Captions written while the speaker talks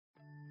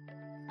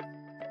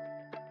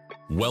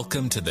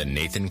Welcome to the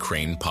Nathan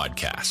Crane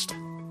Podcast,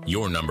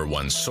 your number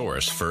one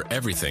source for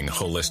everything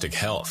holistic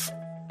health.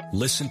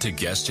 Listen to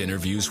guest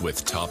interviews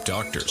with top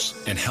doctors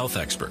and health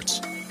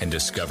experts and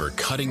discover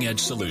cutting-edge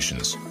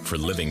solutions for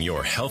living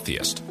your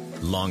healthiest,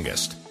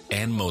 longest,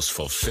 and most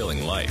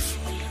fulfilling life.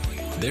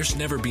 There's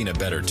never been a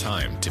better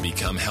time to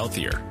become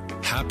healthier,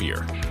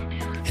 happier,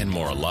 and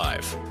more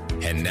alive.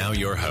 And now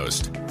your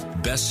host,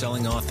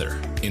 best-selling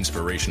author,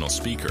 inspirational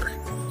speaker,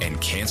 and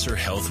cancer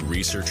health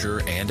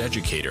researcher and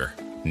educator,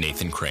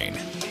 Nathan Crane.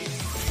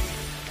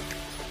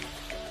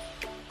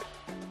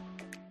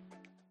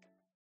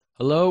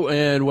 Hello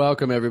and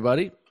welcome,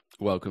 everybody.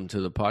 Welcome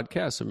to the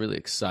podcast. I'm really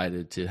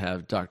excited to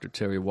have Dr.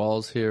 Terry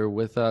Wahls here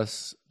with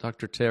us.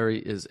 Dr. Terry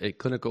is a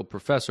clinical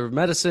professor of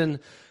medicine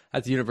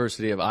at the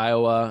University of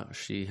Iowa.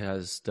 She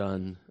has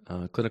done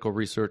clinical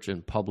research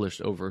and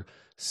published over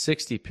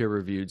 60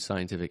 peer-reviewed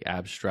scientific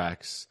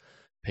abstracts,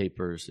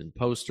 papers, and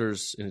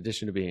posters. In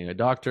addition to being a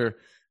doctor,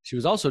 she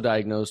was also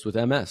diagnosed with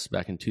MS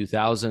back in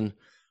 2000.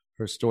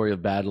 Her story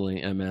of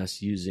battling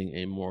MS using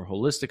a more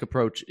holistic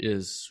approach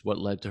is what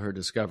led to her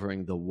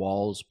discovering the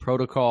Wahls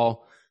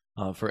protocol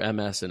for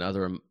MS and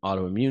other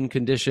autoimmune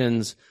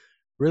conditions.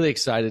 Really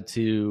excited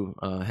to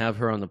have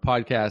her on the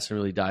podcast and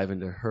really dive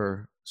into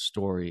her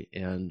story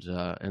and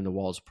the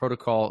Wahls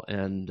protocol.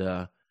 And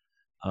so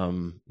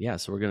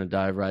we're going to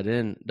dive right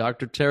in.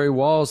 Dr. Terry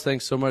Wahls,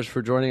 thanks so much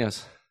for joining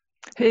us.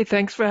 Hey,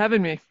 thanks for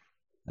having me.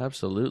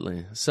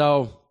 Absolutely.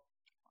 So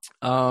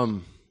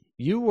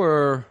you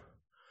were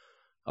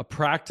a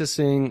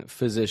practicing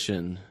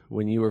physician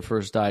when you were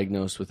first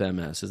diagnosed with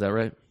MS. Is that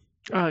right?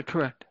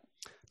 Correct.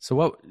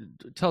 So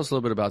tell us a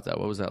little bit about that.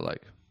 What was that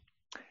like?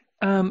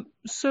 At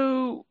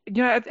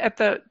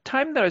the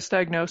time that I was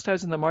diagnosed, I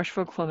was in the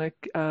Marshfield Clinic,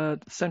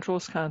 central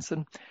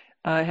Wisconsin.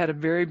 I had a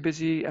very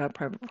busy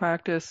private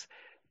practice,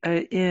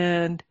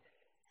 and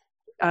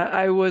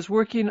I was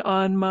working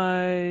on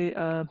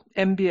my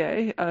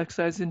MBA because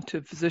I was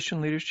into physician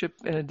leadership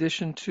in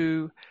addition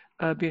to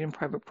being in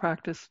private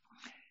practice.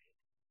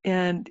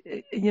 And,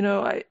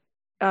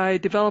 I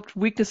developed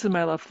weakness in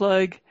my left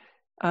leg,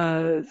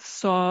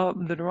 saw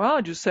the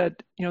neurologist,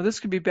 said, this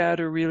could be bad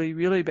or really,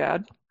 really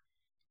bad.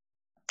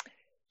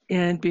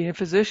 And being a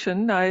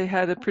physician, I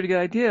had a pretty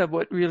good idea of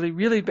what really,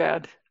 really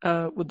bad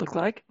would look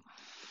like.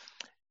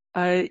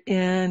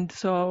 And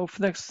so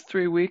for the next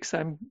 3 weeks,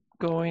 I'm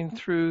going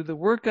through the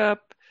workup.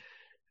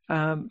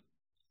 And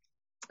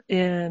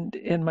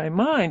in my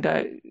mind,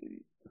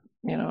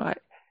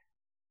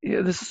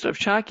 this is sort of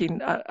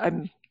shocking.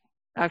 I'm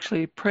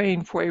actually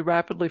praying for a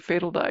rapidly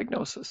fatal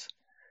diagnosis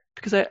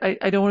because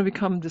I don't want to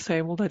become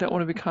disabled. I don't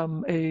want to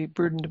become a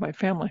burden to my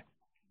family.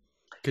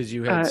 Because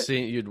you had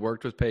you'd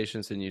worked with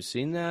patients and you've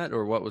seen that,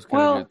 or what was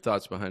kind of your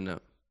thoughts behind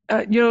that?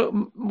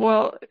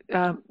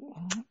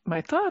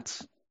 My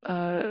thoughts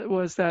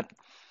was that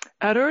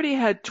I'd already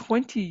had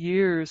 20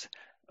 years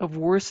of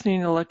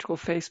worsening electrical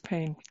face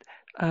pain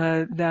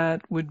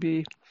that would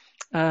be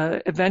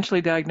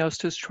eventually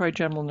diagnosed as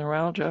trigeminal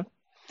neuralgia.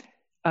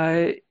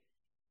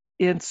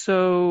 And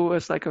so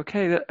it's like,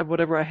 okay,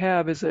 whatever I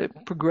have is a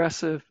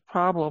progressive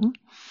problem,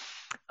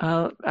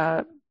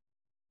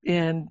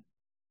 and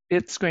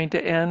it's going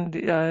to end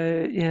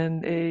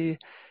in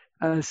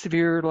a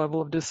severe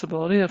level of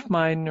disability. If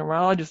my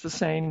neurologist is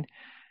saying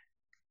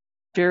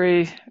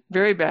very,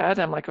 very bad,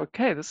 I'm like,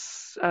 okay,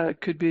 this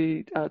could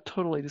be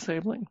totally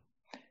disabling.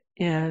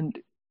 And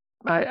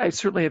I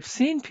certainly have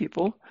seen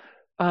people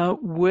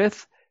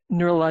with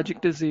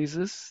neurologic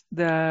diseases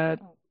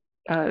that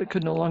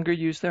could no longer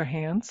use their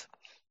hands,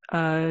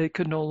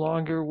 could no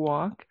longer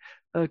walk,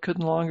 could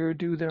no longer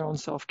do their own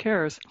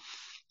self-cares.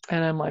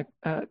 And I'm like,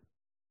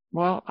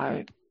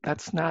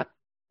 that's not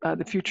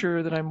the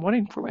future that I'm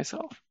wanting for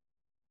myself.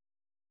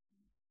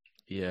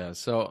 Yeah.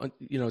 So,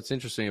 what's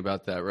interesting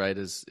about that, right,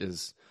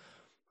 is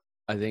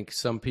I think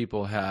some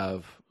people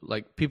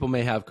people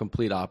may have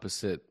complete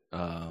opposite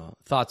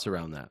thoughts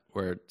around that,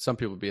 where some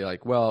people be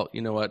like, well,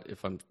 you know what,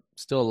 if I'm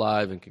still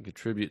alive and can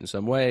contribute in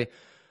some way,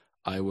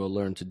 I will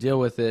learn to deal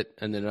with it.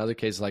 And then in other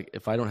cases, like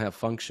if I don't have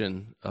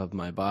function of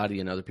my body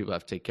and other people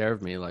have to take care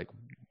of me, like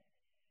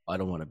I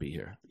don't want to be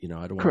here. I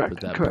don't want to put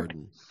that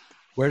burden.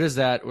 Where does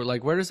that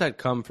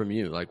come from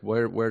you? Like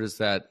where did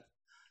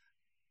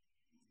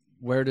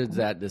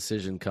that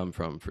decision come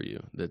from for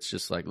you? That's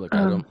just like, look,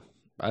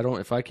 I don't,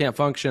 if I can't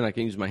function, I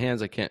can use my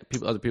hands.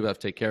 Other people have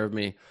to take care of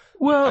me.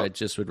 Well, I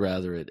just would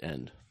rather it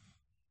end.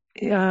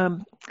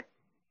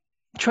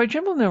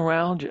 Trigeminal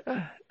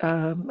neuralgia,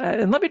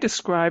 and let me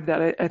describe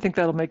that. I think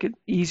that'll make it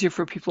easier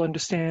for people to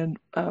understand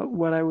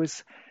what I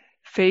was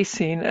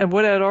facing and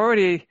what I'd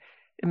already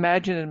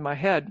imagined in my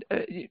head,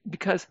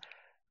 because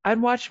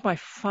I'd watched my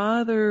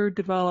father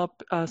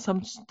develop a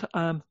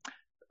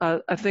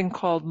thing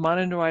called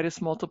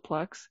mononeuritis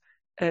multiplex,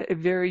 a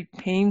very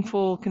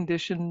painful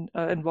condition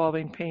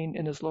involving pain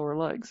in his lower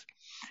legs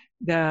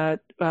that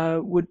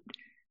would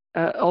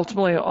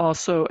ultimately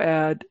also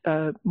add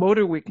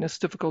motor weakness,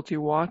 difficulty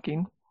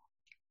walking.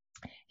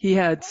 He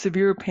had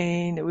severe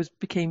pain. It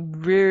became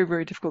very,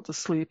 very difficult to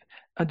sleep.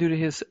 due to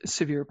his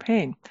severe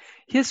pain.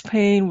 His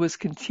pain was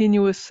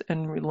continuous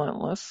and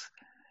relentless,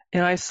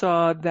 and I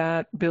saw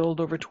that build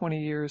over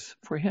 20 years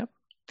for him.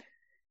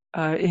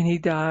 And he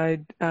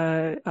died,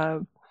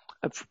 and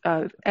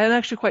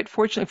actually quite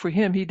fortunately for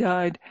him, he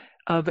died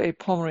of a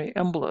pulmonary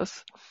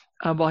embolus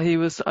while he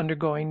was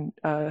undergoing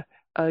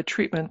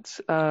treatments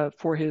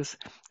for his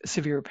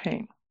severe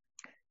pain.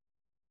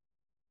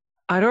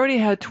 I'd already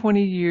had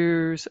 20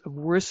 years of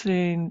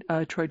worsening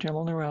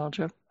trigeminal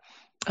neuralgia.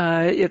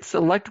 It's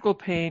electrical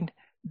pain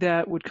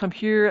that would come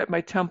here at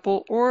my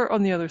temple or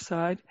on the other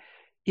side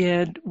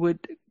and would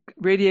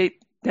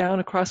radiate down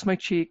across my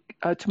cheek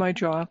to my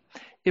jaw.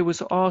 It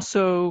was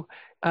also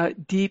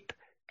deep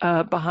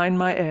behind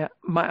my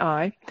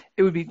eye.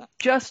 It would be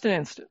just an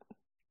instant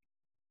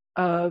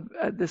of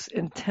this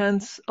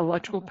intense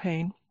electrical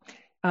pain.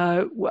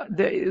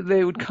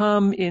 They would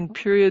come in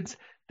periods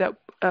that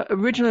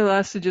originally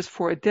lasted just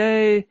for a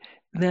day.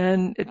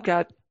 Then it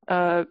got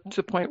to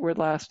the point where it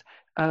lasted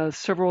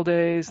several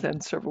days,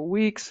 then several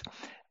weeks.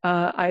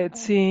 I had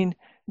seen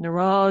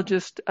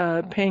neurologist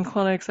pain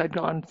clinics. I'd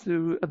gone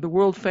to the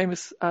world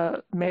famous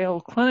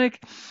Mayo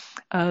Clinic,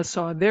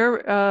 saw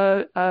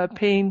their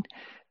pain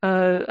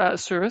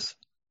service,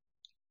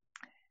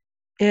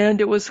 and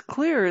it was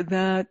clear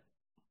that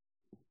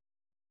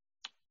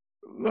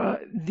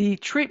the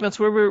treatments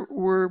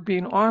were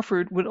being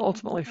offered would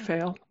ultimately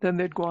fail. Then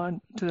they'd go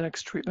on to the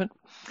next treatment.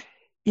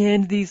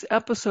 And these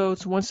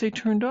episodes, once they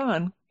turned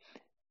on,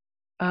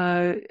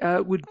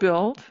 would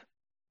build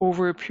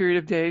over a period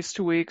of days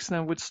to weeks, and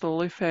then would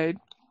slowly fade.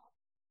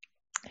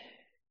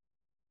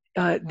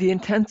 The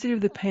intensity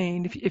of the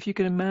pain, if you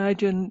can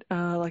imagine,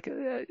 I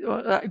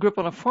grew up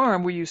on a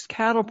farm. We used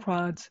cattle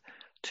prods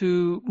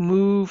to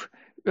move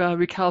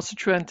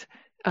recalcitrant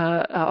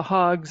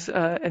hogs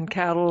and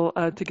cattle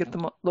to get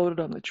them loaded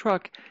on the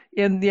truck.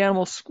 And the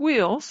animal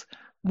squeals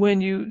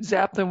when you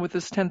zap them with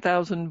this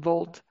 10,000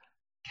 volt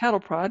cattle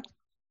prod,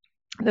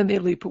 then they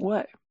leap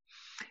away.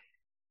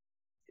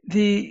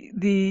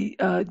 The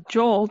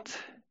jolt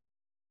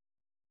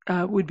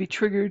would be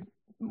triggered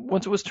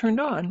once it was turned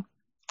on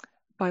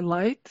by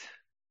light,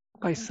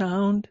 by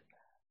sound,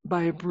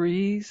 by a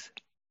breeze,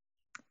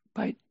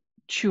 by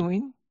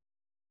chewing,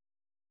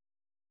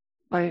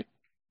 by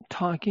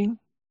talking,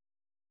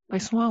 by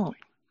swallowing.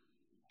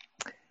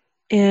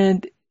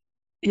 And,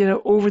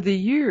 over the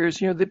years,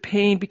 the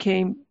pain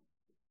became,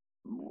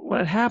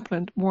 when it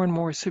happened, more and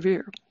more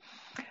severe.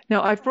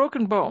 Now, I've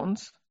broken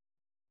bones.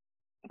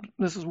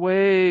 This is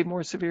way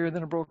more severe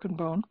than a broken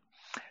bone.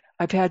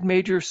 I've had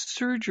major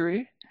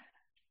surgery.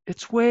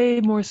 It's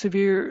way more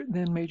severe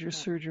than major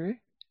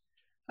surgery.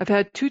 I've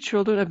had 2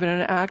 children. I've been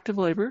in active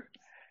labor.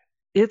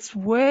 It's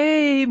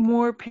way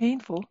more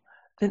painful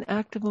than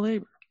active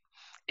labor.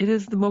 It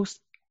is the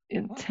most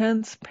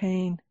intense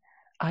pain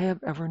I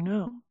have ever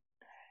known.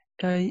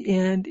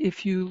 And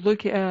if you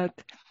look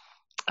at,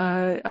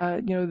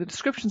 the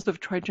descriptions of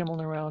trigeminal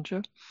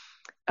neuralgia,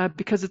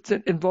 because it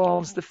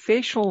involves the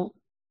facial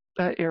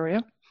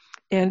area,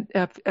 and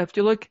if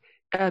you look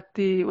at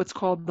what's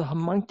called the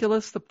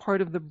homunculus, the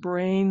part of the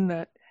brain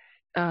that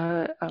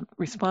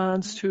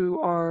responds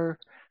to our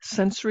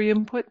sensory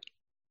input,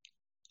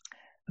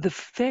 the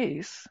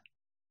face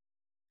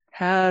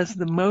has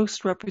the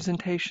most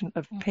representation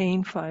of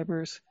pain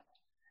fibers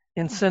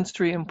and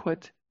sensory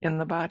input in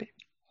the body.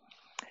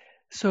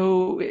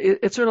 So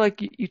it's sort of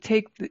like you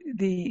take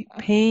the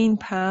pain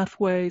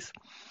pathways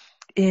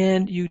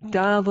and you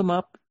dial them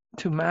up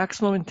to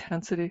maximum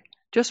intensity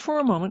just for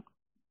a moment.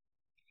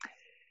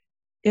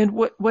 And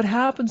what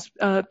happens,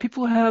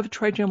 people who have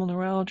trigeminal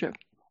neuralgia,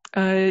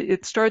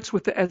 it starts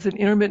as an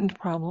intermittent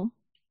problem.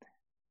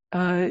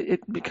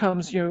 It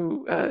becomes,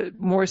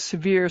 more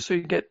severe, so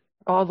you get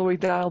all the way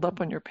dialed up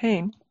on your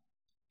pain.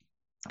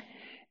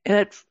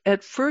 And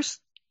at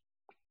first,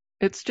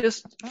 it's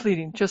just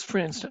fleeting, just for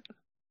an instant.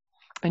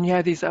 And you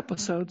have these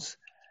episodes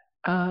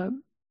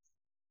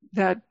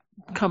that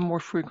come more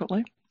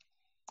frequently.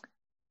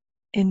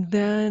 And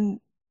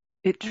then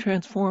it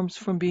transforms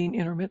from being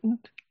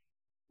intermittent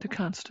to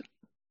constant.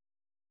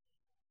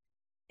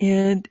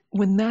 And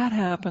when that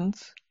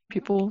happens,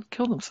 people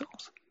kill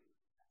themselves.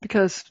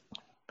 Because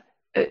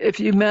if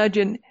you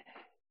imagine,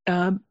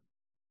 how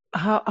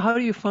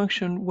do you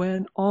function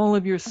when all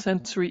of your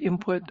sensory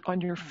input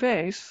on your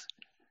face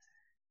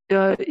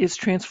is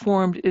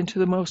transformed into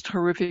the most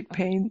horrific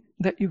pain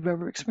that you've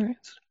ever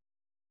experienced?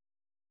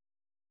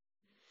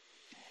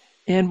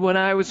 And when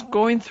I was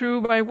going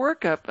through my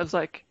workup, I was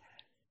like,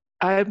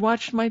 I had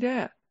watched my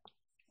dad.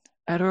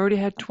 I'd already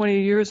had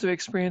 20 years of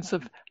experience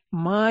of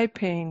my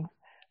pain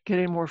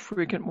getting more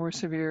frequent, more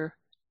severe.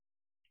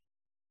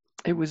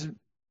 It was,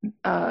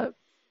 and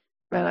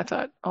I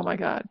thought, oh my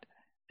God,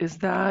 is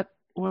that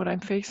what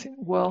I'm facing?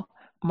 Well,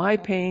 my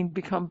pain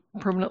become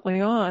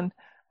permanently on,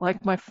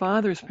 like my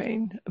father's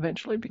pain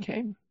eventually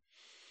became.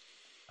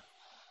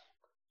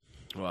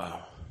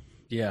 Wow.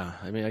 Yeah.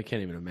 I mean, I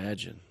can't even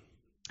imagine.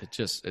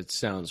 It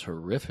sounds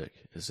horrific.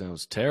 It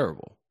sounds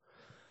terrible.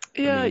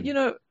 Yeah,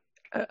 it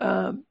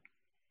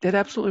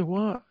absolutely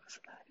was.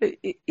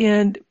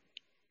 And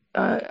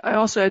I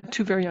also had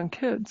two very young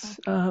kids.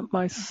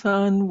 My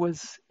son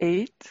was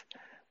 8.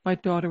 My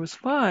daughter was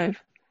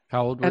 5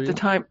 How old were at the you?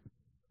 time.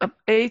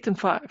 8 and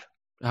 5.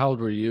 How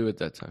old were you at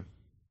that time?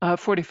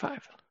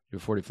 45. You were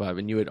 45,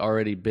 and you had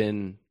already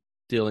been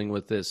dealing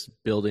with this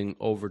building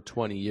over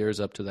 20 years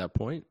up to that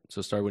point.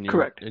 So start when you were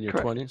Correct. in your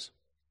Correct. 20s.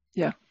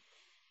 Yeah.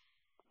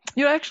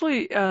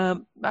 Actually,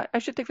 I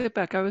should take that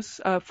back. I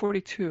was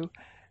 42.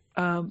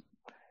 Um,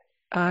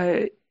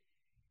 I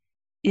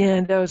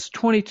And I was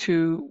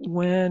 22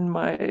 when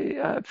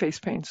my face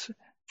pains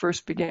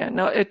first began.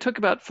 Now, it took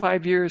about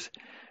 5 years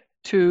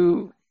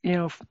to,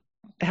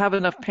 have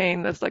enough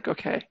pain that's like,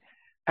 okay,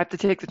 I have to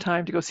take the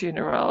time to go see a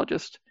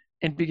neurologist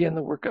and begin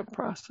the workup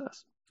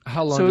process.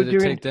 How long So did it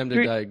take them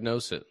to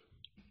diagnose it?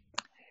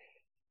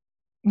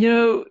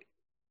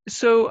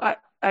 So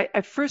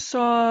I first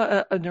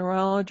saw a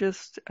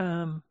neurologist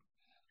when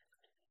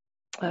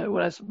I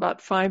was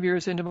about 5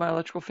 years into my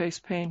electrical face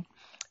pain.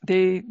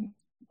 They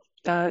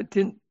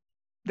didn't.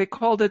 They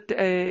called it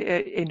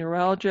a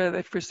neuralgia.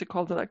 They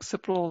called it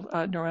occipital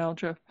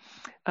neuralgia.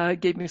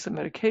 Gave me some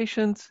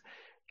medications,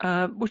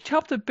 which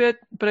helped a bit,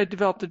 but I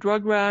developed a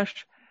drug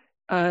rash.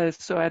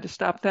 So I had to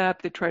stop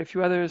that. They tried a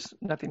few others.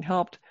 Nothing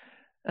helped.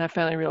 And I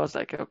finally realized,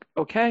 like,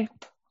 okay,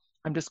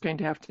 I'm just going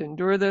to have to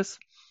endure this.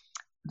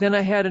 Then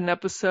I had an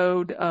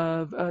episode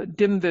of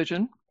dim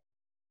vision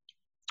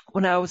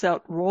when I was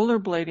out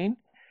rollerblading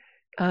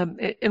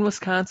in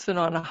Wisconsin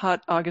on a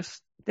hot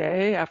August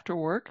day after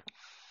work.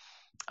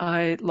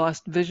 I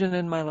lost vision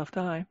in my left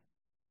eye.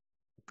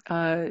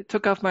 I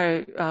took off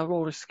my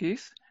roller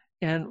skis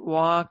and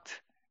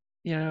walked,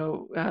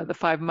 the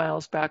 5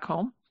 miles back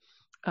home.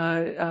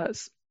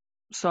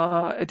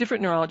 Saw a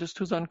different neurologist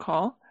who was on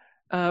call.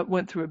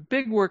 Went through a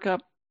big workup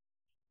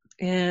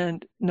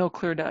and no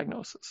clear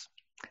diagnosis.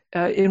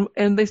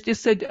 And they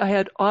just said I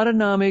had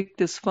autonomic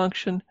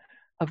dysfunction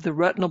of the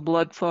retinal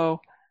blood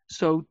flow.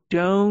 So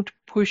don't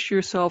push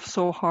yourself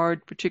so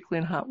hard,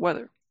 particularly in hot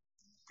weather.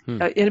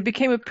 And it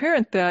became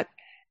apparent that,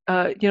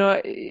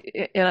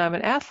 and I'm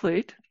an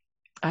athlete.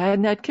 I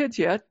hadn't had kids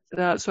yet,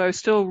 so I was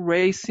still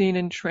racing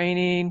and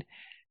training.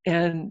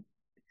 And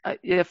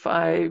if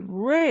I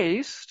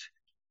raced,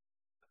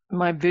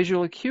 my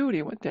visual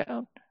acuity went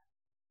down.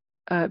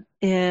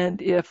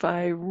 And if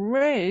I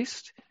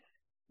raced,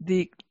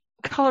 the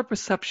color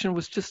perception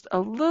was just a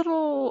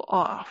little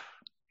off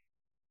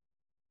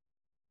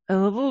and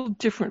a little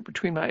different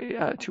between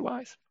my two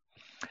eyes.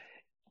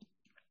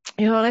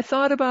 And I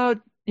thought about,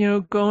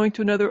 going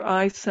to another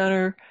eye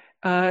center,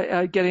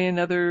 getting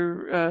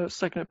another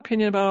second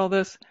opinion about all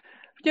this,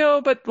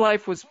 but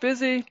life was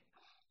busy.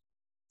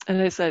 And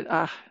they said,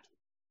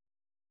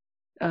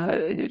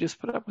 you just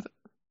put up with it,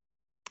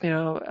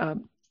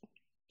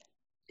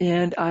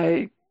 and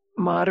I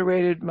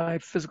moderated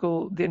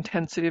the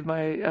intensity of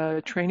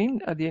my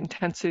training, the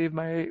intensity of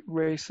my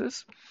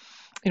races.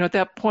 At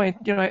that point,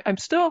 I'm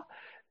still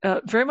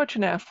very much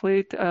an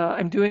athlete.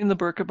 I'm doing the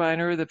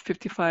Birkebeiner, the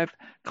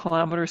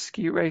 55-kilometer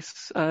ski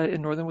race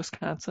in northern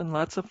Wisconsin.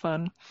 Lots of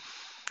fun.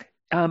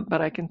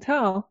 But I can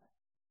tell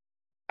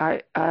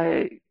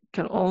I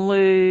can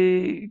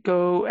only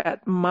go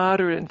at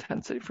moderate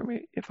intensity for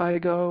me. If I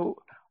go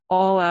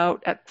all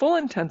out at full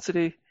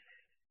intensity,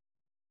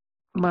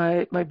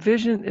 my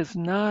vision is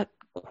not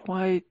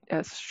quite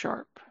as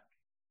sharp.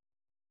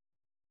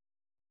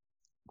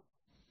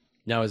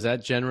 Now, is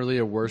that generally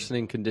a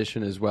worsening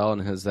condition as well,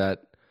 and has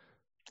that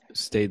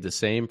stayed the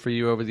same for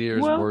you over the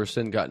years,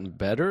 worsened, gotten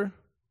better?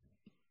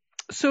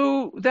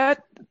 So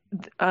that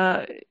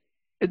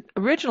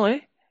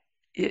originally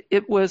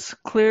it was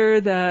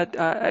clear that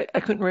I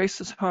couldn't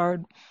race as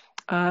hard.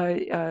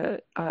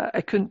 I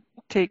couldn't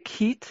take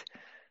heat,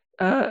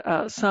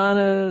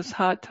 saunas,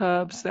 hot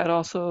tubs. That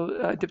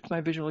also dipped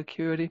my visual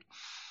acuity.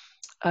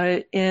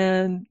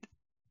 And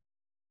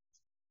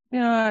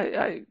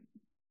I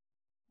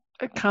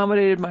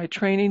accommodated my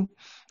training.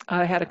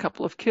 I had a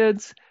couple of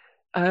kids.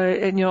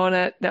 And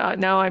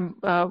now I'm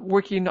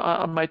working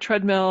on my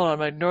treadmill, on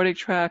my Nordic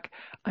track.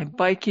 I'm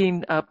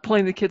biking,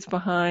 pulling the kids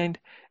behind.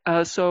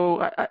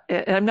 So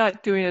I'm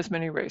not doing as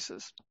many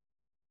races.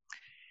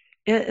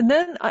 And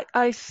then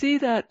I see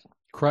that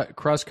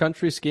cross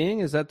country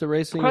skiing, is that the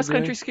racing? Cross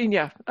country skiing,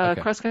 yeah. Okay.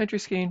 Cross country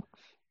skiing.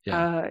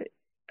 Yeah.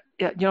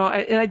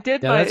 And I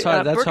did my that's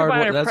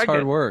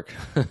hard work.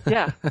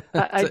 Yeah,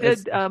 I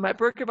did my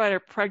Birkebeiner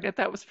pregnant.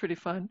 That was pretty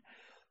fun.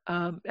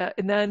 And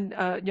then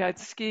I'd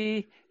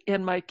ski,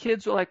 and my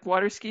kids were like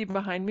water ski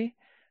behind me.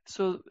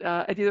 So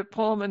I'd either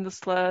pull them in the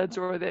sleds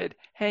or they'd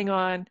hang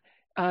on.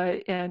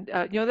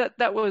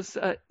 That was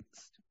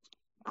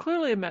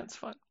clearly immense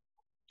fun.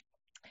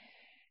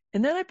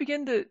 And then I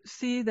began to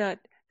see that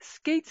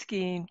skate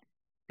skiing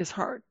is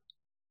hard.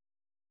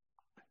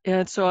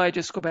 And so I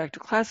just go back to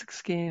classic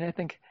skiing. I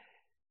think,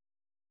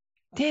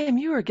 damn,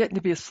 you are getting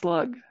to be a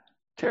slug,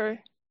 Terry.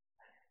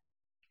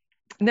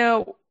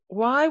 Now,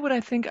 why would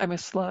I think I'm a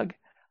slug?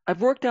 I've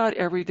worked out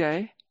every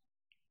day.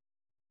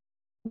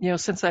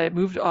 Since I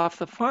moved off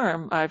the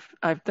farm, I've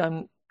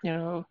done,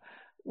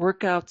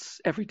 workouts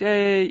every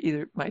day,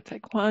 either my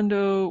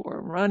taekwondo or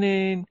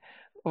running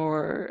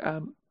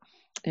or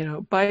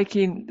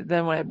biking.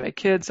 Then when I had my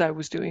kids, I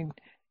was doing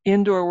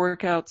indoor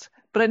workouts,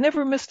 but I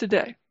never missed a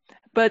day.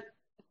 But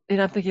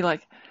I'm thinking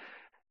like,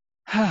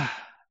 I'm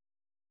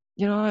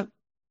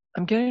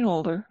getting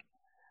older.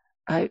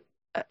 I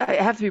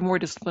have to be more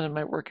disciplined in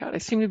my workout. I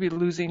seem to be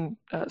losing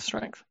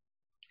strength.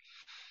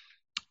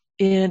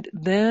 And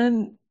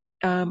then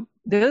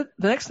the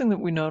next thing that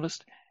we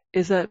noticed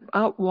is that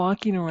out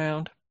walking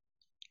around,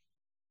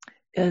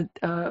 and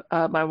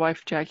my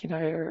wife Jackie and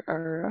I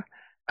are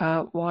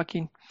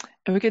walking,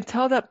 and we can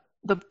tell that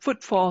the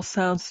footfall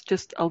sounds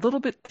just a little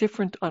bit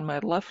different on my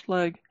left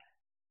leg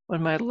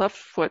when my left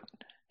foot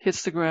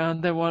hits the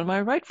ground than when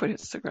my right foot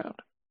hits the ground.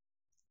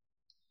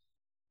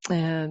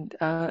 And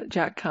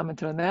Jack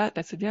commented on that. And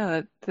I said,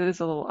 yeah, that is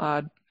a little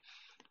odd.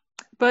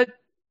 But,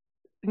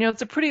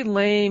 it's a pretty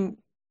lame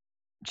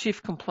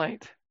chief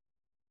complaint.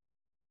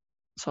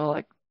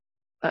 So,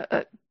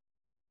 I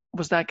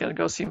was not going to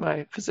go see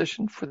my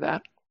physician for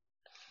that.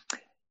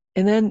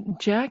 And then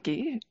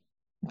Jackie,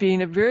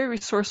 being a very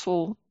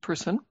resourceful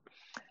person,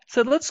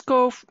 said, let's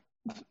go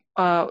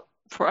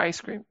for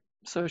ice cream.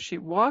 So we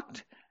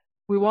walked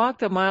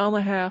 1.5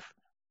 miles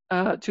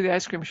to the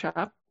ice cream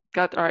shop,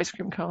 got our ice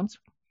cream cones,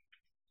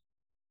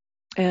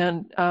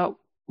 and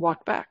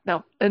walked back.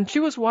 Now, and she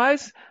was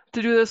wise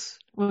to do this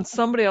when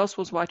somebody else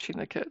was watching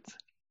the kids.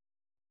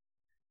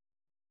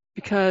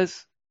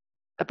 Because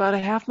about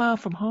 1/2 mile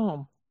from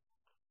home,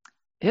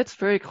 it's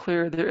very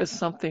clear there is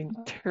something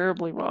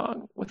terribly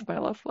wrong with my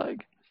left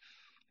leg.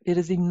 It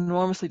is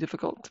enormously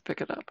difficult to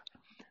pick it up.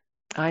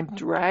 I'm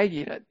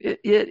dragging it. It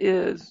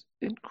is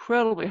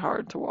incredibly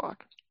hard to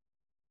walk.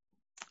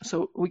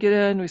 So we get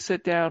in, we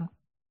sit down,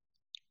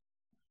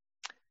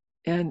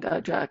 and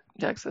Jack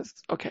says,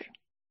 okay,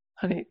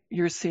 honey,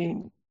 you're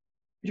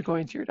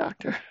going to your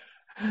doctor.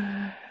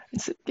 I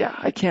said, yeah,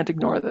 I can't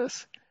ignore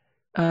this.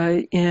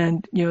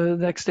 And, the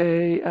next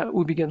day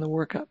we begin the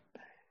workup.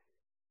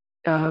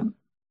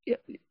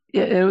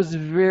 It was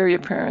very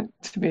apparent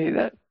to me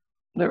that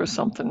there was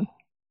something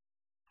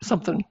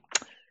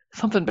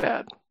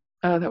bad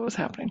that was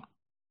happening.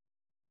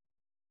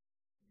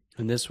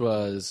 And this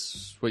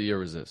was, what year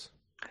was this?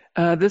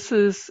 This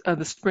is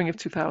the spring of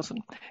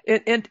 2000.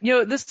 And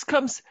this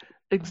comes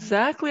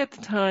exactly at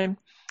the time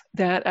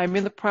that I'm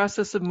in the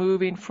process of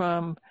moving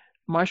from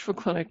Marshfield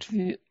Clinic to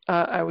the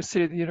Iowa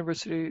City, the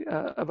University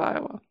of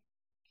Iowa.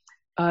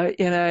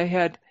 And I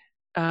had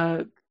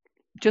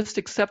just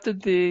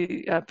accepted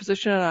the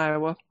position at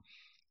Iowa,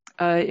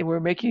 and we're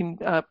making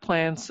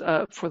plans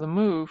for the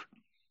move.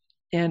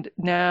 And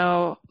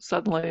now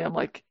suddenly I'm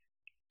like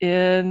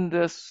in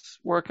this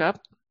workup.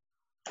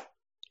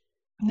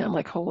 And I'm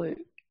like, oh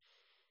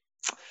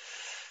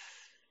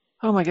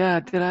my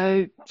God, did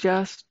I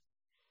just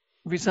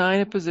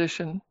resign a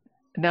position?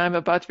 And now I'm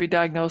about to be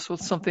diagnosed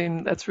with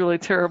something that's really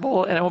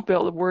terrible, and I won't be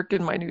able to work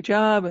in my new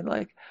job.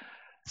 And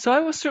so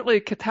I was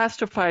certainly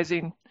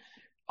catastrophizing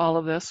all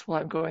of this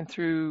while I'm going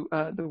through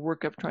the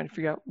workup, trying to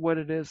figure out what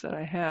it is that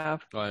I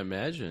have. I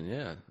imagine,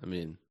 yeah. I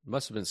mean, it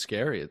must have been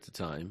scary at the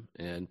time,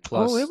 and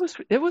plus,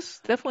 it was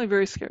definitely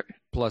very scary.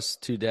 Plus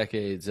 2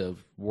 decades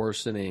of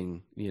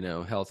worsening,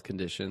 health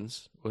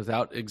conditions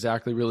without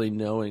exactly really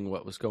knowing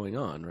what was going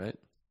on, right?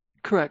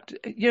 Correct.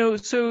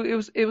 So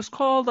it was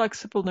called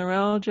occipital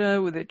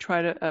neuralgia, where they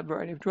tried a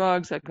variety of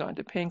drugs. I'd gone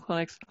to pain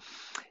clinics,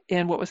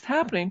 and what was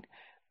happening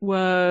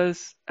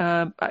was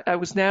I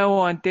was now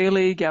on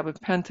daily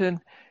gabapentin.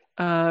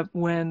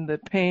 When the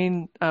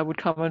pain would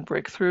come and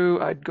break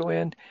through, I'd go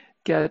in,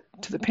 get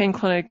to the pain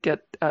clinic,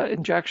 get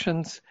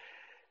injections,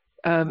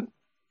 and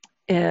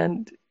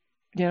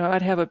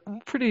I'd have a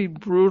pretty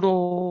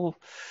brutal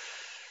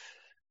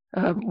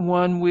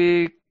 1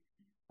 week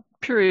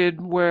period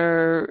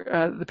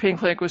where the pain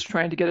clinic was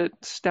trying to get it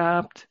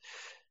stopped.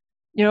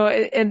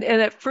 And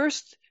at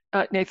first,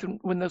 Nathan,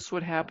 when this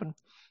would happen,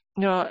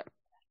 I'm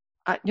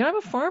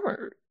a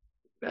farmer.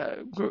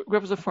 Grew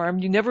up as a farm.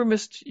 You never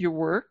missed your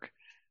work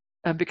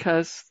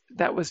because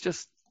that was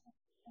just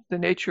the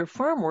nature of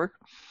farm work.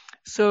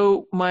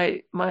 So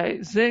my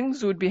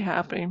zings would be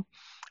happening.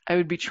 I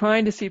would be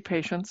trying to see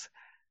patients,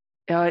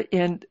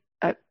 and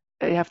I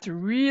have to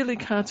really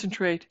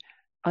concentrate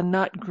on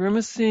not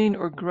grimacing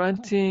or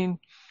grunting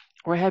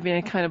or having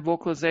any kind of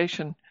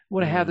vocalization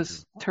when I have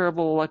this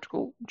terrible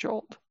electrical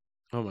jolt.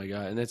 Oh my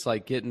God. And it's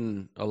like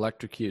getting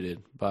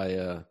electrocuted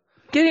by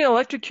getting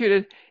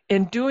electrocuted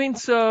and doing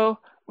so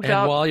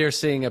without... And while you're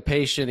seeing a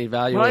patient,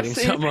 evaluating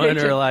someone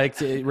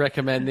or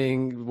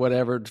recommending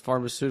whatever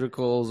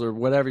pharmaceuticals or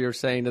whatever you're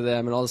saying to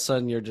them, and all of a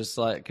sudden you're just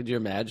like, could you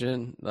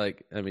imagine?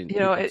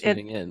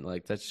 Tuning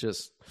in, that's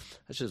just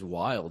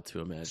wild to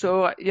imagine.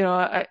 So,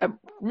 I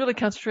really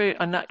concentrate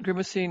on not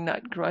grimacing,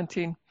 not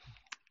grunting.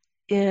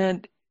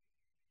 And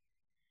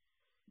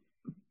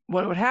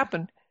what would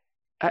happen,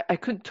 I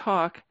couldn't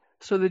talk,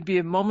 so there'd be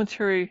a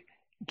momentary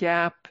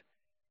gap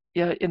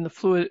in the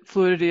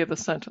fluidity of a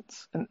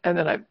sentence, and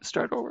then I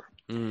start over.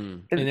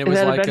 And it was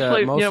like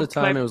most of the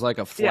time it was like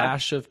a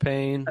flash of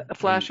pain. A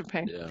flash of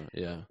pain.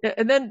 Yeah.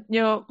 And then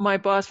my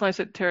boss finally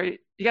said, Terry,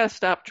 you got to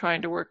stop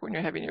trying to work when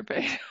you're having your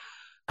pain.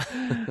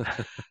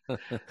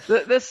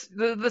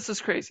 This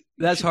is crazy.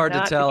 That's hard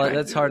to tell.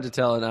 That's hard to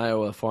to tell an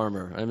Iowa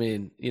farmer. I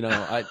mean,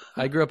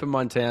 I grew up in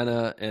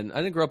Montana, and I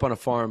didn't grow up on a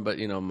farm, but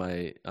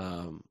my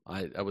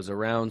I was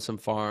around some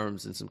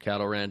farms and some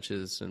cattle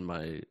ranches, and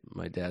my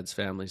dad's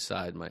family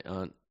side, my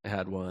aunt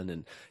had one,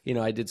 and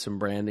I did some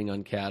branding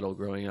on cattle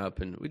growing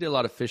up, and we did a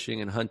lot of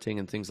fishing and hunting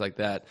and things like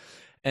that.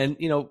 And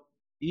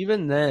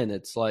even then,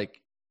 it's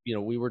like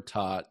we were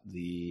taught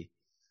the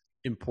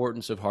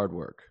importance of hard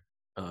work.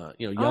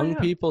 Young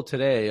people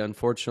today,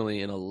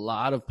 unfortunately, in a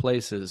lot of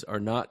places are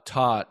not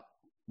taught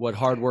what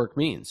hard work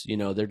means.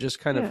 They're just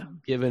kind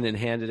of given and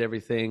handed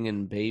everything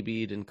and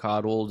babied and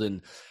coddled.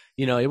 And,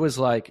 it was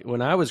like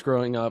when I was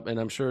growing up, and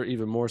I'm sure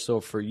even more so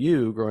for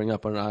you growing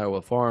up on an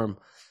Iowa farm,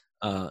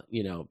 a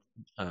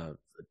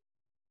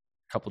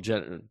couple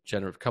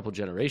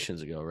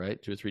generations ago,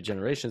 right? 2 or 3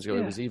 generations ago,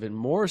 it was even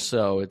more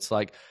so. It's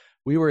like,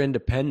 we were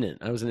independent.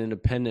 I was an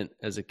independent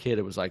as a kid.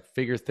 It was like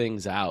figure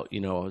things out,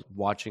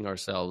 watching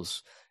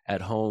ourselves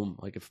at home.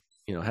 Like if,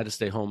 I had to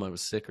stay home, I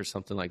was sick or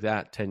something like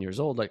that, 10 years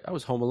old, like I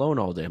was home alone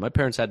all day. My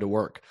parents had to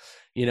work.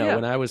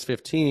 When I was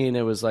 15,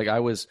 it was like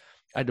I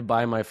had to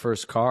buy my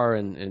first car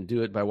and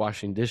do it by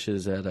washing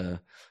dishes at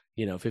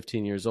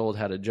 15 years old,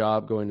 had a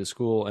job going to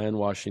school and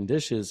washing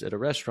dishes at a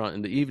restaurant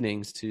in the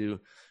evenings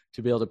to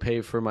be able to pay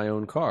for my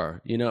own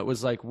car. It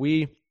was like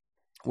we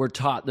were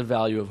taught the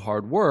value of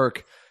hard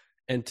work.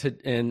 And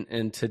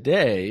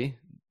today,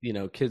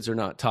 kids are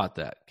not taught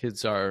that.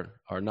 Kids are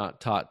not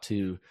taught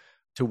to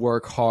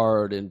work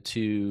hard and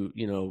to,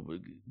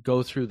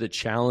 go through the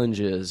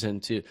challenges,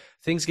 and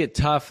things get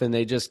tough and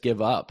they just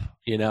give up,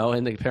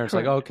 and the parents are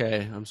like,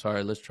 okay, I'm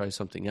sorry, let's try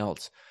something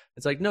else.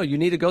 It's like, no, you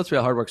need to go through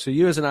that hard work. So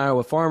you as an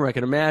Iowa farmer, I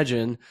can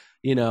imagine,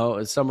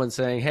 someone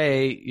saying,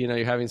 hey,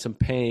 you're having some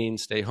pain,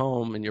 stay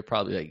home. And you're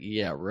probably like,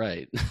 yeah,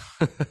 right.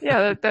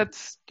 Yeah,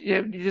 that's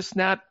you're just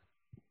not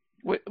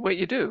what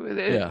you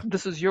do.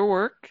 This is your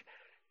work.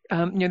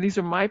 These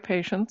are my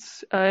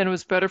patients, and it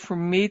was better for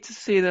me to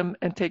see them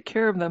and take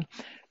care of them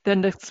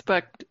than to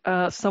expect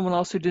someone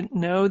else who didn't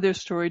know their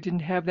story,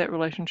 didn't have that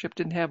relationship,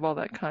 didn't have all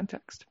that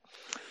context.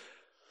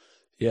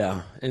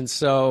 Yeah, and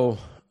so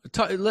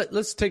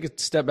let's take a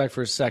step back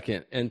for a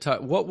second and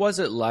talk. What was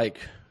it like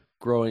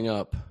growing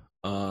up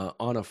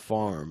on a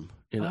farm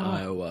in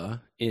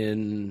Iowa?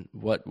 In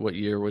what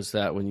year was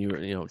that when you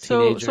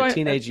were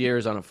teenage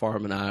years on a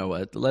farm in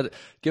Iowa?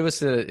 Give us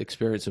the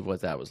experience of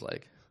what that was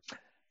like.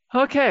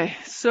 Okay,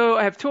 so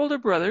I have 2 older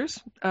brothers,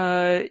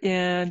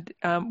 and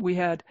we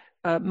had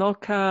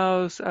milk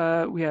cows,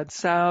 we had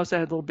sows, I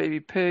had little baby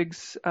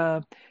pigs,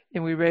 and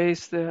we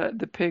raised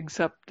the pigs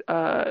up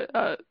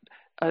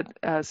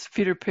as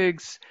feeder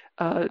pigs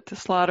to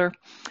slaughter.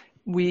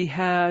 We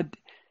had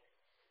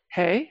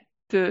hay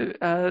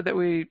that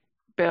we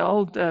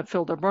baled,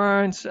 filled our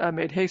barns,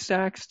 made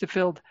haystacks to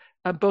fill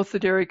both the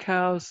dairy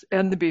cows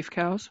and the beef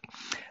cows.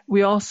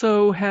 We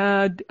also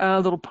had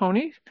a little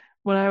pony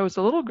when I was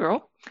a little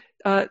girl.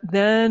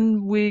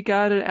 Then we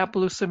got an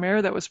Appaloosa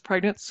mare that was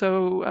pregnant,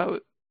 so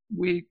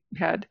we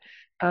had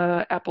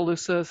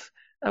Appaloosas,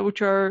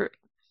 which are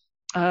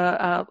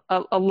a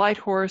light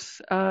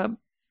horse,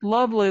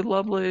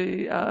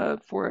 lovely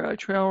for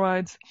trail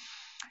rides.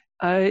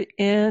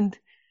 And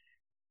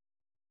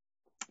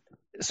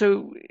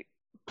so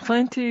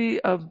plenty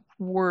of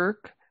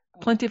work,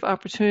 plenty of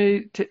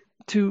opportunity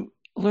to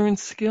learn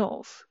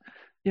skills.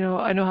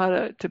 I know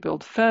how to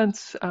build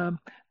fence,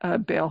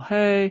 bale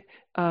hay,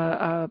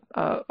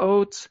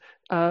 oats,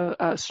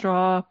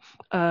 straw,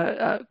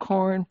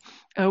 corn.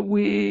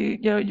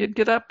 You'd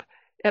get up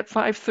at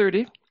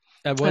 5:30.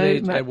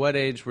 At what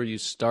age were you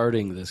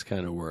starting this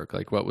kind of work?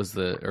 Like, what was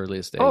the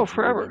earliest age? Oh,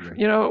 forever.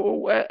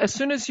 As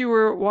soon as you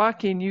were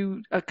walking,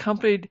 you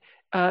accompanied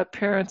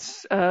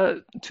parents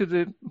to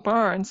the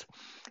barns,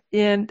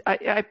 and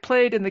I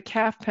played in the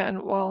calf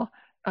pen while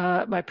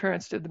my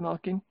parents did the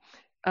milking.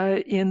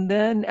 And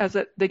then as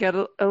they got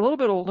a little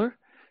bit older,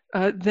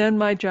 then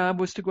my job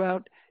was to go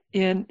out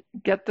and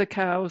get the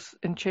cows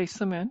and chase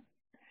them in.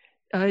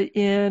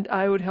 And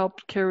I would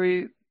help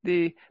carry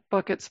the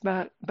buckets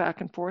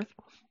back and forth.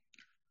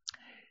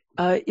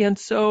 And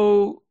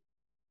so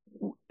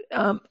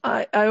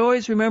I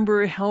always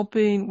remember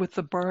helping with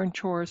the barn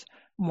chores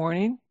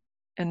morning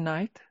and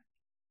night.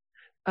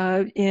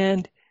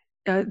 And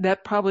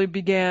that probably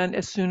began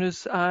as soon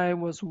as I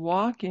was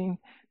walking,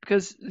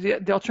 because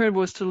the alternative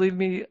was to leave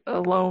me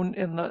alone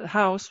in the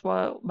house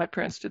while my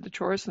parents did the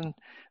chores, and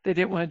they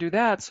didn't want to do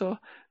that. So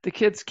the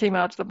kids came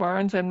out to the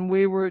barns, and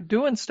we were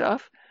doing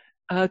stuff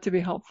to be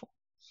helpful.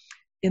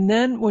 And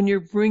then when you're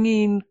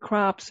bringing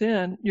crops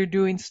in, you're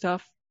doing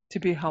stuff to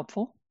be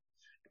helpful.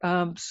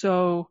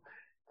 So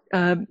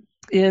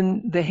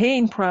in the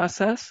haying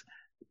process,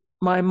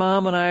 my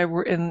mom and I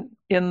were in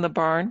the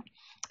barn,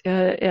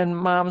 and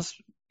mom's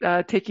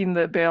taking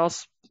the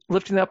bales,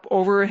 lifting up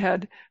over her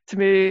head to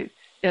me,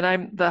 and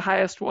I'm the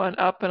highest one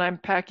up, and I'm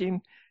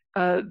packing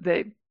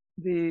the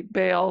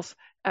bales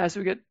as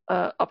we get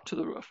up to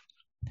the roof.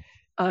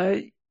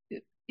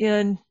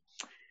 In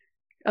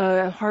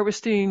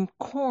harvesting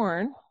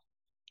corn,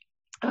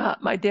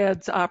 My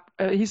dad's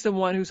he's the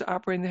one who's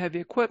operating the heavy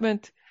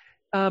equipment,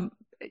 um,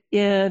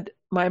 and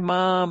my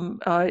mom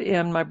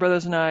and my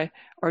brothers and I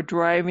are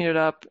driving it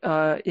up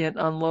and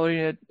unloading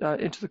it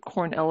into the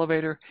corn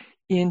elevator,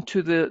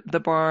 into the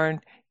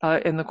barn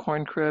and the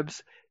corn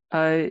cribs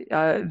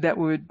that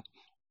would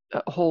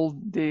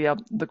hold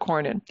the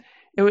corn in.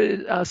 It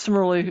was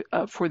similarly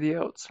for the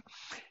oats.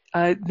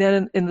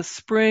 Then in the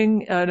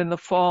spring and in the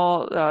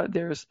fall,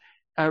 there's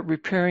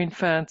repairing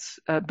fence,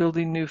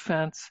 building new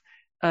fence,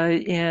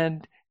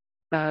 and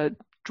uh,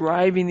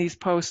 driving these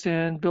posts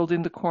in,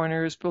 building the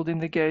corners, building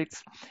the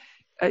gates.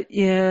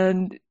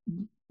 And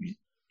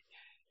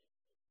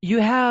you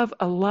have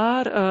a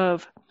lot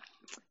of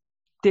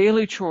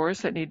daily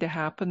chores that need to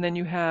happen. Then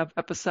you have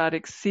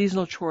episodic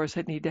seasonal chores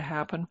that need to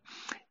happen,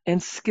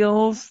 and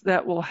skills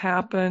that will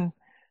happen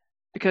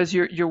because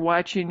you're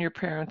watching your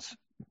parents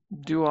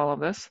do all of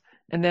this.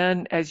 And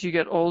then as you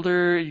get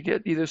older, you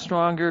get either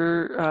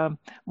stronger,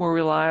 more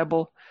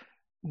reliable.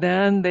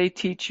 Then they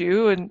teach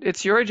you, and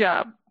it's your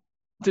job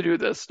to do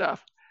this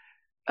stuff.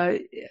 Uh,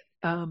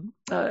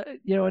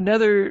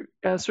 Another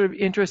sort of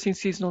interesting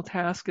seasonal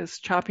task is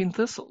chopping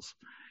thistles.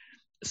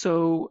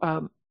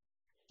 So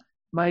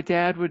my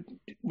dad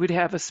would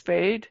have a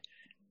spade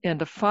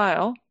and a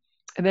file,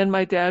 and then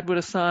my dad would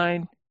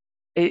assign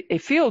a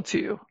field to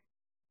you.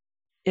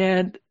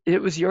 And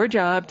it was your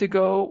job to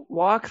go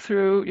walk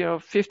through,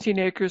 15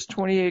 acres,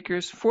 20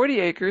 acres, 40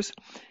 acres,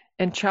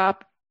 and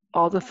chop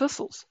all the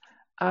thistles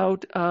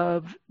out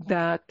of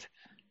that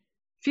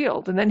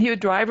field. And then he would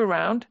drive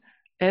around,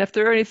 and if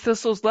there are any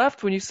thistles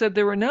left when you said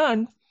there were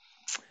none,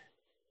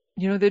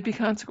 there'd be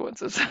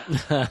consequences.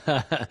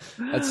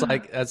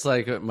 That's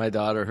like my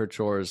daughter, her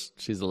chores,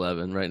 she's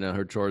 11 right now.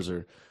 Her chores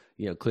are,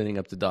 cleaning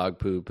up the dog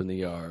poop in the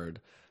yard,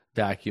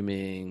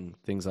 vacuuming,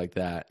 things like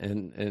that.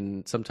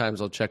 And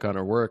sometimes I'll check on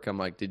her work. I'm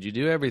like, did you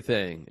do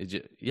everything?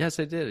 Yes,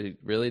 I did.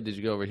 Really? Did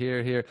you go over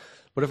here?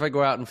 What if I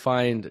go out and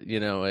find,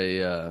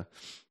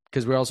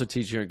 because we're also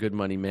teaching her good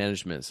money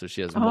management. So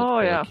she has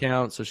multiple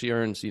accounts. So she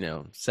earns,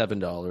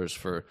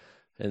 $7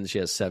 and she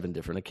has 7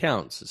 different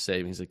accounts: a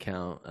savings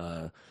account,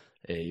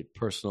 a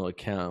personal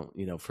account,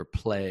 for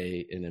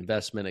play, an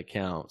investment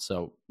account.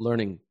 So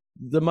learning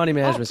the money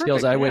management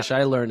skills I wish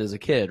I learned as a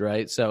kid,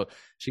 right? So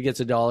she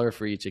gets $1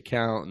 for each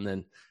account, and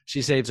then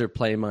she saves her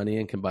play money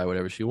and can buy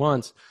whatever she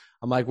wants.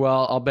 I'm like,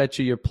 well, I'll bet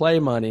you your play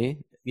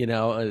money,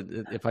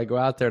 if I go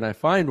out there and I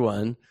find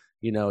one,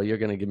 you're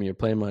going to give me your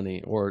play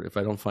money. Or if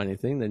I don't find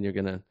anything, then you're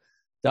going to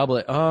double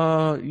it.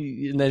 Oh,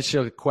 and then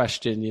she'll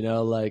question,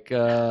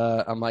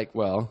 I'm like,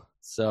 well,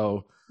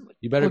 so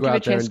you better go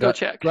out there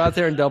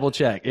and double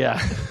check. Yeah.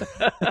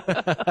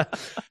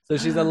 So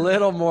she's a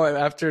little more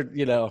after,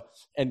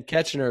 and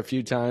catching her a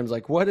few times,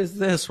 like, what is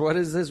this? What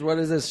is this? What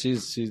is this?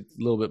 She's a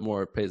little bit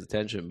more pays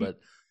attention, but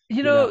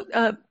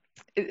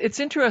it's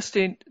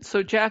interesting.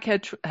 So Jack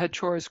had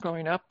chores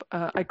growing up.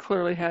 I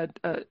clearly had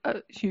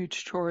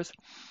huge chores,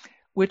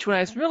 which when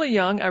I was really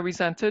young, I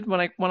resented.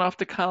 When I went off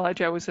to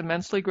college, I was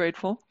immensely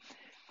grateful.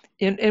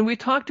 And we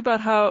talked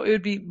about how it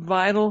would be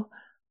vital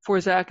for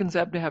Zach and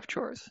Zeb to have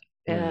chores.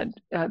 And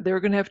they were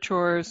going to have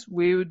chores.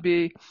 We would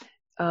be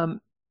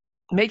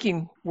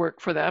making work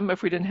for them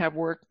if we didn't have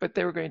work, but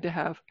they were going to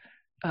have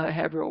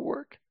real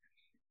work.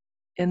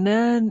 And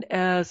then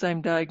as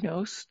I'm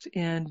diagnosed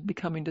and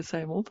becoming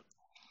disabled,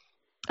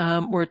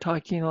 we're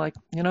talking like,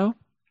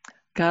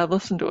 God,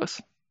 listen to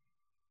us.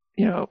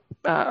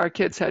 Our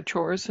kids had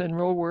chores and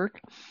real work.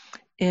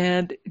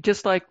 And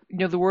just like,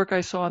 the work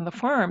I saw on the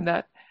farm,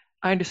 that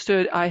I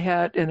understood I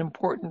had an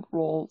important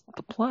role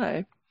to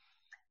play,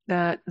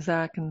 that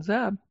Zach and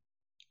Zeb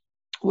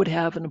would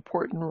have an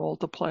important role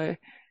to play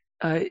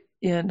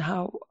in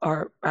how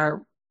our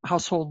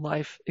household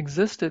life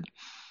existed.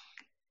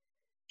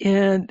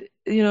 And,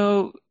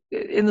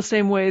 in the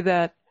same way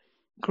that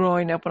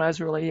growing up when I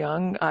was really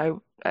young, I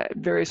at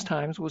various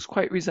times was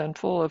quite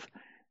resentful of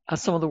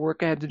some of the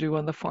work I had to do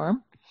on the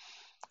farm.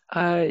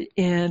 And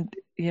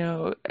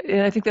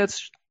I think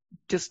that's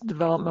just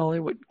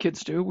developmentally what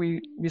kids do.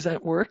 We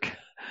resent work.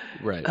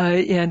 Right.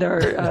 And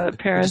our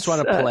parents just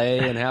want to play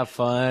and have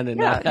fun and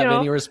not have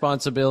any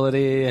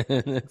responsibility.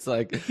 And it's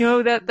like,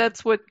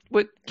 that's what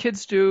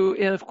kids do.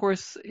 And of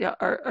course,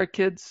 our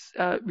kids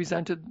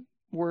resented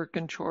work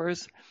and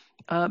chores.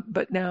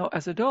 But now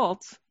as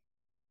adults,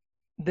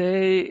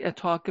 they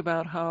talk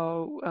about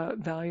how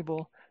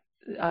valuable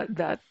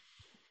that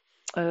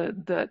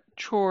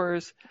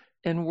chores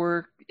and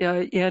work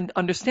and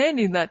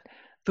understanding that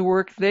the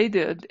work they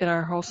did in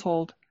our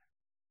household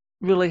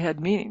really had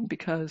meaning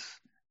because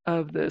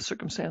of the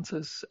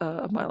circumstances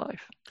of my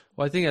life.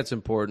 Well, I think that's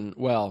important.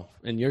 Well,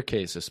 in your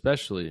case,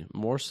 especially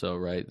more so,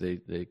 right?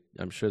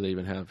 I'm sure they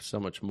even have so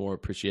much more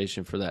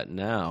appreciation for that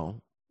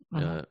now,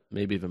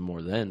 maybe even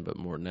more then, but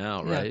more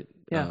now, right?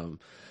 Yeah.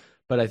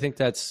 But I think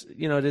that's,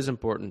 it is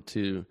important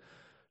to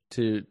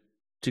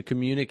to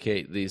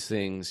communicate these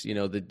things,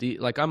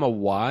 like I'm a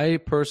why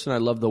person. I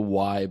love the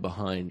why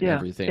behind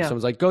everything. If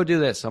someone's like, go do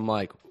this, I'm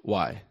like,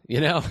 why?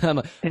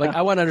 I'm like,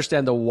 I want to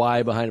understand the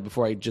why behind it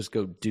before I just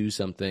go do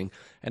something.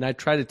 And I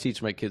try to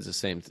teach my kids the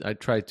same. I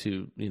try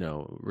to,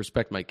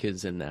 respect my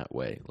kids in that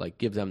way, like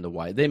give them the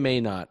why. They may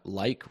not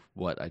like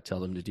what I tell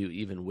them to do,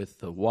 even with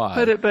the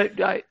why. But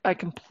I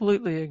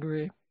completely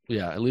agree.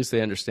 Yeah, at least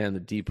they understand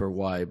the deeper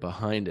why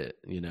behind it,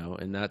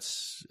 and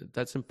that's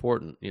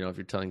important. If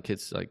you're telling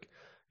kids like,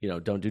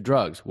 don't do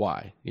drugs.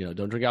 Why?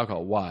 Don't drink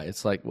alcohol. Why?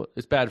 It's like, well,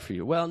 it's bad for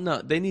you. Well, no,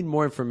 they need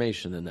more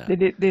information than that. They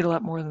need a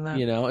lot more than that.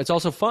 It's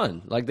also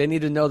fun. Like they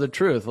need to know the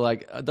truth.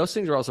 Like those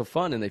things are also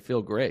fun and they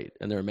feel great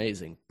and they're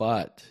amazing.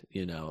 But,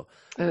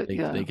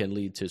 they can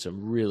lead to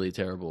some really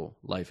terrible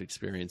life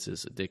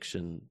experiences,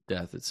 addiction,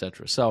 death,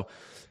 etc. So,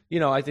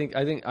 I think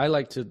I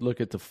like to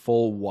look at the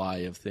full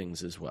why of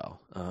things as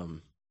well.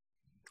 And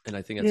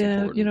I think that's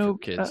important for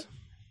kids.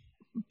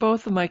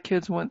 Both of my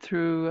kids went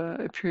through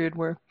a period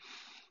where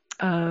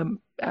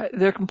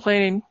they're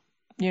complaining,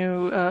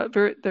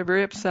 they're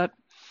very upset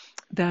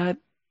that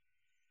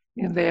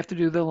they have to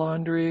do the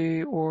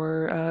laundry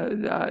or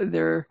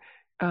they're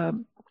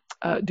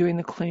doing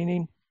the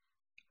cleaning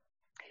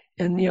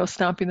and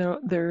stomping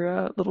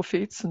their little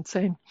feet and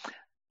saying,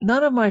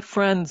 none of my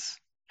friends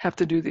have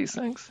to do these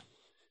things.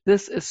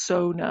 This is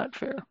so not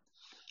fair.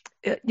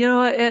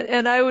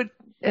 And I would,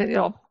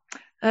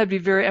 I'd be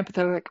very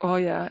empathetic, like, oh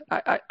yeah,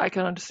 I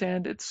can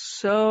understand. It's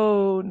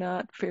so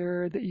not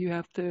fair that you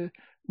have to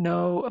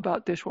know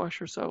about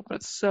dishwasher soap, but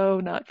it's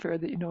so not fair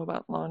that you know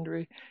about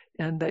laundry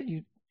and that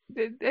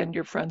and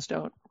your friends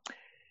don't.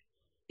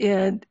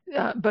 And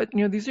but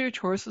these are your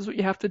choices, what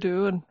you have to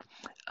do,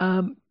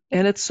 and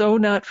it's so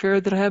not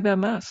fair that I have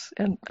MS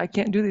and I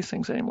can't do these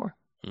things anymore.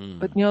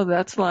 But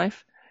that's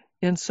life,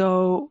 and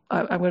so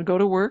I'm going to go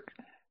to work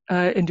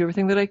and do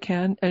everything that I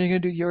can, and you're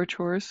going to do your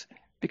chores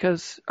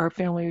because our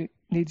family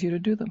needs you to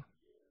do them.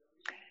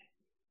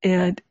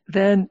 And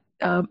then,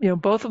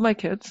 both of my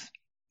kids,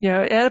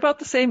 at about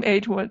the same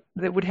age,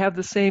 that would have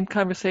the same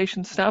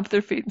conversation, stomp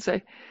their feet and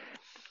say,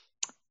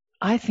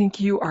 I think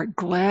you are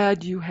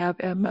glad you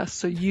have MS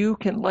so you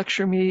can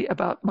lecture me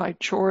about my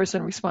chores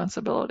and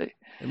responsibility.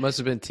 It must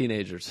have been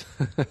teenagers.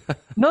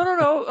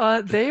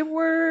 No. They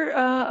were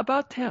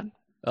about 10.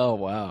 Oh,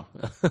 wow.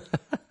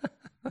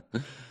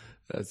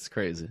 That's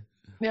crazy.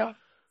 Yeah.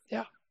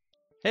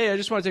 Hey, I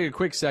just want to take a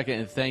quick second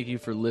and thank you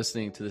for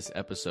listening to this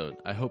episode.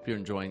 I hope you're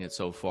enjoying it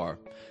so far.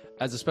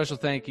 As a special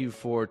thank you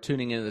for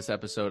tuning into this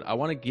episode, I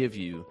want to give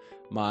you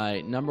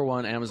my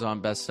 #1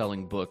 Amazon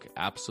best-selling book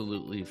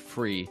absolutely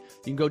free. You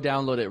can go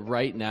download it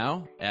right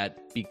now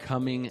at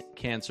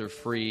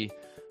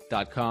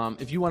becomingcancerfree.com.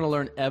 If you want to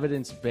learn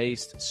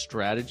evidence-based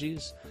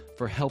strategies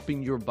for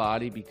helping your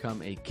body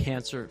become a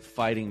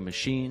cancer-fighting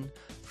machine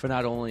for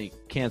not only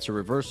cancer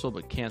reversal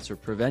but cancer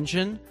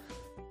prevention,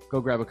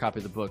 go grab a copy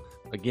of the book.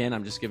 Again,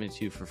 I'm just giving it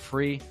to you for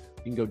free.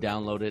 You can go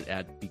download it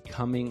at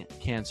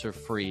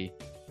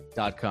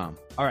becomingcancerfree.com.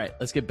 All right,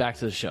 let's get back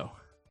to the show.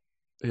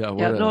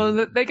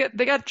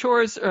 They got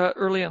chores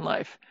early in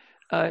life.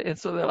 And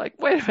so they're like,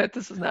 wait a minute,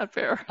 this is not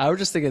fair. I was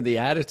just thinking the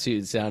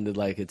attitude sounded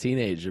like a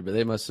teenager, but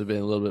they must have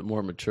been a little bit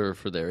more mature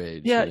for their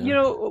age. Yeah,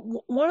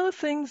 one of the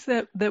things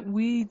that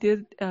we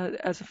did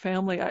as a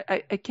family,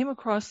 I came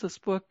across this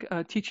book,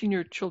 Teaching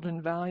Your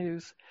Children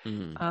Values,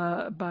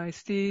 by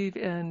Steve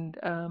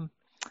and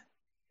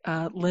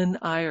Lynn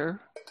Iyer.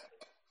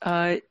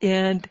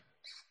 And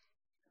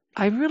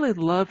I really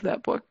love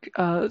that book.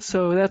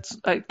 So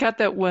I got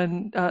that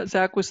when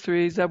Zach was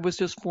 3, Zeb was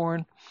just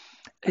born.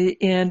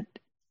 And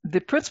the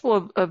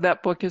principle of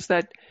that book is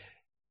that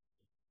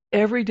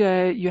every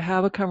day you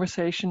have a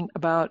conversation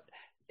about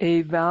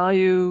a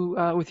value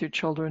with your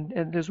children,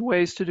 and there's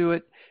ways to do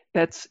it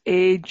that's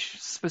age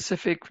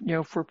specific,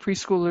 for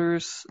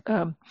preschoolers,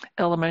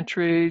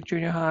 elementary,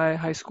 junior high,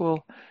 high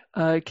school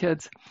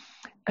kids.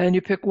 And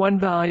you pick one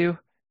value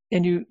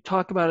and you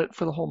talk about it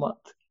for the whole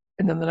month.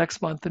 And then the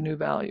next month, a new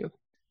value.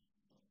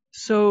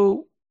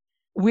 So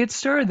we had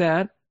started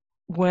that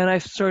when I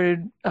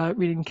started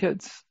reading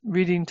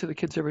to the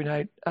kids every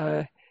night.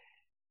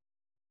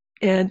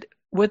 And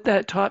what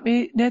that taught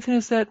me, Nathan,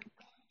 is that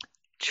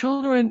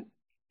children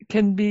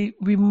can be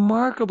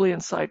remarkably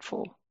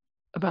insightful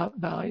about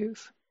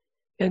values.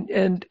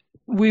 And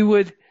we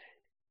would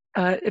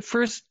at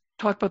first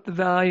talk about the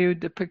value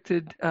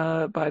depicted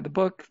by the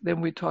book.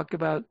 Then we talk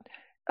about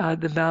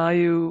the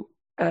value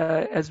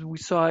as we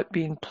saw it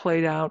being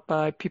played out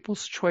by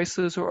people's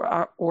choices or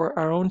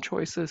our own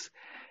choices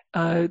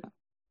at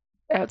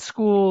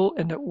school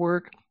and at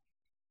work.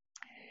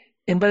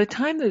 And by the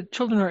time the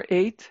children are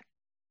 8,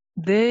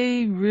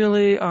 they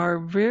really are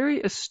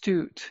very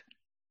astute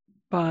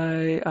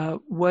by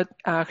what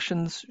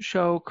actions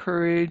show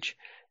courage,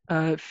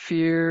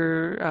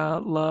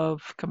 fear,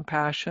 love,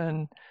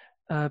 compassion,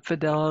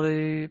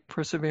 fidelity,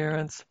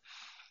 perseverance.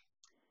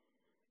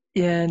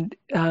 And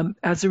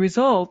as a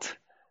result,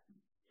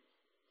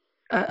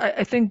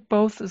 I think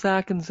both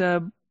Zach and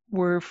Zeb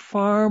were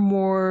far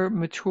more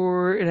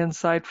mature and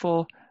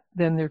insightful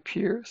than their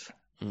peers.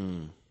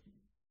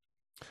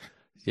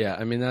 Yeah,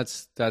 I mean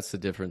that's the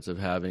difference of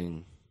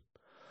having,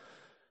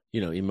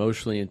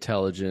 emotionally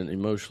intelligent,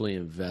 emotionally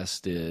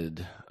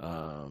invested,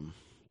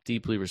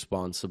 deeply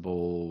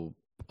responsible,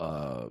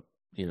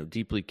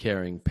 deeply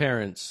caring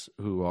parents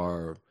who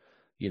are,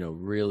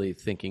 really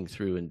thinking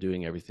through and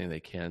doing everything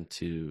they can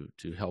to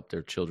help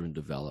their children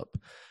develop.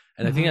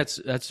 And I think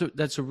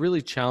that's a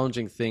really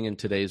challenging thing in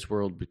today's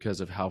world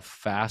because of how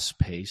fast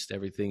paced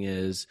everything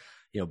is.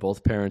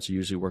 Both parents are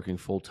usually working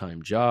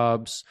full-time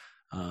jobs.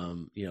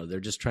 They're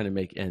just trying to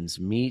make ends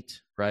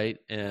meet, right?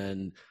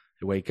 And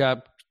they wake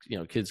up,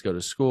 kids go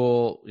to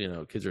school,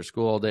 kids are at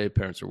school all day,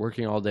 parents are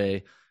working all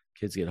day,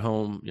 kids get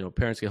home,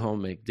 parents get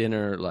home, make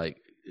dinner,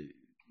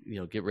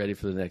 get ready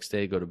for the next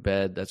day, go to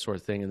bed, that sort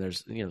of thing. And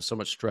there's, so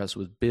much stress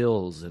with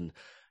bills and,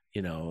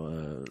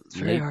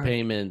 late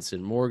payments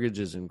and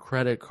mortgages and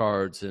credit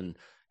cards and,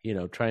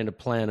 trying to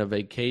plan a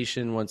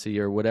vacation once a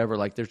year, whatever.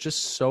 Like there's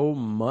just so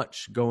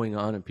much going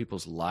on in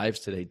people's lives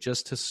today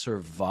just to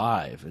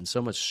survive and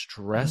so much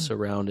stress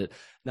around it,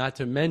 not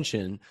to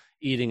mention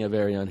eating a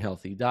very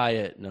unhealthy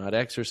diet, not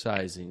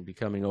exercising,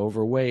 becoming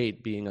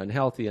overweight, being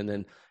unhealthy, and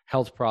then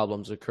health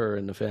problems occur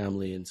in the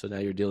family. And so now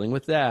you're dealing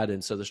with that.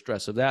 And so the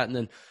stress of that. And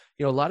then,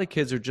 a lot of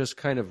kids are just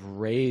kind of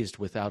raised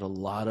without a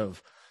lot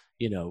of,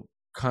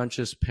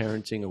 conscious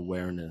parenting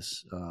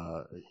awareness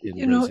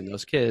in raising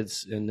those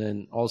kids. And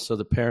then also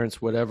the parents,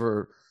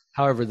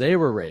 however they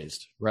were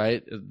raised,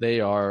 right? They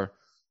are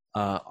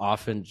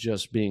often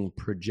just being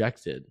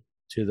projected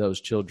to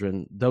those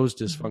children, those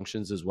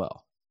dysfunctions as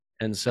well.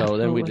 And so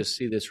then we just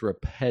see this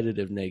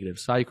repetitive negative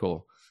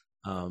cycle.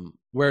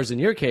 Whereas in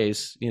your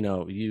case,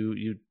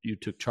 you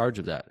took charge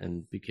of that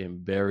and became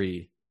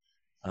very,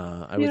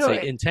 I would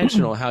say,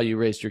 intentional how you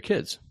raised your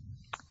kids.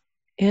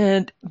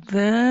 And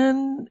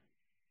then,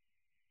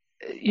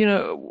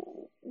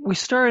 we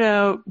start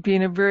out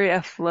being a very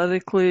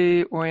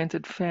athletically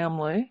oriented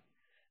family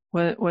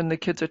when the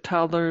kids are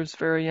toddlers,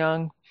 very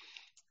young.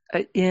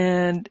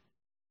 And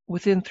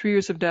within 3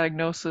 years of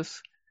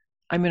diagnosis,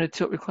 I'm in a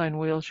tilt recline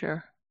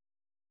wheelchair.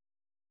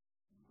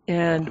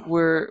 And we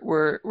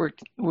aren't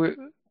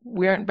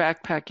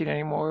backpacking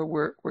anymore.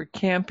 We're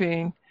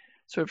camping,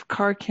 sort of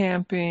car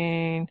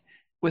camping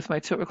with my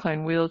tilt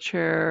recline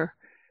wheelchair.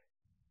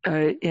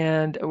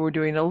 And we're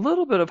doing a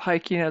little bit of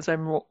hiking as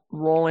I'm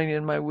rolling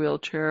in my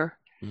wheelchair.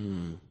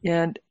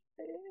 And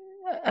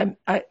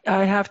I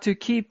have to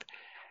keep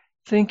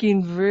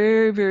thinking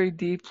very, very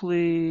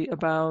deeply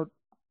about,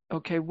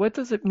 okay, what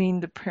does it mean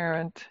to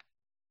parent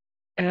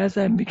as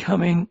I'm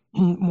becoming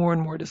more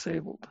and more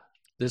disabled?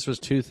 This was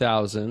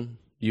 2000.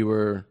 You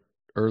were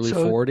early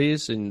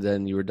 40s, and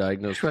then you were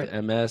diagnosed with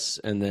MS,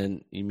 and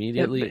then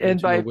immediately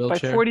into a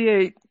wheelchair? By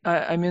 48,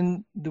 I'm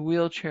in the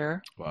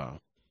wheelchair.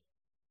 Wow.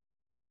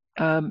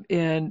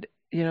 And,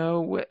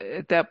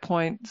 at that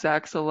point,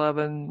 Zach's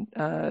 11,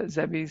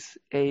 Zebby's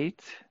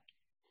 8.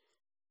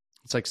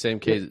 It's like same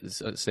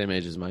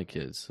age as my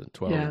kids,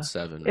 12 and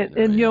 7.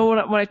 And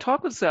when I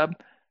talk with Zeb,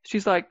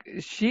 she's like,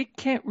 she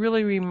can't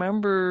really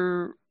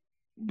remember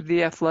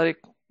the athletic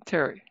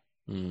Terry,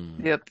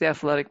 the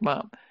athletic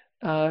mom.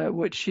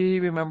 What she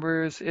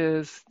remembers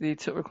is the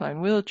tilt recline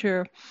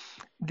wheelchair,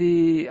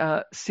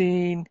 the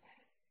seeing,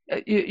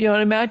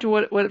 and imagine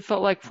what it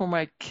felt like for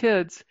my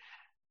kids.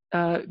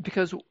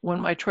 Because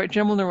when my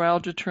trigeminal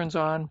neuralgia turns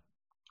on,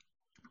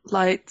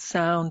 light,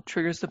 sound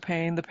triggers the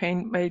pain. The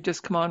pain may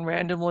just come on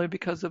randomly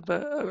because of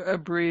a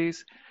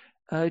breeze.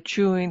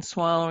 Chewing,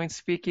 swallowing,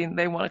 speaking,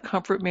 they want to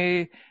comfort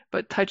me,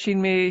 but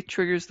touching me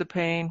triggers the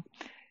pain.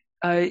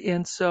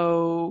 And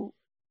so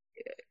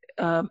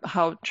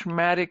how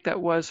traumatic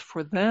that was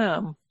for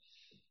them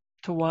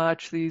to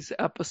watch these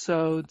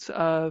episodes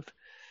of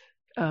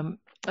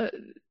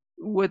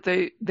what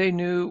they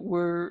knew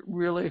were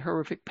really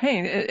horrific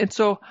pain. And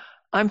so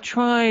I'm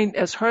trying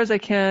as hard as I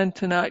can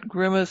to not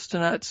grimace, to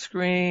not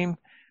scream,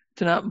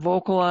 to not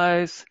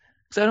vocalize,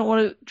 because I don't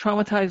want to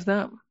traumatize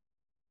them.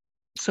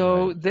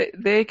 So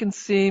they can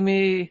see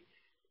me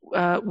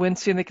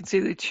wincing, they can see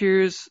the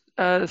tears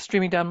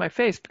streaming down my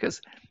face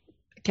because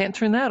I can't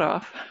turn that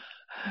off.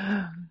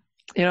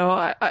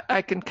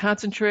 I can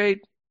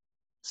concentrate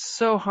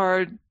so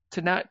hard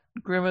to not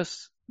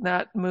grimace,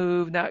 not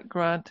move, not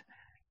grunt.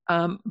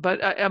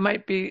 But I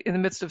might be in the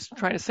midst of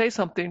trying to say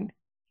something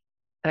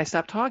and I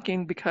stop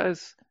talking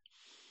because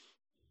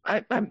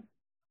I'm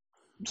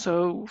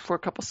so for a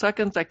couple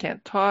seconds I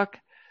can't talk.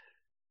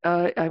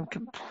 I'm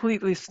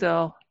completely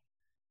still.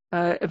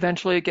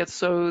 Eventually it gets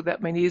so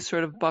that my knees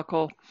sort of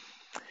buckle.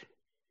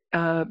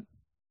 That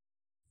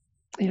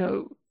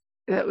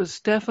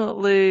was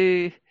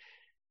definitely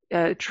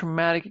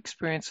traumatic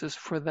experiences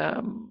for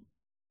them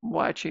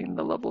watching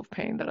the level of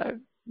pain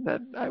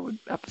that I would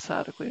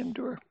episodically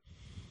endure.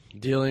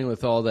 Dealing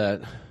with all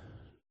that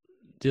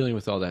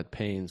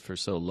pain for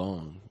so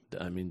long.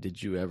 I mean,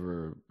 did you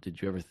ever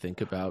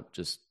think about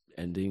just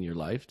ending your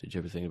life? Did you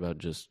ever think about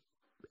just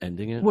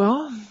ending it?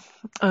 Well,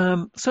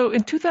 so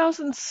in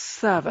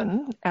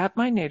 2007 at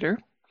my nadir,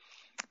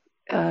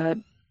 I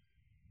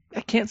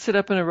can't sit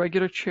up in a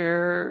regular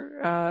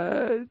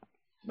chair.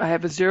 I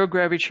have a zero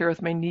gravity chair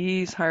with my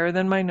knees higher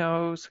than my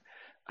nose.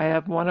 I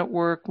have one at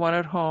work, one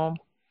at home.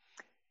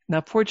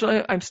 Now,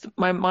 fortunately,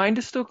 my mind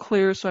is still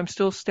clear, so I'm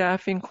still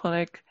staffing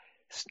clinic.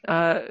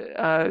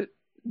 The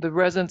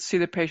residents see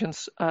the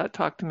patients,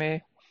 talk to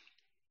me,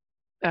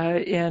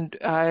 and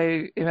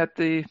I am at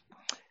the.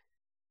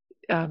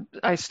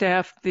 I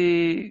staff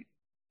the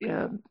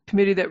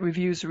committee that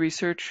reviews the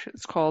research.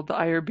 It's called the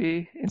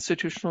IRB,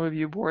 Institutional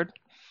Review Board,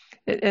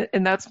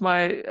 and that's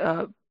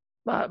my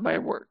my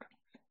work.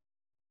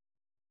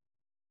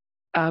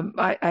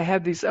 I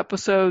have these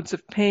episodes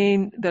of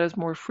pain that is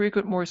more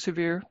frequent, more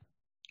severe.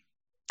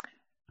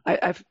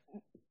 I've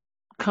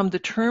come to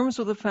terms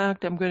with the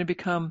fact I'm going to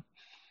become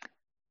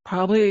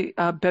probably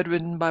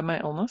bedridden by my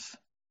illness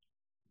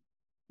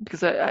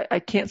because I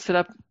can't sit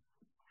up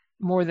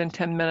more than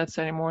 10 minutes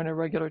anymore in a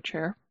regular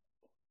chair.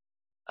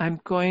 I'm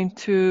going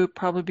to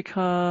probably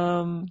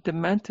become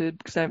demented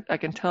because I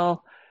can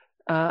tell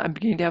I'm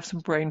beginning to have some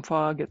brain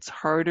fog. It's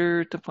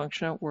harder to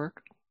function at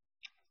work.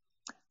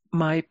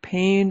 My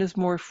pain is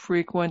more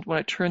frequent. When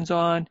it turns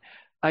on,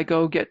 I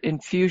go get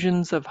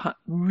infusions of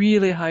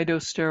really high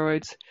dose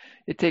steroids.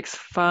 It takes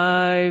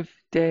 5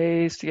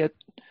 days to get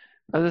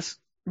this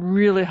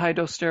really high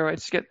dose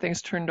steroids to get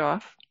things turned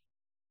off.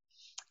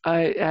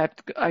 I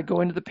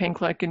go into the pain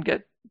clinic and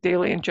get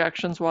daily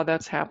injections while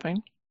that's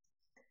happening.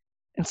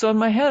 And so in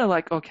my head, I'm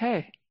like,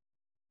 okay,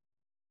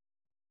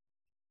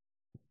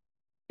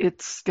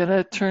 it's going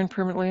to turn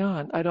permanently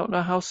on. I don't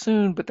know how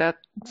soon, but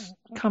that's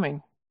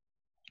coming.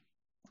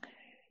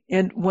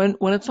 And when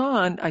it's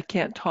on, I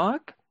can't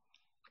talk,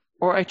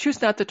 or I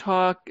choose not to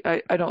talk.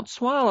 I don't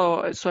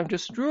swallow, so I'm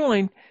just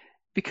drooling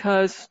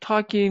because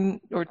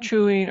talking or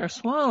chewing or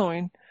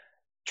swallowing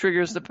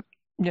triggers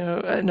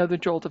another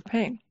jolt of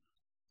pain.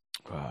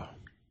 Wow.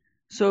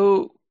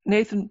 So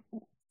Nathan,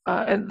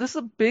 and this is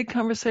a big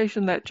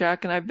conversation that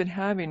Jack and I've been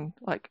having.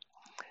 Like,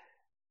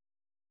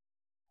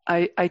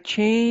 I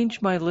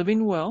change my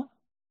living will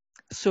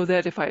so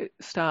that if I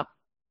stop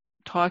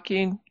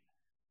talking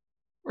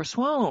or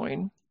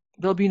swallowing,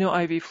 there'll be no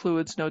IV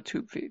fluids, no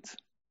tube feeds.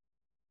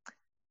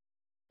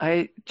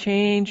 I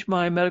change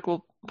my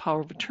medical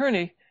power of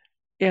attorney,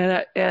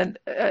 and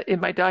in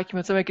my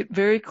documents, I make it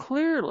very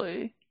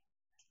clearly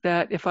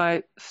that if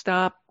I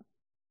stop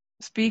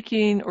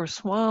speaking or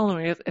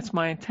swallowing, it's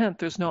my intent.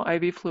 There's no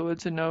IV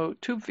fluids and no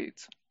tube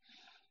feeds.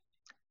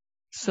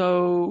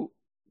 So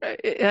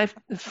I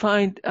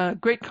find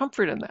great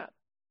comfort in that.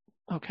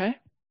 Okay.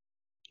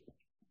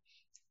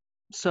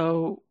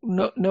 So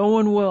no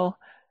one will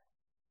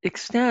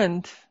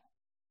extend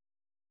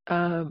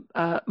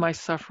my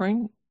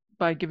suffering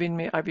by giving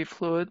me IV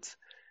fluids.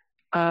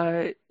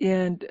 Yes,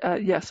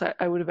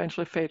 I would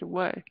eventually fade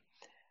away.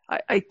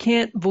 I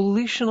can't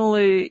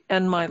volitionally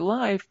end my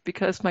life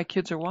because my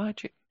kids are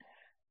watching.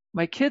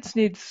 My kids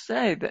need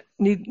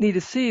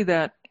to see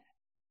that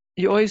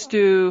you always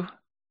do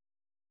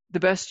the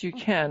best you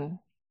can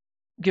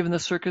given the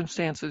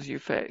circumstances you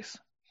face.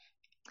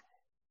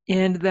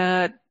 And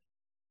that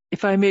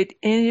if I made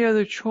any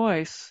other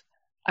choice,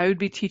 I would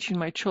be teaching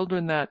my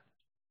children that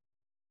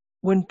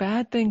when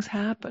bad things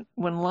happen,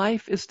 when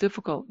life is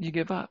difficult, you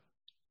give up.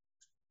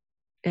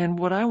 And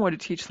what I want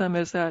to teach them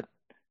is that,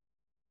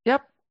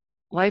 yep,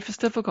 life is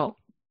difficult.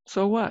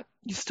 So what?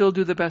 You still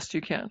do the best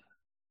you can.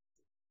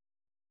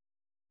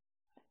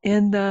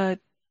 And that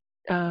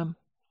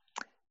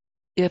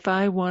if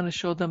I want to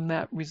show them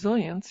that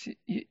resilience,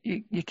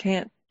 you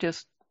can't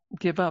just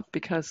give up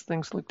because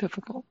things look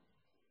difficult.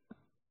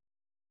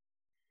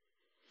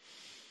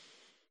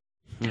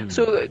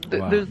 So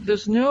Wow.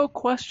 there's no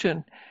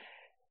question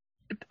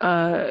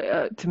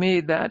to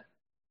me that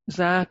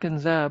Zach and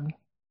Zeb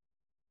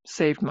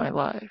saved my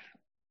life,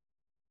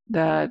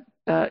 that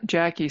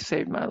Jackie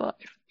saved my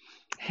life.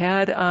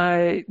 Had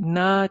I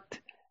not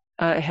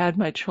had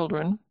my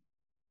children,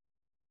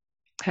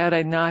 had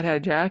I not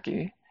had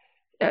Jackie,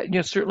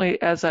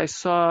 certainly as I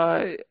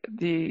saw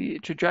the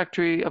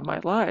trajectory of my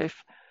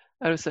life,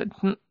 I would have said,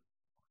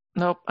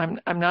 nope,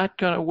 I'm not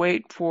going to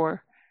wait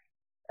for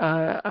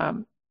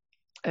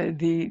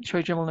the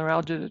trigeminal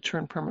neuralgia to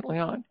turn permanently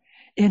on.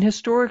 And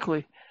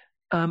historically,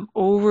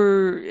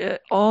 over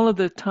all of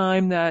the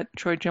time that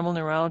trigeminal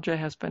neuralgia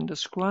has been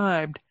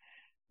described,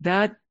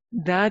 that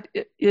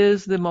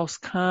is the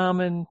most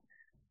common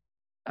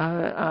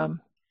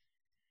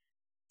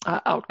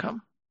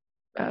outcome.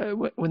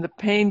 When the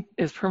pain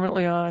is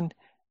permanently on,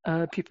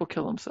 people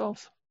kill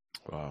themselves.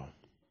 Wow.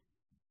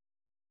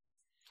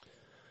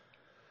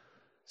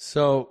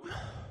 So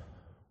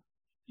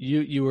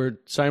you were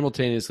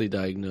simultaneously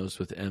diagnosed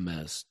with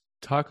MS.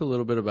 Talk a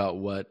little bit about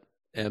what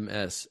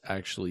MS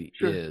actually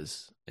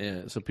is,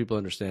 and so people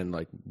understand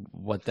like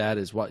what that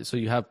is. So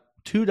you have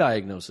two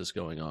diagnoses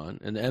going on,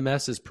 and the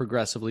MS is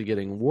progressively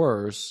getting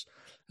worse,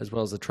 as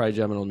well as the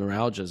trigeminal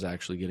neuralgia is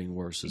actually getting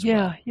worse as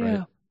well. Yeah.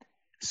 Right?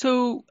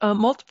 So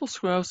multiple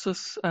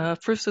sclerosis,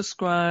 first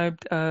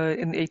described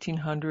in the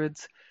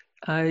 1800s.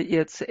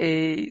 It's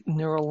a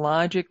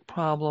neurologic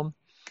problem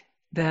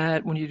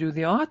that when you do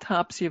the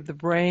autopsy of the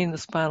brain, the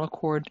spinal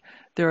cord,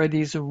 there are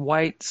these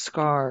white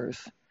scars.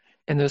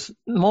 and there's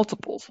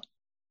multiples.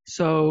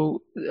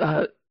 So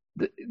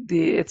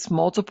it's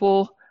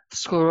multiple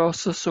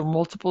sclerosis or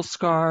multiple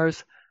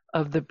scars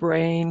of the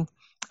brain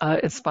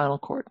and spinal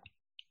cord.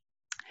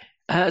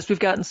 As we've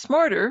gotten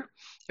smarter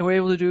and we're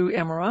able to do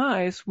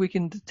MRIs, we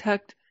can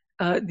detect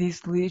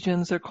these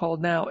lesions. They're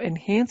called now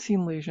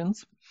enhancing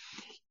lesions,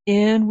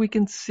 and we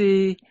can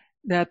see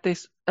that they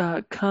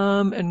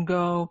come and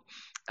go,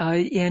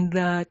 and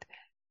that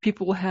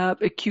people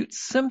have acute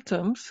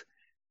symptoms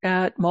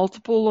at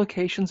multiple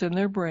locations in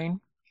their brain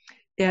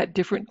at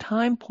different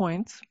time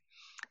points.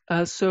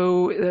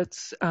 So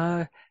it's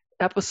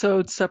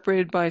episodes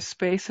separated by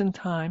space and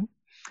time.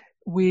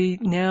 We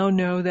now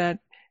know that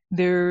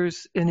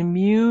there's an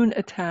immune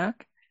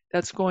attack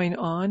that's going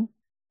on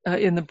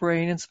in the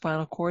brain and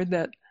spinal cord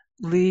that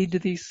lead to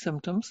these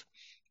symptoms,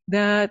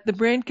 that the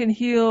brain can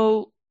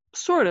heal,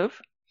 sort of,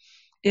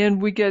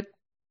 and we get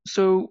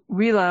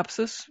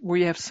relapses where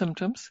you have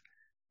symptoms,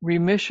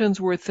 remissions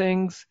where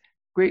things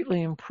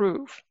greatly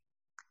improve.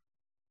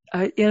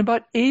 And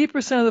about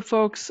 80% of the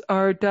folks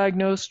are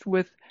diagnosed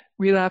with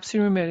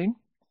relapsing remitting.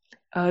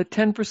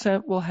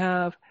 10% will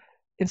have,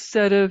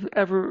 instead of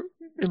ever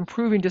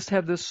improving, just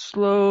have this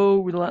slow,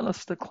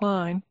 relentless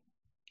decline.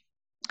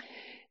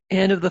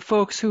 And of the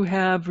folks who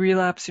have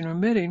relapsing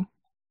remitting,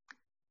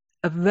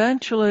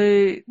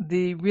 eventually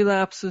the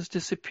relapses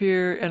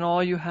disappear and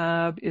all you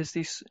have is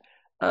this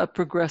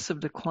progressive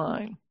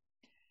decline.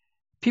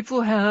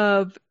 People who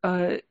have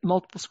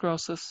multiple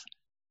sclerosis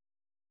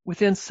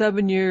within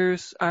 7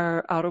 years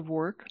are out of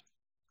work.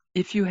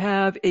 If you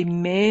have a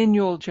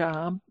manual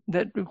job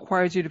that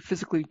requires you to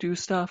physically do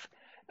stuff,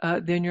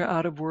 then you're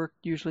out of work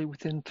usually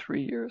within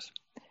 3 years.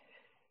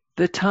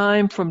 The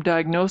time from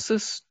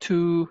diagnosis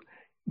to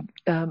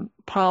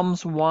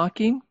problems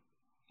walking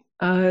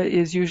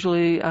is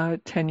usually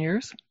 10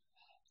 years.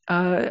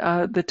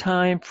 The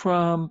time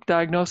from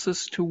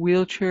diagnosis to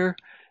wheelchair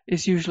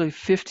is usually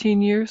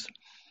 15 years.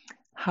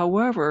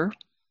 However,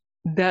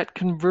 that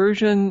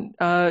conversion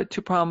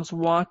to problems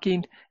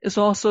walking is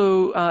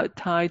also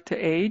tied to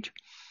age.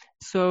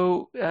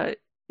 So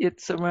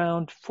it's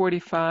around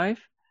 45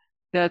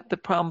 that the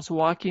problems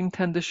walking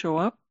tend to show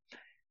up.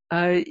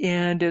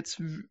 And it's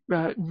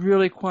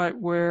really quite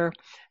rare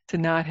to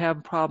not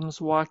have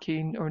problems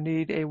walking or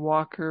need a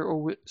walker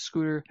or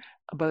scooter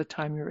by the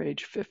time you're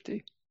age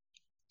 50.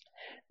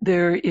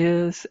 There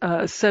is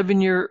a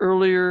 7-year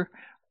earlier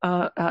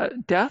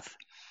death.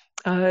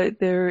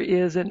 There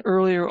is an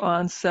earlier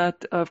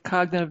onset of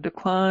cognitive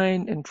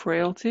decline and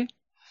frailty.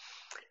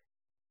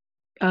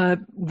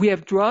 We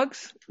have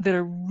drugs that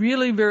are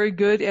really very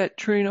good at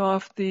turning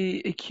off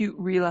the acute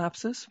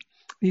relapses.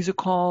 These are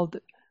called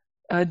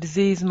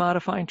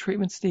disease-modifying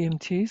treatments,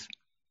 DMTs.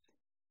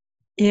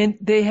 And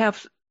they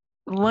have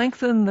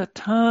lengthened the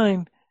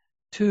time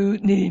to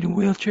needing a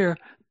wheelchair,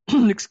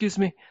 excuse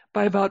me,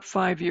 by about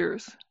 5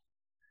 years.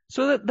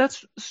 So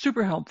that's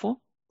super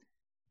helpful.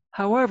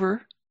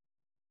 However,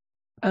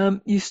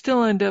 you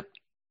still end up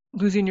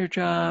losing your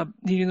job,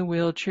 needing the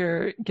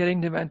wheelchair,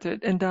 getting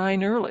demented, and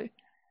dying early.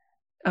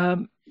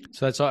 So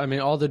that's all. I mean,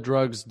 all the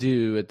drugs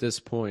do at this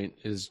point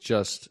is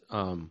just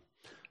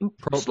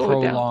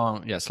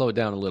prolong. Yeah, slow it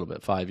down a little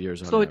bit. 5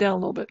 years. Slow it down a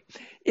little bit.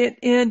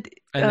 And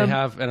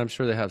I'm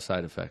sure they have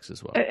side effects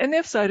as well. And they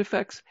have side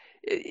effects.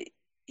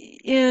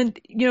 And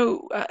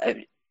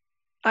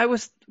I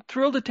was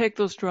thrilled to take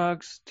those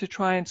drugs to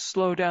try and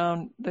slow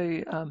down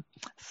the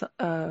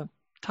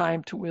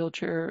time to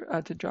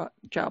wheelchair to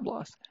job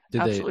loss.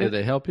 Did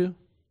they help you?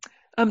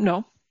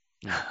 No.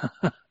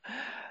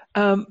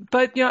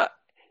 But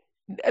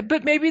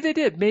maybe they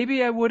did.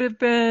 Maybe I would have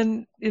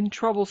been in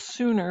trouble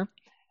sooner.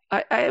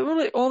 I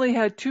really only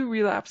had 2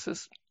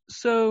 relapses.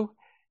 So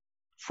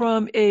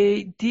from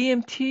a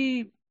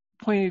DMT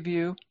point of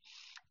view,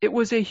 it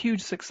was a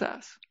huge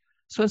success.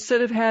 So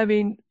instead of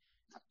having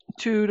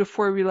 2 to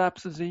 4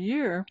 relapses a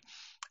year,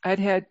 I'd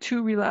had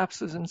 2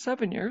 relapses in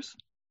 7 years.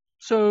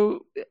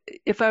 So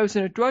if I was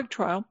in a drug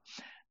trial,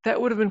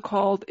 that would have been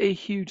called a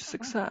huge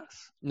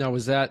success. Now,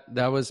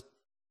 that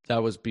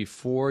was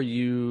before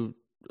you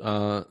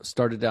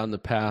started down the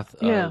path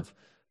of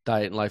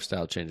diet and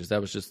lifestyle changes?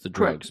 That was just the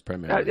drugs. Correct.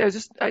 Primarily.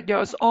 I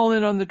was all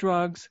in on the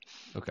drugs.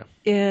 Okay.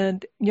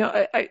 And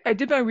I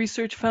did my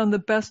research, found the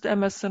best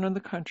MS center in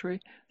the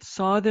country,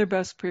 saw their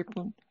best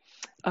people,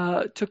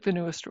 took the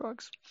newest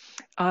drugs.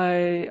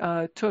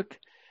 I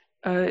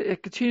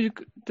it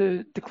continued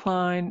to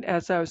decline.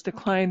 As I was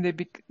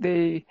declining,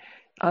 they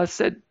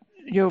said,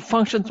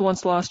 functions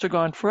once lost are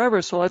gone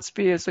forever, so let's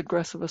be as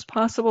aggressive as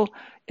possible,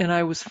 and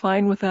I was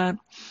fine with that.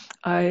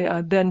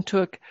 I then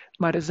took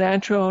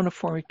mitoxantrone, a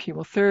form of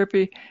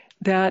chemotherapy,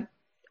 that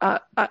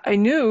I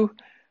knew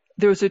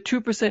there was a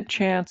 2%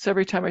 chance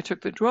every time I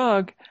took the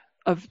drug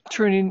of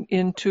turning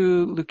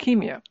into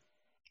leukemia.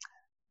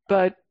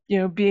 But,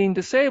 being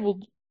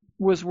disabled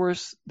was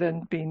worse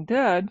than being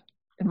dead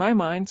in my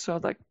mind,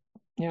 so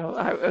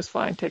I was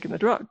fine taking the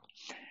drug.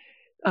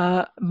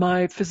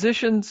 My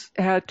physicians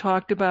had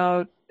talked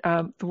about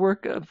the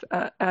work of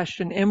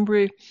Ashton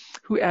Embry,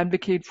 who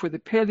advocated for the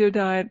paleo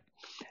diet.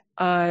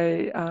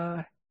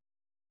 I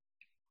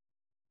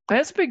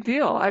That's a big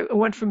deal. I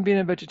went from being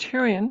a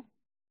vegetarian,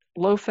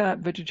 low-fat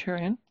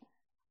vegetarian,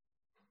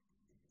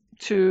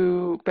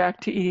 to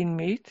back to eating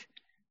meat.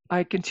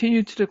 I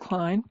continued to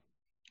decline.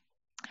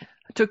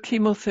 I took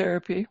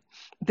chemotherapy.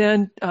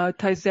 Then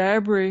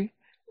Tysabri,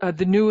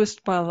 the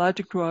newest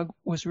biologic drug,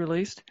 was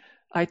released.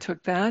 I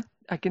took that.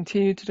 I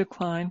continued to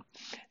decline.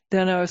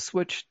 Then I was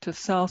switched to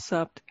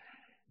Salsept.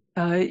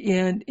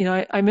 And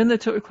I'm in the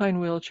tilt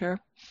recline wheelchair.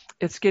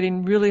 It's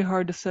getting really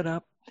hard to sit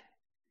up.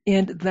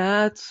 And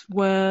that's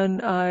when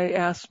I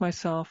asked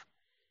myself,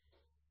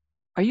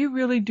 are you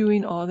really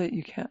doing all that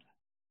you can?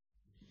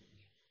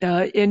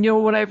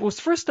 And when I was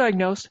first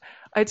diagnosed,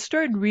 I'd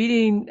started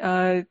reading,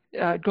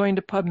 going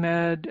to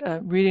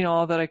PubMed, reading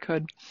all that I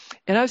could.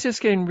 And I was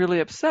just getting really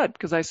upset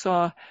because I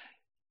saw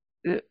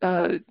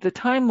the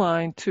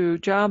timeline to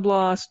job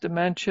loss,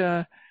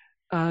 dementia,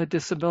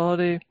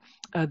 disability,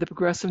 the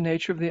progressive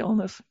nature of the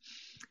illness.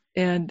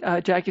 And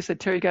Jackie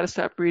said, Terry, you got to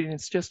stop reading.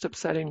 It's just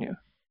upsetting you.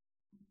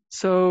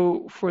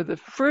 So for the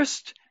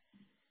first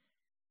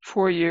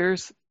 3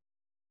 years,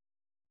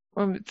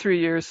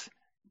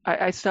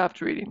 I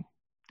stopped reading.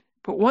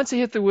 But once I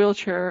hit the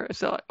wheelchair, I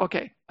said,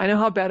 okay, I know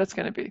how bad it's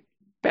going to be.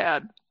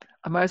 Bad.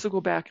 I might as well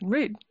go back and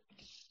read.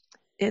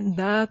 And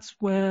that's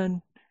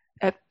when,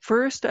 at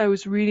first, I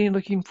was reading,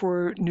 looking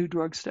for new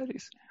drug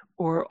studies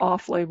or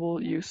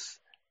off-label use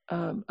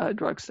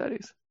drug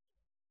studies.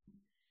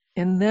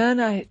 And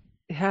then I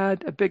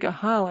had a big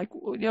aha, like,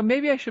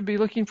 maybe I should be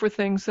looking for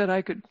things that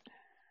I could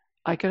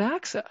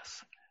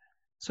access.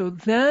 So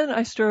then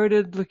I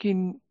started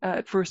looking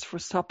at first for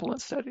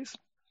supplement studies.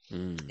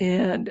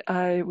 And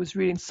I was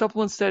reading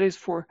supplement studies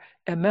for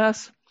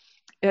MS.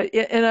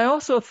 And I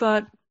also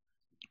thought,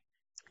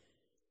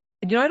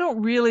 I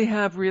don't really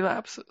have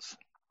relapses.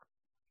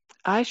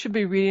 I should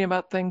be reading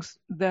about things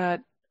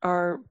that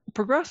are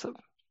progressive.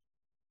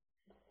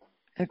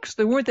 Because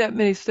there weren't that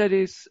many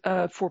studies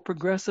for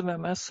progressive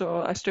MS,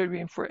 so I started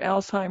reading for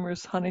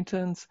Alzheimer's,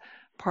 Huntington's,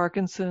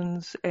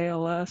 Parkinson's,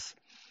 ALS.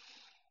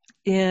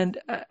 And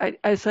I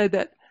decided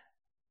that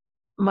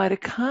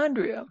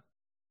mitochondria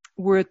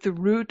were at the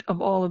root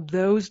of all of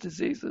those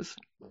diseases.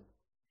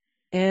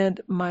 And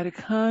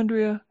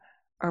mitochondria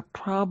are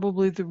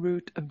probably the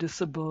root of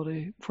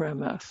disability for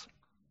MS.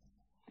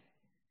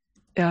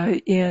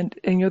 And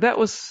that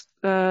was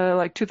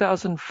like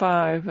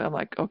 2005. I'm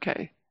like,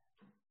 okay,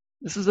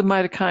 this is a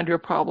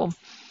mitochondria problem.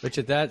 Which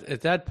at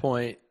that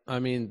point, I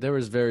mean, there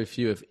was very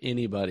few, if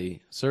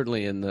anybody,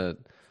 certainly in the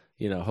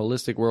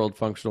holistic world,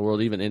 functional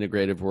world, even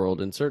integrative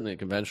world, and certainly a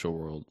conventional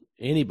world,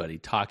 anybody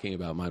talking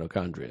about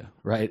mitochondria,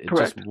 right? It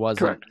Correct. just wasn't.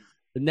 Correct.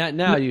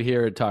 Now you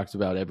hear it talked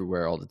about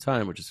everywhere all the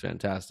time, which is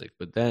fantastic.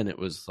 But then it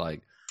was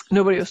like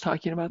nobody was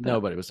talking about that.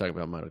 Nobody was talking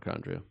about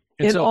mitochondria.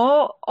 And so,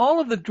 all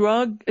of the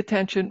drug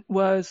attention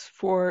was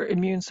for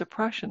immune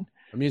suppression.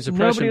 Immune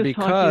suppression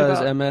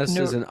because MS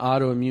is an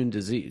autoimmune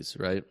disease,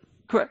 right?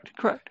 Correct.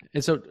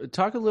 And so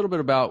talk a little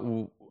bit about,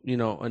 an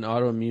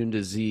autoimmune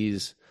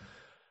disease.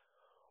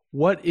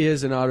 What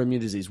is an autoimmune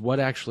disease? What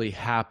actually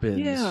happens?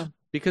 Yeah.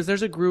 Because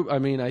there's a group,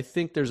 I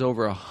think there's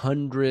over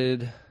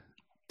 100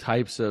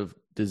 types of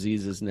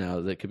diseases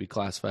now that could be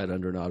classified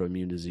under an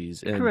autoimmune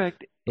disease. And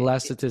correct. The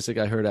last statistic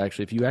I heard,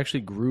 actually, if you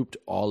actually grouped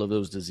all of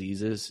those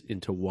diseases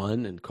into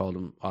one and called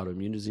them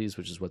autoimmune disease,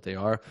 which is what they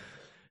are,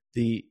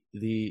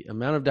 the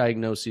amount of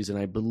diagnoses, and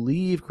I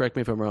believe, correct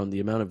me if I'm wrong, the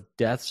amount of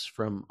deaths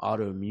from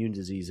autoimmune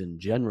disease in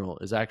general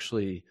is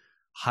actually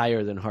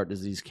higher than heart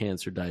disease,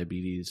 cancer,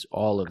 diabetes,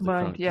 all of the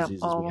chronic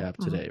diseases we have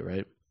today,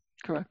 right?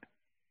 Correct.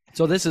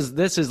 So this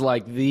is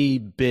like the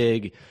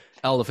big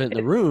elephant in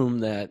the room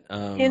that.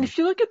 And if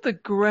you look at the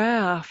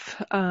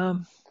graph,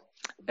 some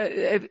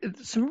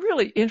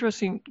really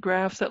interesting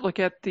graphs that look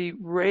at the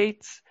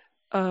rates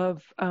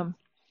of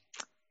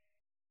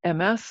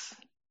MS,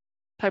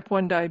 type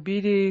 1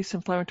 diabetes,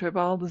 inflammatory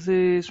bowel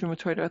disease,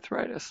 rheumatoid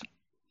arthritis.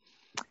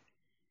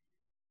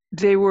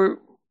 They were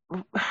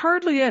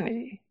hardly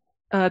any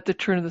at the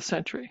turn of the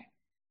century.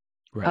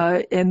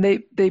 Right. And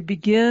they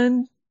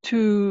begin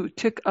to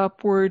tick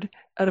upward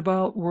at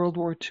about World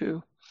War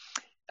II.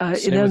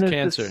 Same with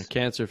cancer.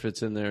 Cancer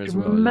fits in there as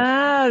well.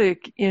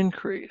 Dramatic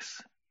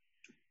increase.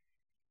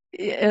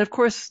 And of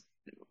course,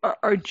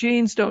 our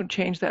genes don't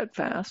change that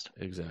fast.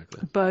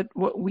 Exactly. But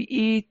what we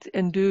eat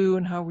and do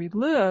and how we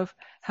live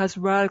has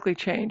radically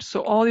changed.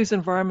 So all these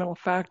environmental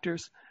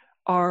factors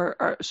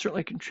are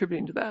certainly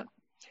contributing to that.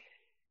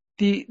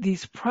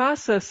 These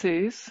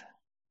processes,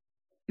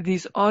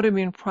 these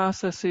autoimmune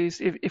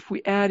processes, if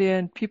we add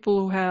in people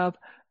who have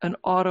an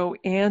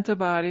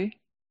autoantibody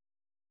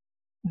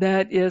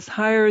that is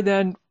higher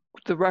than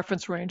the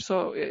reference range,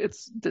 so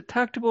it's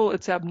detectable,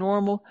 it's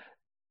abnormal,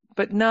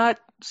 but not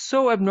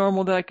so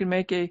abnormal that I can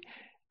make a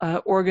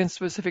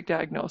organ-specific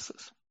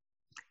diagnosis.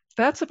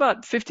 That's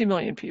about 50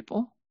 million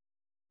people.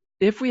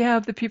 If we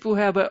have the people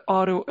who have an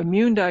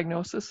autoimmune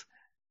diagnosis,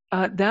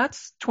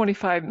 that's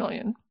 25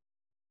 million.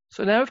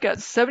 So now we've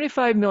got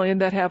 75 million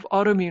that have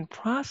autoimmune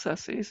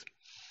processes.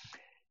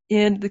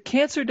 And the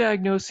cancer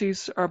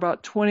diagnoses are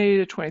about 20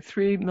 to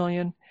 23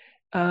 million.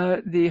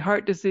 The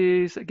heart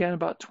disease, again,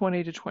 about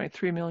 20 to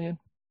 23 million.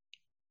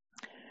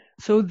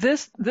 So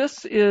this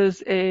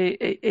is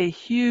a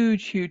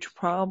huge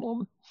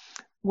problem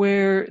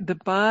where the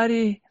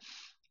body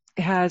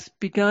has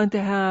begun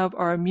to have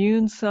our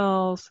immune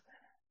cells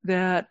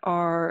that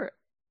are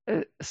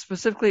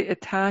specifically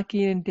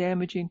attacking and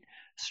damaging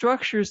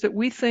structures that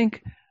we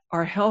think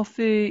are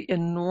healthy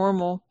and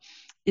normal.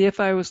 If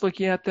I was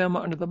looking at them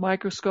under the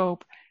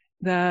microscope,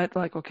 that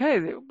like,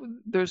 okay,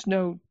 there's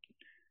no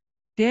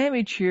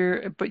damage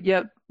here, but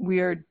yet we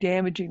are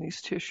damaging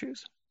these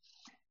tissues.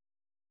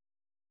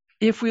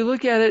 If we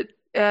look at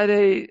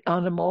it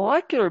on a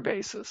molecular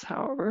basis,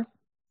 however,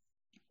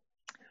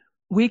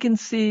 we can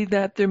see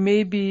that there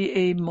may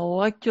be a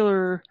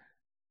molecular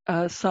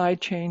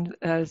side chain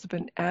that has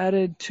been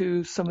added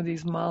to some of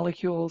these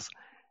molecules.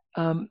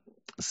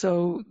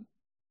 So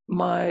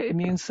my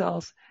immune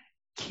cells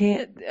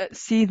can't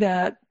see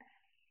that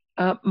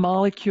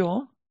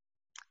molecule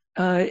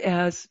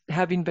as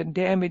having been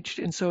damaged,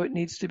 and so it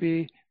needs to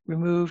be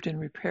removed and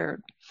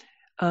repaired.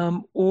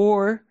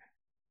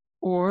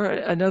 Or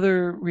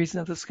another reason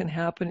that this can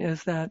happen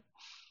is that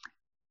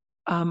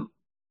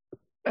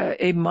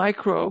a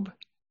microbe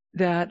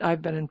that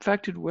I've been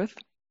infected with,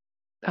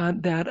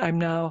 that I'm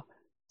now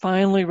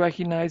finally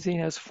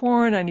recognizing as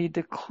foreign, I need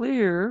to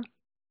clear,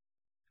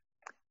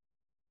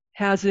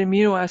 has an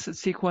amino acid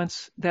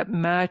sequence that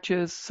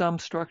matches some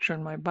structure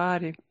in my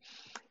body.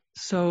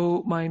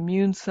 So my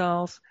immune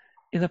cells,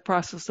 in the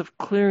process of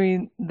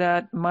clearing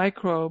that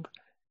microbe,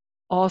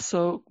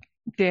 also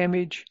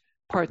damage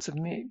parts of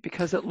me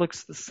because it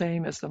looks the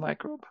same as the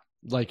microbe.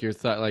 Like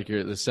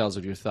the cells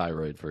of your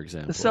thyroid, for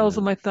example. The cells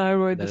of my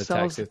thyroid, that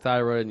attacks your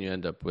thyroid, and you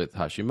end up with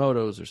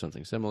Hashimoto's or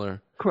something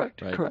similar.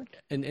 Correct. Right? Correct.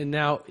 And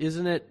now,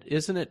 isn't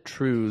it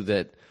true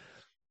that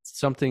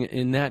something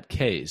in that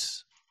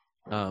case,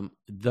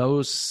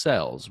 those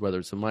cells, whether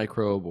it's a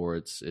microbe or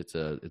it's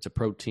a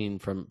protein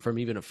from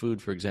even a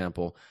food, for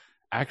example,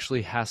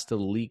 actually has to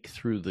leak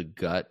through the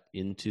gut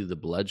into the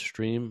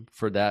bloodstream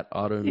for that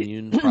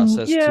autoimmune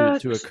process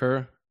to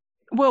occur?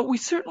 Well, we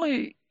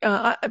certainly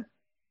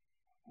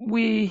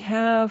we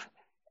have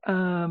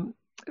the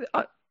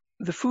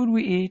food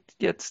we eat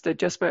gets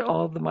digested by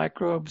all the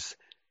microbes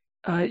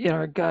in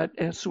our gut,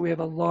 and so we have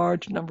a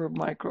large number of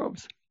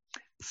microbes.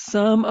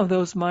 Some of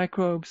those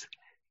microbes,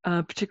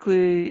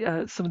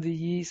 particularly some of the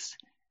yeast,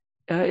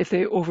 if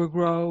they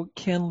overgrow,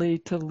 can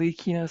lead to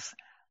leakiness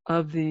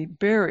of the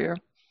barrier.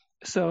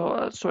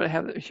 So sort of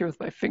have it here with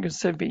my fingers,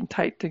 instead of being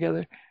tight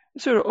together,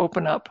 sort of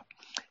open up.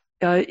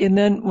 And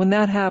then when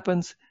that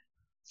happens,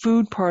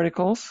 food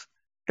particles,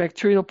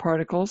 bacterial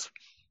particles,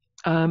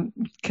 can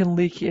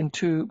leak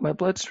into my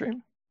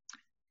bloodstream.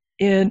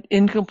 And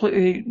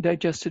incompletely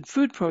digested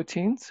food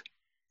proteins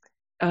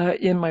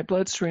in my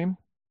bloodstream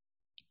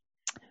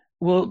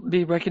will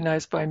be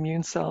recognized by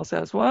immune cells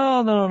as,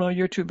 well, no,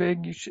 you're too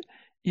big.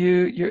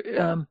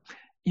 You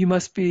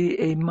must be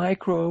a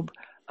microbe.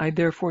 I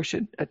therefore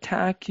should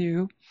attack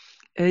you.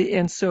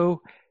 And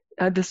so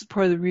this is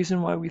part of the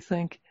reason why we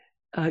think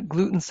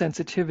gluten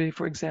sensitivity,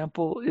 for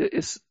example,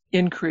 is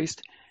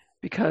increased,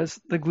 because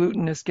the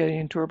gluten is getting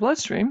into our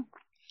bloodstream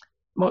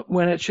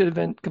when it should have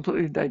been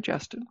completely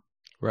digested.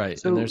 Right.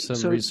 So, and there's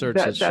some research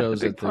that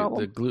shows that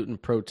the gluten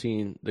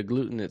protein, the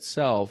gluten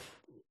itself,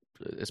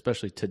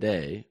 especially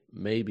today,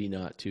 maybe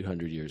not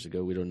 200 years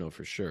ago, we don't know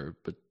for sure,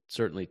 but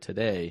certainly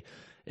today,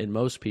 in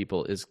most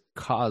people, is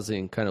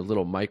causing kind of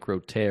little micro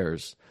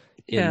tears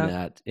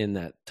in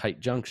that tight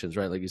junctions,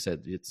 right? Like you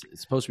said, it's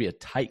supposed to be a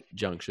tight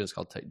junction. It's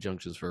called tight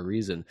junctions for a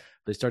reason.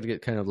 They start to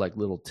get kind of like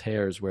little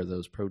tears where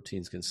those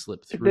proteins can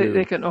slip through.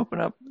 They can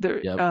open up.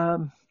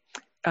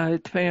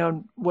 Depending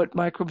on what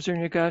microbes are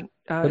in your gut.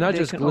 But not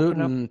just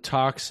gluten,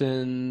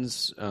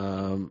 toxins,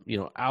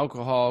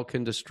 alcohol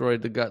can destroy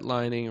the gut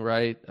lining,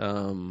 right?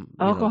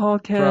 Alcohol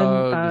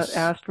can,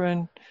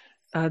 aspirin,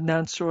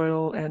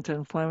 non-steroidal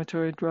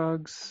anti-inflammatory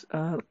drugs,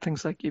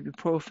 things like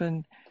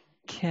ibuprofen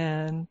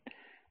can.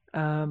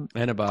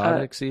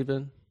 Antibiotics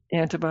even?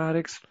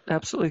 Antibiotics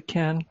absolutely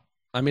can.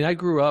 I mean, I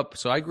grew up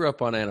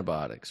on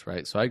antibiotics,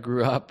 right? So I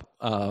grew up,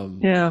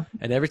 and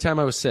every time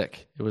I was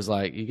sick, it was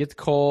like, you get the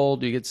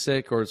cold, you get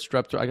sick, or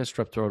strep throat. I got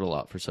strep throat a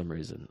lot for some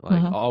reason.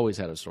 Like, always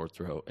had a sore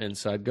throat. And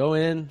so I'd go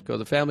to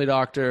the family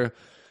doctor.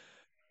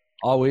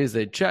 Always,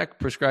 they'd check,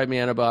 prescribe me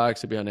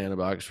antibiotics. I'd be on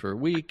antibiotics for a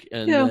week,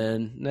 and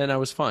then I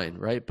was fine,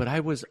 right? But I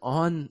was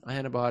on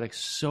antibiotics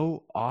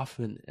so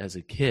often as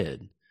a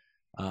kid.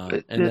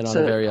 And then on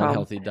a very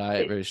unhealthy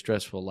diet, very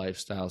stressful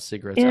lifestyle,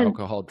 cigarettes,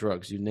 alcohol,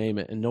 drugs, you name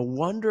it. and no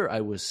wonder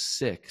I was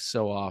sick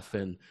so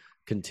often,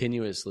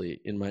 continuously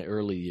in my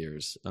early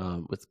years,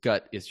 with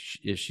gut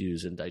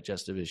issues and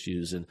digestive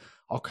issues and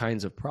all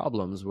kinds of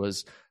problems,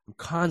 was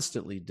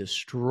constantly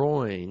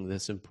destroying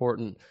this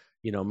important,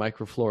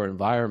 microflora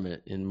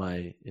environment in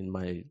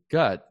my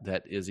gut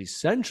that is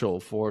essential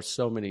for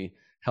so many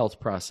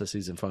health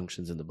processes and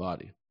functions in the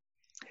body.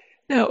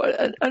 Now,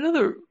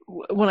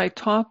 when I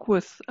talk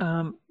with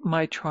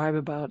my tribe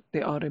about the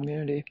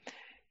autoimmunity,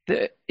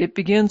 it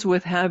begins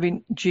with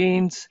having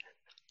genes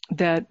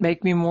that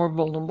make me more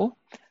vulnerable.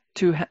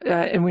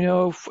 and we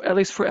know, at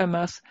least for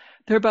MS,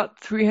 there are about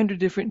 300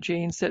 different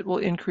genes that will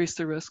increase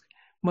the risk.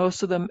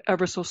 Most of them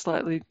ever so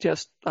slightly,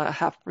 just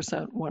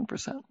 0.5%,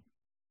 1%.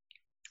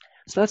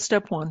 So that's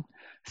step one.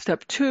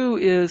 Step two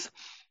is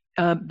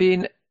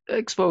being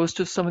exposed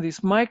to some of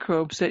these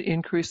microbes that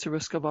increase the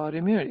risk of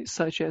autoimmunity,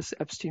 such as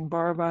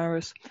Epstein-Barr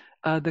virus,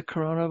 the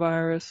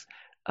coronavirus,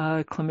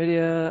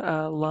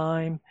 chlamydia,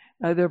 Lyme.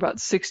 There are about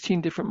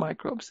 16 different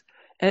microbes.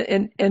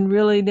 And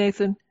really,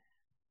 Nathan,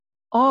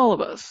 all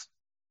of us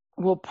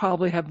will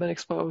probably have been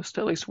exposed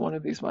to at least one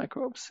of these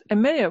microbes,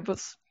 and many of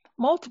us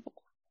multiple.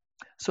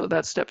 So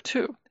that's step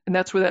two, and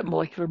that's where that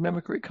molecular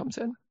mimicry comes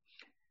in.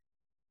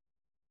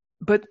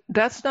 But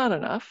that's not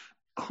enough.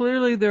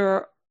 Clearly,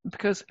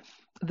 because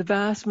the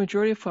vast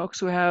majority of folks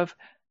who have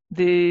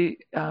the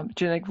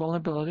genetic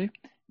vulnerability,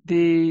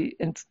 the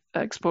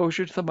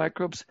exposure to the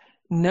microbes,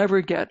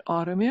 never get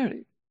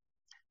autoimmunity.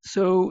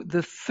 So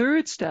the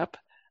third step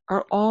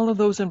are all of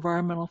those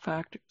environmental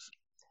factors.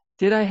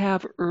 Did I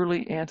have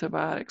early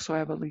antibiotics, so I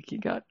have a leaky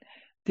gut?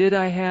 Did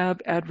I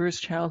have adverse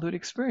childhood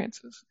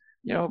experiences?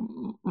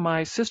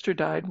 My sister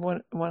died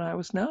when I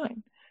was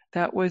 9.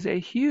 That was a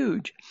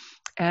huge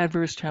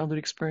adverse childhood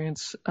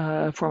experience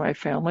for my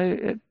family,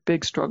 a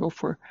big struggle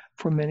for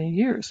many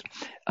years.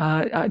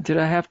 Did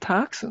I have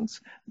toxins?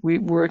 We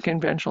were a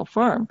conventional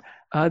farm.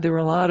 There were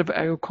a lot of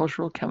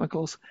agricultural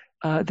chemicals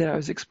that I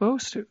was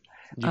exposed to.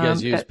 You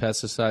guys use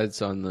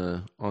pesticides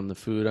on the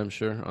food, I'm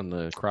sure, on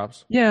the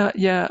crops?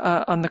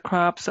 Yeah. On the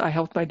crops, I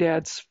helped my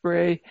dad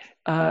spray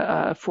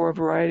for a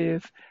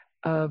variety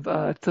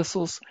of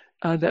thistles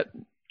that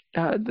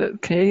the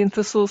Canadian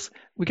thistles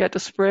we got to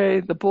spray,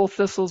 the bull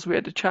thistles we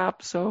had to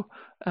chop. So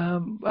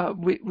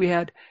we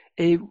had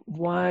a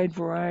wide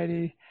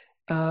variety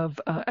of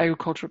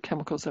agricultural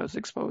chemicals I was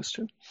exposed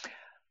to.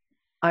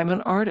 I'm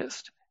an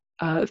artist.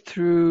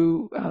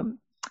 Through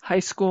high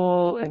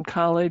school and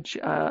college,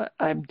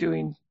 I'm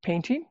doing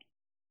painting.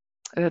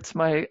 That's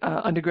my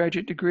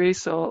undergraduate degree,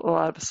 so a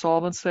lot of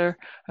solvents there.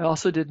 I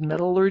also did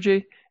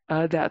metallurgy.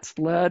 That's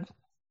lead.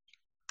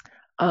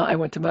 I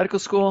went to medical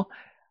school.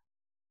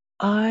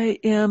 I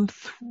am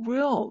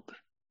thrilled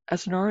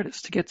as an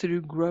artist to get to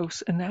do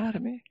gross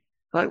anatomy.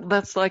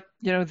 That's like,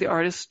 the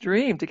artist's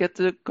dream, to get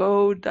to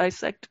go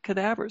dissect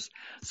cadavers.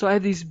 So I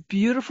have these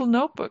beautiful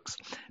notebooks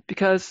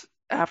because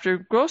after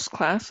gross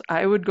class,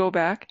 I would go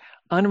back,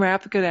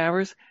 unwrap the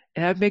cadavers,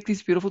 and I'd make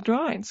these beautiful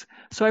drawings.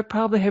 So I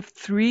probably have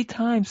 3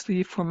 times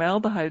the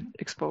formaldehyde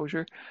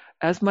exposure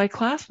as my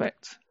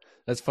classmates.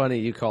 That's funny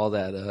you call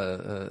that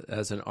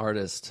as an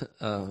artist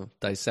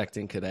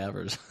dissecting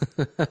cadavers.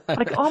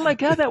 Like, oh my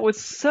God, that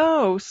was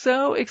so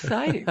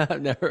exciting.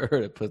 I've never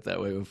heard it put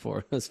that way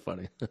before. That's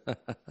funny.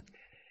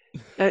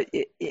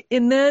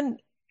 And then,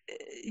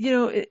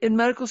 in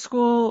medical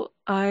school,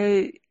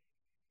 I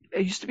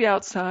used to be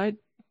outside,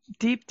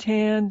 deep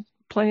tan,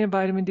 plenty of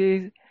vitamin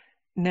D.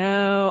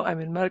 Now I'm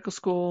in medical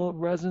school,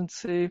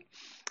 residency.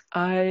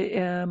 I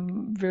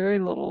am very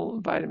little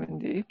vitamin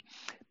D.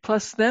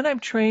 Plus, then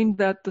I'm trained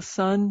that the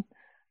sun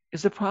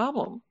is a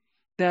problem,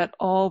 that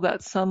all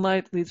that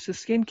sunlight leads to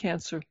skin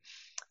cancer.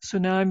 So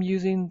now I'm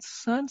using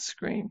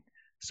sunscreen.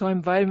 So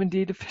I'm vitamin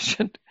D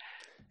deficient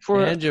for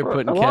a long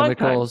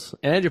time.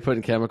 And you're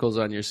putting chemicals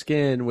on your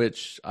skin,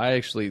 which I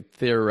actually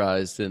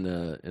theorized in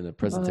a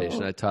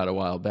presentation I taught a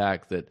while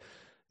back that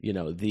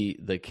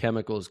the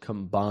chemicals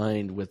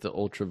combined with the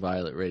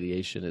ultraviolet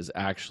radiation is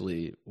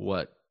actually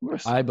what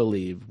I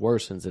believe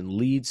worsens and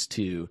leads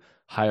to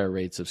higher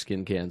rates of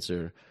skin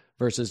cancer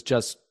versus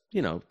just,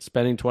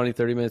 spending 20,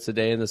 30 minutes a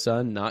day in the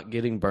sun, not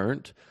getting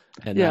burnt,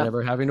 and not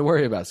ever having to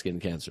worry about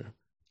skin cancer.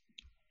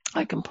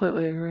 I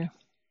completely agree.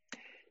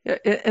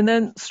 And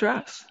then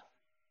stress.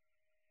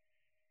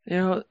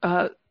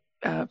 Medical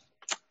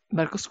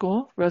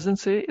school,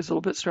 residency is a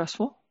little bit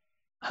stressful.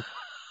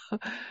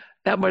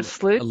 Not much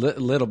sleep. A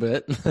little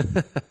bit.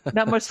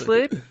 Not much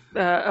sleep.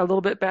 A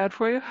little bit bad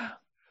for you.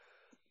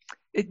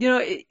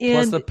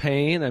 Plus the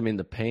pain. I mean,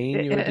 the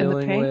pain you were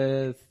dealing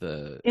with.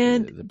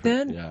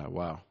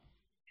 Wow.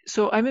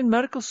 So I'm in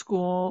medical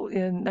school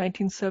in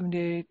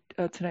 1978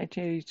 to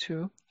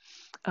 1982.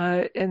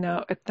 And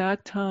now at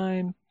that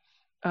time,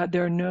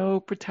 there are no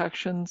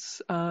protections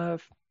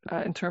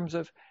in terms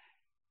of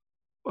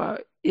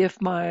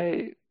if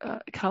my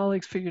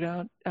colleagues figured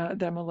out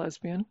that I'm a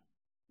lesbian,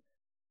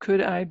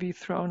 could I be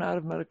thrown out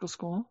of medical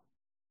school,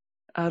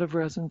 out of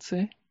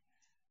residency?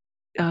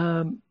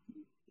 Times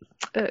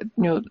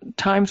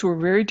were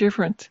very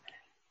different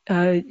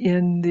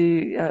in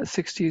the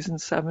 60s and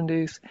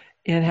 70s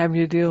in having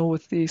to deal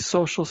with the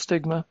social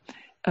stigma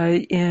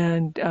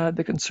and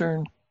the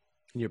concern.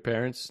 Your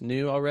parents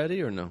knew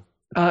already or no?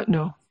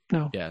 No.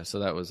 Yeah,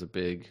 so that was a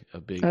big.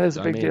 That is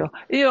a big deal.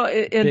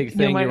 Big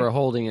thing you were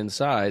holding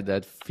inside,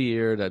 that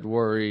fear, that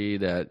worry,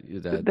 that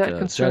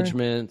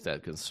judgment,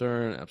 that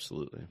concern.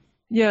 Absolutely.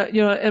 Yeah,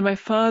 and my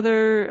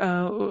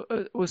father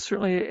was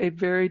certainly a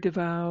very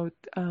devout,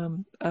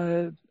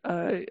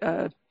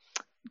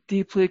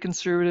 deeply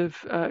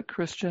conservative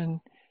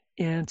Christian,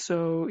 and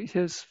so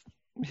his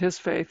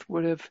faith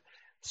would have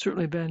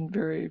certainly been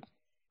very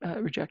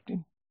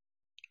rejecting.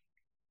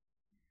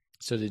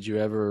 So did you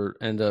ever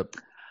end up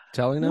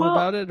telling them Well,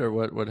 about it, or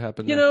what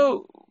happened you there?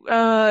 know,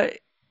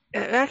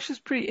 actually, it's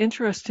pretty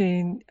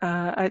interesting.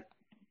 I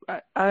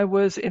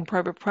was in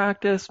private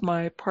practice,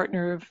 my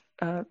partner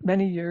of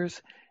many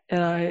years,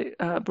 and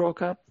I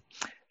broke up.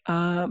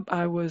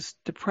 I was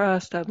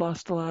depressed. I'd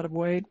lost a lot of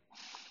weight.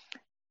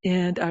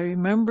 And I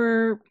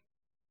remember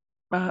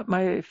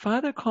my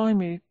father calling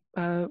me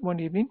one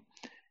evening,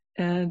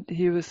 and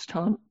he was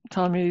telling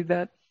me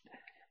that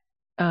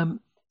um,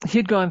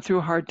 he'd gone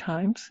through hard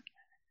times,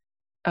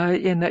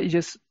 and that you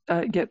just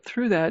get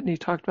through that. And he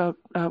talked about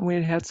we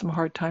had had some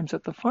hard times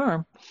at the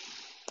farm.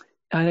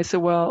 And I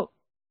said, well,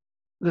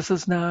 this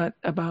is not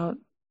about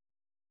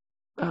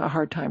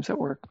hard times at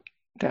work,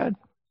 Dad.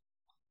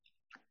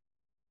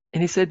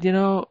 And he said, I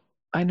know,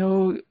 I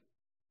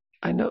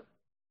know,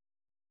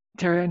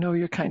 Terry, I know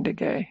you're kind of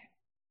gay.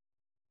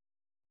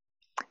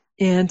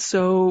 And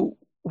so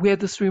we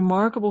had this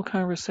remarkable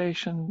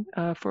conversation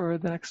for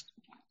the next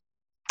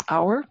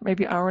hour,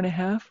 maybe hour and a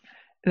half.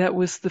 That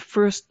was the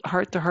first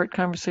heart-to-heart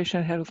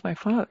conversation I had with my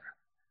father.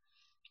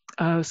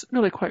 It was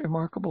really quite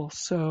remarkable.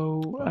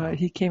 So Wow.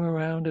 he came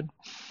around,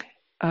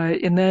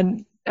 and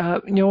then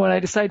when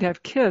I decided to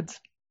have kids,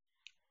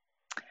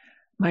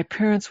 my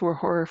parents were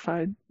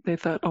horrified. They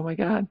thought, "Oh my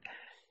God,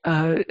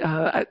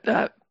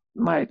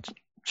 my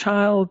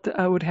child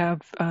would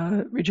have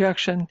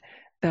rejection,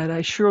 that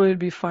I surely would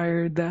be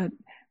fired, that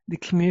the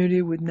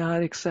community would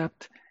not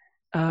accept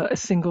a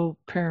single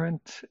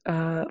parent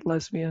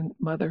lesbian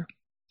mother."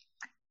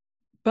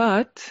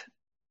 But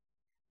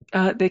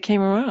they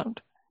came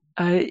around,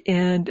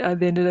 and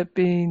they ended up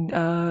being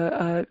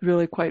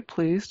really quite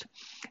pleased,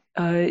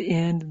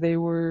 and they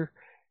were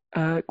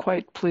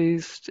quite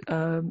pleased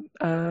and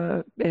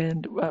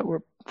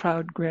were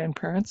proud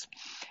grandparents.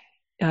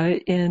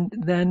 And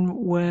then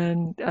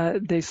when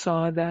they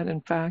saw that,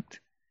 in fact,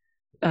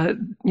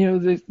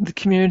 the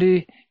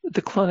community,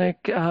 the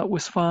clinic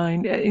was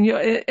fine.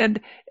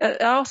 And I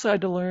also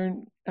had to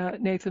learn,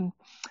 Nathan,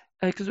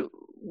 because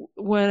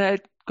when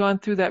I'd gone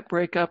through that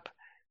breakup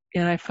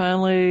and I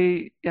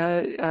finally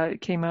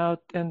came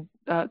out and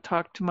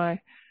talked to my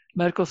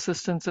medical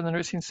assistants and the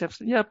nursing staff,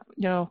 said, yep,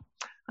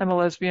 I'm a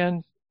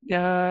lesbian.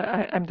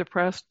 Yeah, I'm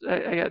depressed.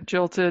 I got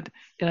jilted,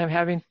 and I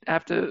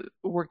have to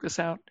work this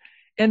out.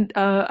 And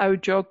I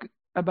would joke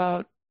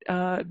about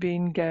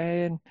being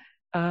gay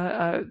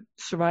and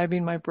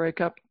surviving my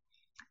breakup.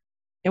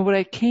 And what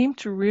I came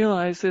to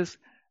realize is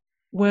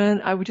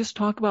when I would just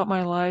talk about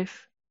my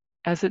life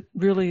as it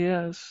really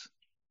is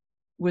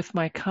with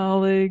my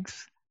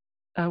colleagues,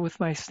 with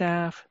my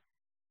staff,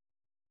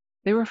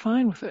 they were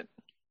fine with it.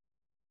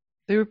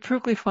 They were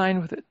perfectly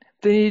fine with it.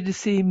 They needed to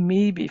see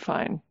me be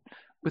fine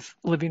with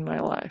living my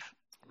life.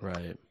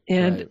 Right.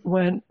 And Right.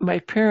 when my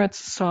parents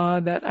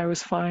saw that I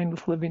was fine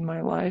with living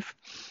my life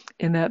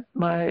and that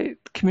my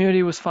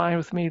community was fine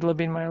with me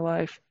living my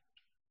life,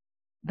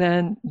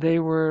 then they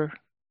were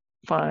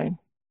fine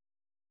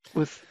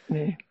with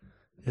me.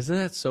 Isn't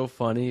that so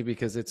funny?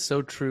 Because it's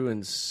so true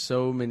in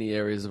so many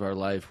areas of our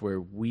life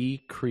where we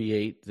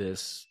create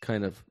this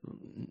kind of,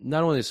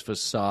 not only this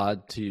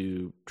facade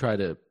to try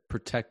to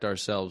protect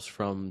ourselves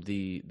from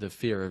the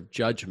fear of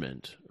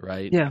judgment,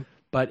 right? Yeah.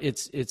 But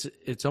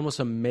it's almost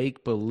a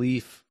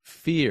make-believe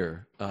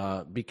fear,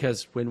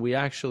 because when we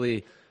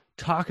actually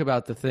talk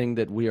about the thing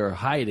that we are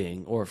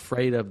hiding or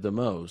afraid of the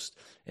most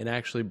and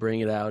actually bring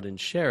it out and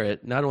share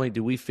it, not only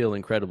do we feel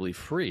incredibly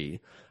free,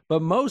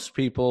 but most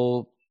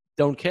people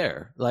don't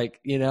care. Like,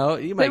 you They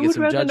might get would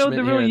some rather know judgment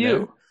the here real and there,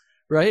 you.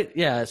 right?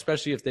 Yeah,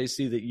 especially if they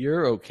see that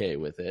you're okay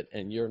with it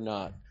and you're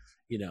not,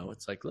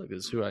 it's like, look,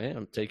 this is who I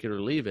am, take it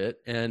or leave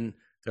it. And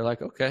they're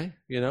like, okay,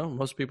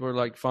 most people are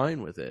like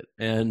fine with it.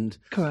 And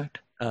Correct.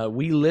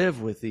 we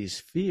live with these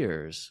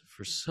fears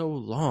for so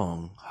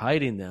long,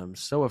 hiding them,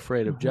 so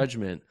afraid of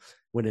judgment,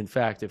 when in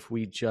fact, if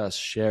we just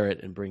share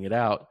it and bring it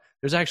out,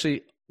 there's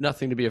actually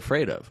nothing to be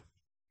afraid of.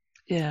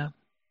 Yeah.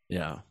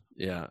 Yeah.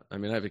 Yeah. I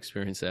mean, I've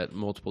experienced that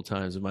multiple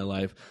times in my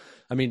life.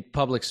 I mean,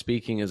 public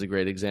speaking is a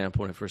great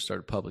example. When I first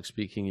started public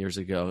speaking years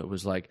ago, it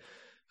was like,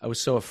 I was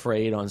so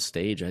afraid on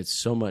stage. I had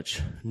so much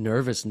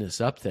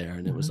nervousness up there.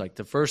 And it was like,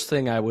 the first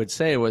thing I would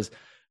say was,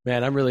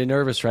 man, I'm really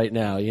nervous right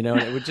now, and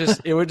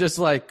it would just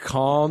like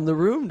calm the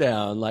room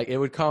down. Like it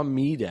would calm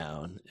me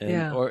down. And,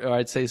 Yeah. or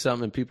I'd say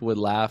something and people would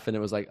laugh, and it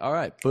was like, all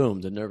right,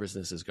 boom, the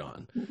nervousness is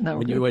gone. No,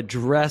 When you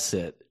address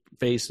it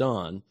face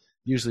on,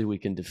 usually we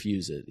can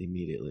diffuse it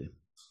immediately.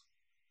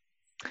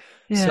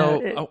 yeah,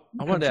 So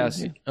I wanted to ask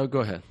you,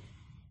 go ahead.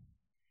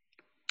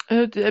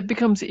 It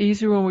becomes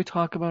easier when we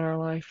talk about our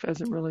life as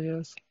it really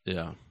is.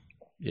 Yeah.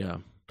 Yeah.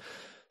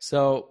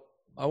 So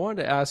I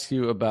wanted to ask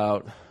you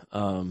about,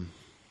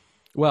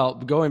 well,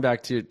 going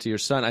back to your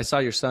son, I saw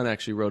your son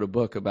actually wrote a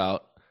book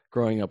about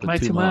growing up with My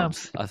two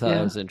moms. I thought Yeah.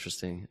 that was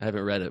interesting. I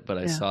haven't read it, but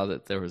I Yeah. saw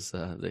that there was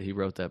that he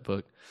wrote that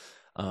book,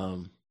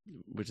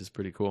 which is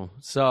pretty cool.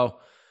 So,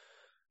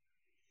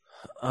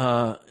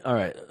 all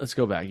right, let's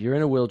go back. You're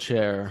in a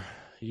wheelchair.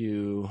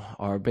 You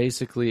are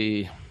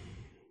basically,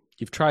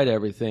 you've tried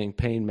everything: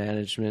 pain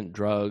management,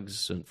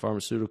 drugs, and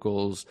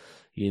pharmaceuticals.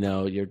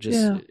 You're just,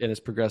 and it's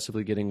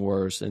progressively getting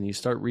worse. And you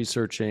start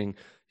researching,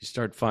 you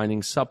start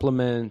finding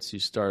supplements, you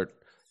start,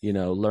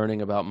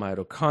 learning about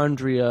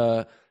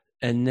mitochondria.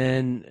 And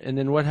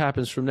then what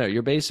happens from there?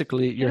 You're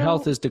basically, your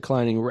health is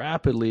declining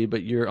rapidly,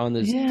 but you're on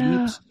this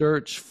deep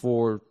search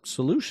for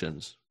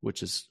solutions,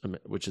 which is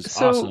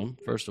awesome,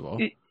 first of all.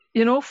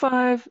 In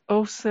 05,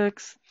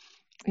 06,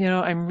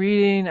 I'm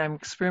reading, I'm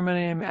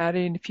experimenting, I'm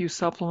adding a few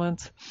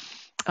supplements.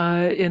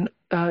 In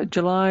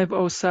July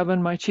of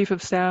 07, my chief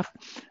of staff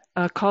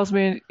calls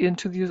me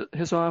into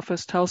his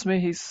office, tells me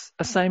he's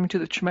assigned me to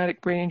the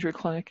traumatic brain injury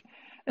clinic,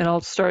 and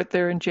I'll start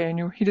there in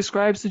January. He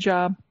describes the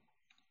job.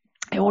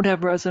 I won't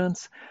have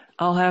residents.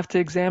 I'll have to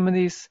examine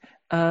these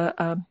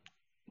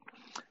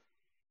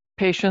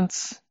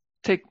patients,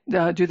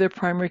 do their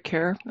primary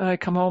care. And I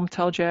come home,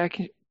 tell Jack,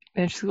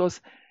 and she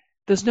goes,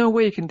 "There's no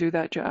way you can do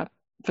that job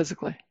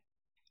physically."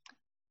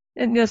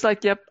 And it's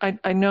like, yep,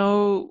 I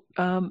know.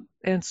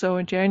 And so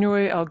in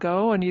January, I'll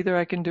go, and either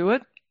I can do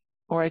it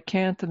or I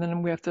can't, and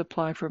then we have to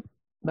apply for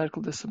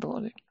medical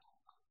disability.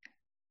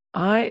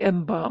 I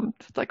am bummed.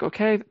 It's like,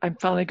 okay, I'm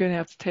finally going to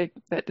have to take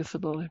that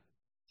disability.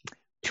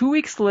 2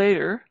 weeks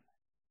later,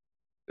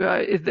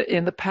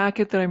 in the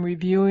packet that I'm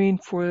reviewing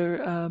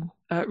for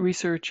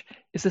research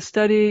is a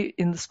study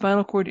in the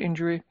spinal cord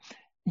injury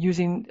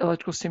using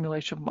electrical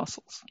stimulation of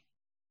muscles.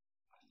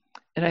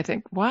 And I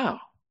think, wow,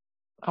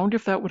 I wonder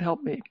if that would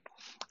help me.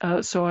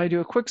 So I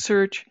do a quick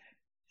search,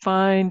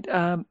 find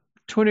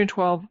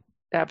 212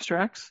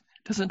 abstracts.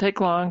 Doesn't take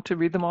long to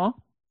read them all.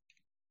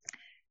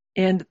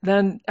 And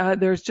then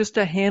there's just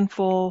a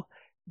handful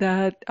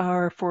that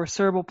are for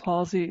cerebral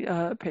palsy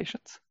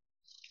patients.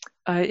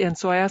 And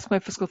so I asked my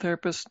physical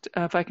therapist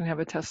if I can have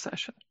a test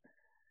session.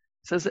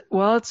 He says,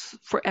 well, it's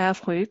for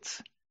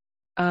athletes.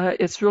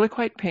 It's really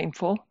quite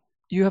painful.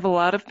 You have a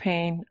lot of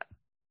pain.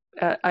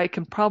 I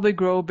can probably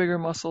grow bigger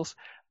muscles,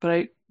 but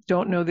I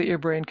don't know that your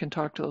brain can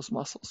talk to those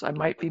muscles. I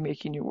might be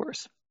making you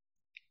worse.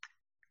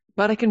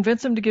 But I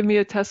convinced him to give me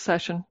a test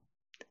session.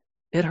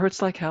 It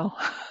hurts like hell.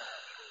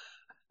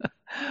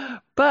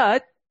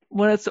 But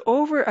when it's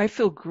over, I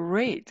feel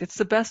great. It's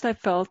the best I've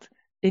felt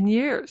in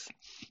years.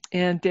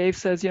 And Dave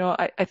says,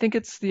 I think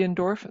it's the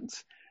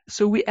endorphins.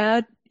 So we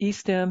add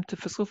E-stim to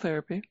physical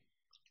therapy.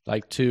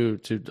 Like to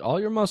all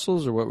your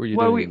muscles, or what were you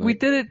doing? Well, we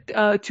did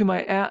it to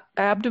my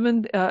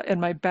abdomen and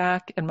my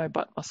back and my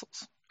butt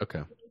muscles.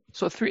 Okay.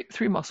 So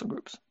three muscle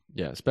groups.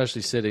 Yeah,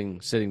 especially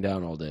sitting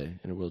down all day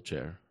in a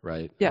wheelchair,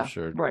 right? Yeah, I'm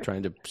sure right.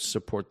 Trying to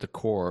support the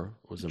core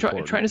was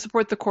important. Trying to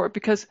support the core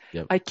because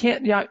I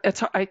can't. Yeah,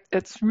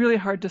 it's really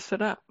hard to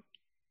sit up.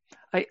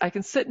 I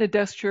can sit in a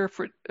desk chair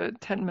for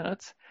 10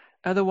 minutes.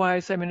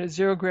 Otherwise, I'm in a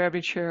zero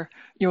gravity chair,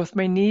 with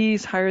my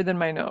knees higher than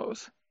my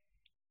nose.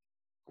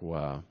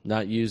 Wow.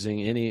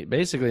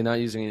 Basically not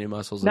using any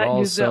muscles at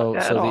all. So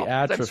the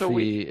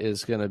atrophy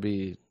is going to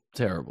be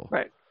terrible.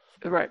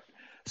 Right.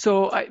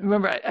 So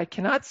I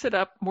cannot sit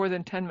up more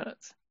than 10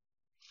 minutes.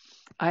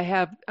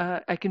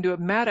 I can do a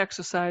mat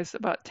exercise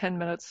about 10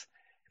 minutes.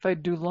 If I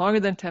do longer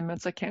than 10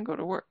 minutes, I can't go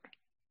to work.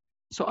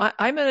 So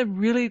I'm in a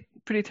really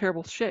pretty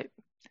terrible shape.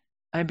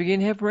 I'm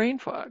beginning to have brain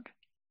fog,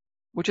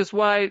 which is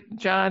why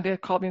John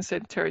called me and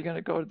said, "Terry, you're going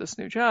to go to this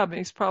new job." And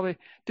he's probably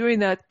doing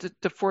that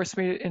to force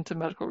me into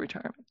medical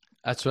retirement.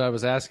 That's what I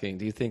was asking.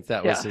 Do you think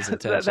that was his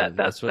intention?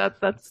 That's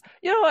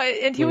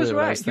and he was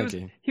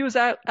right. He was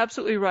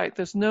absolutely right.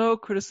 There's no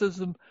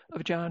criticism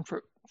of John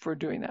for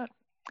doing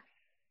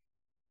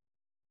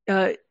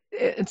that.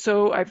 And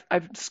so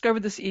I've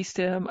discovered this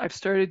E-stim. I've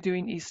started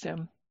doing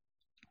E-stim.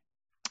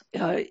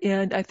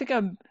 And I think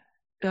I'm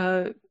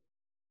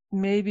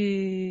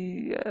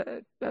maybe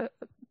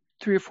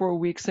 3 or 4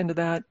 weeks into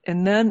that.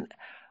 And then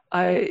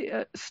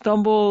I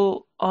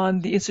stumble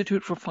on the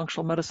Institute for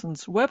Functional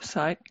Medicine's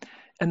website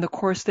and the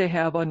course they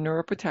have on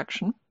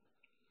neuroprotection.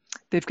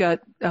 They've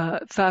got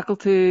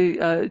faculty,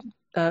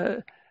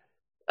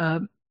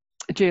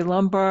 Jay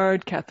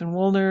Lombard, Catherine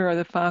Woolner are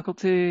the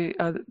faculty.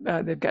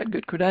 They've got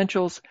good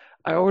credentials.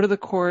 I order the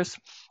course,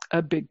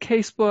 a big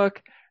casebook,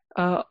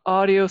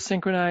 audio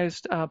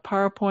synchronized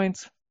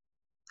PowerPoints,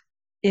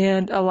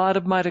 and a lot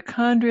of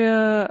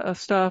mitochondria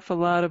stuff, a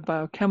lot of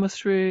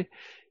biochemistry.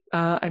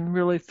 I'm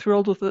really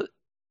thrilled with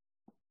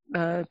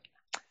it.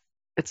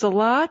 It's a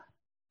lot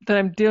that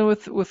I'm dealing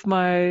with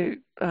my,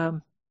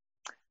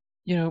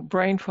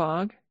 brain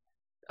fog.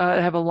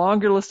 I have a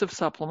longer list of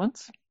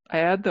supplements. I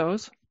add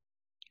those.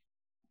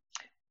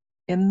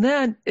 And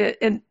then,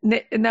 and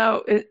now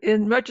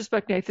in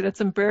retrospect, Nathan,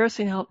 it's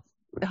embarrassing how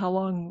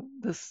long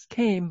this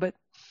came, but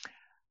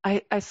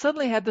I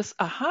suddenly had this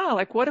aha,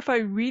 like what if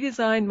I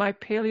redesigned my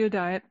paleo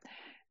diet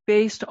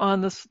based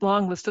on this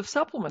long list of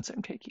supplements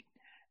I'm taking?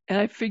 And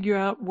I figure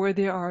out where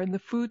they are in the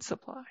food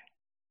supply.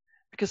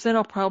 Because then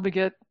I'll probably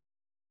get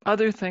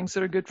other things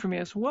that are good for me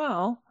as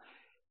well.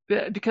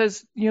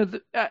 Because,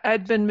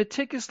 I'd been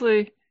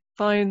meticulously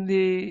following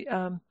the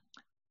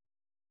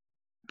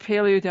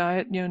paleo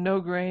diet, no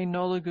grain,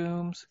 no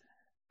legumes,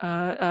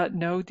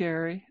 no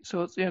dairy.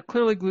 So it's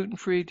clearly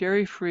gluten-free,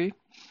 dairy-free.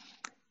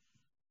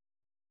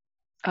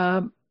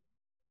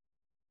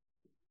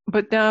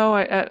 but now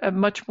I'm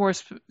much more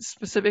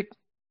specific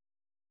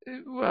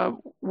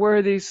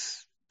where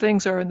these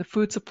things are in the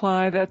food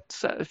supply.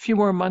 That's a few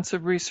more months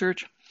of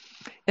research.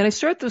 And I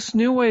start this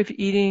new way of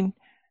eating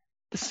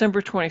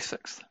December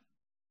 26th.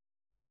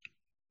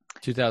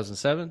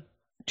 2007?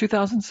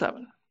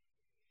 2007.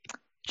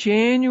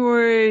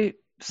 January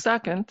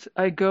 2nd,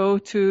 I go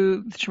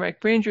to the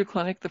Traumatic Brain Injury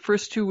Clinic. The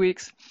first 2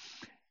 weeks,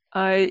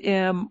 I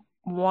am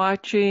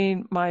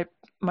watching my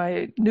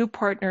new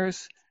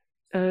partners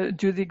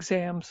do the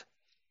exams.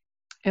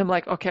 And I'm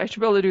like, okay, I should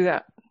be able to do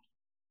that.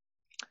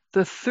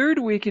 The third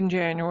week in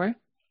January,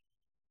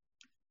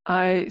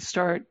 I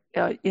start,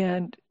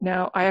 and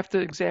now I have to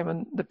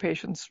examine the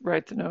patients,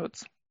 write the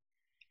notes.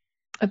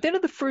 At the end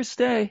of the first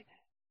day,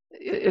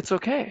 it's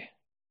okay.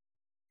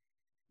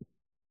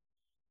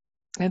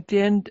 At the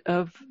end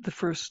of the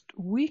first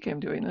week I'm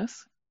doing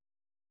this,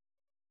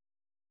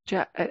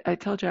 Jack, I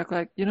tell Jack,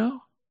 like,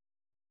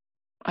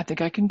 I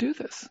think I can do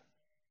this.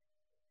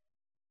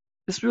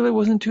 This really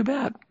wasn't too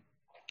bad.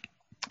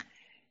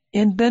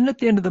 And then at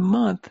the end of the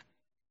month,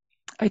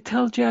 I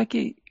tell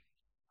Jackie,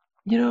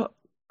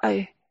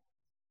 I'd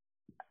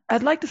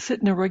like to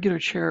sit in a regular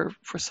chair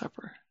for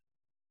supper.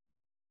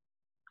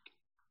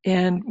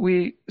 And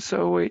I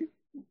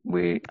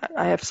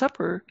have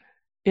supper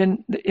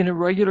in a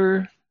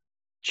regular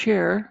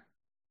chair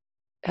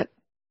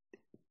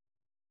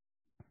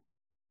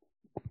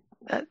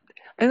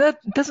and that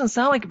doesn't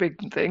sound like a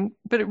big thing,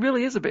 but it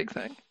really is a big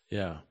thing.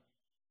 Yeah.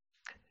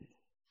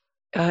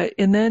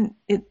 And then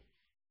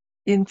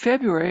in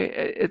February,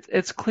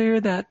 it's clear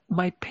that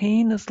my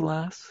pain is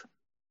less,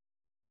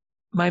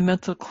 my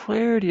mental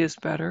clarity is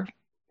better,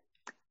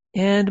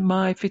 and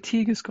my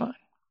fatigue is gone.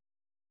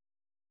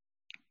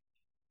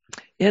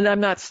 And I'm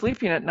not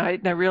sleeping at night,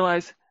 and I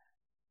realize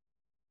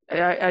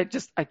I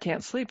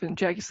can't sleep. And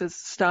Jackie says,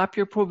 stop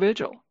your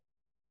Provigil.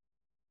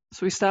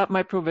 So we stop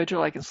my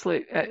Provigil, I can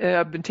sleep.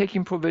 I've been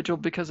taking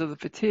Provigil because of the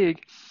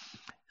fatigue.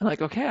 I'm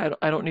like, okay,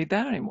 I don't need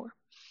that anymore.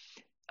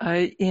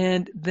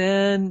 And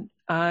then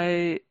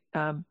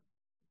and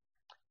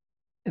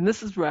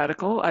this is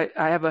radical. I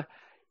have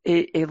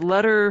a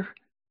letter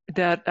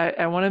that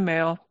I want to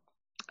mail,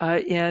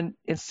 and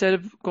instead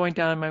of going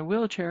down in my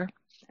wheelchair,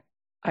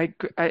 I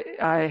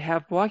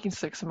have walking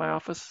sticks in my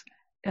office,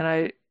 and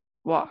I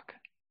walk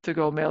to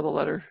go mail the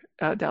letter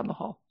down the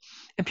hall.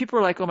 And people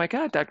are like, "Oh my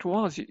God, Dr.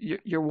 Wahls,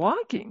 you're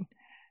walking."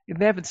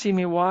 They haven't seen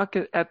me walk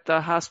at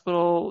the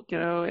hospital,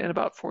 in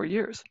about 4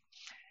 years.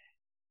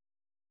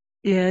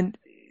 And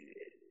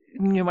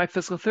my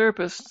physical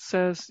therapist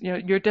says,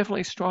 you're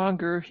definitely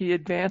stronger. He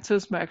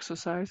advances my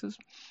exercises.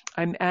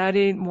 I'm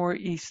adding more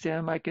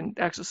E-stim. I can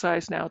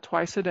exercise now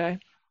twice a day.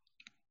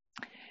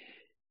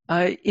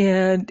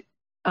 And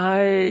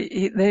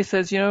he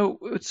says,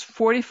 it's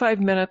 45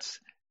 minutes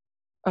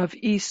of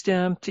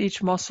E-stim to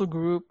each muscle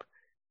group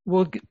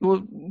will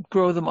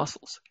grow the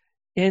muscles.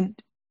 And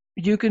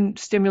you can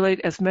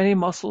stimulate as many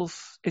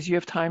muscles as you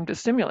have time to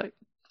stimulate.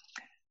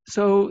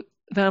 So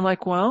then I'm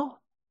like, well,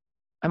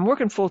 I'm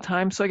working full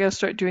time, so I got to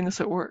start doing this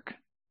at work.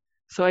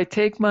 So I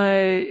take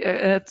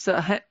it's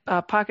a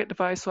pocket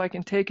device, so I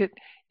can take it,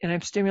 and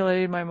I'm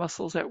stimulating my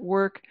muscles at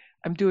work.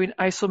 I'm doing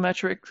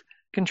isometric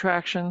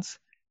contractions,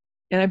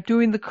 and I'm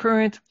doing the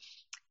current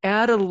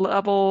at a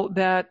level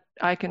that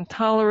I can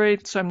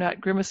tolerate, so I'm not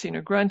grimacing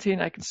or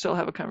grunting. I can still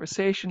have a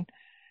conversation.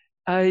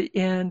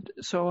 And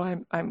so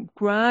I'm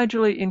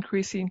gradually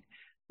increasing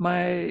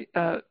my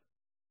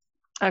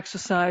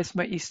exercise,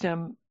 my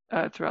E-stim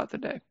throughout the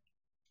day.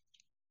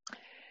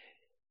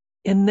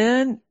 And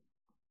then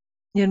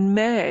in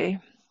May,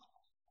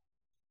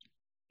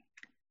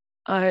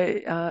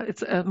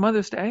 it's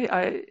Mother's Day,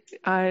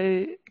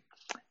 I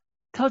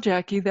tell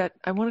Jackie that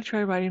I want to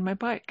try riding my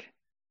bike.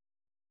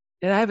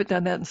 And I haven't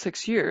done that in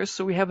 6 years,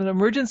 so we have an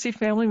emergency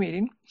family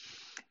meeting.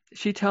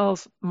 She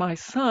tells my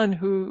son,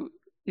 who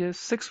is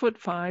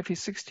 6'5",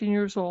 he's 16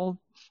 years old,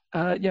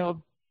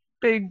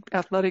 big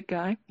athletic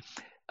guy.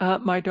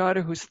 My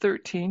daughter, who's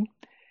 13,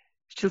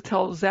 she'll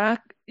tell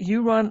Zach,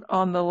 you run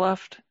on the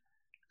left,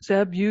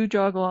 Zeb, you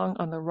jog along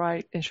on the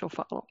right, and she'll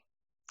follow.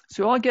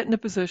 So we all get in a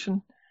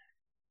position,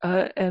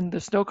 and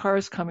there's no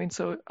cars coming,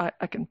 so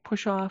I can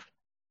push off.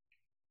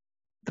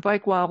 The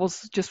bike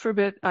wobbles just for a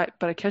bit, but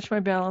I catch my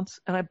balance,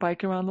 and I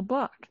bike around the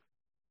block.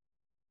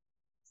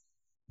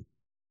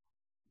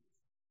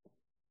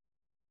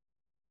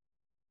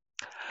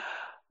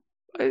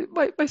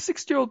 My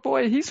 6-year-old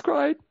boy, he's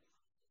crying.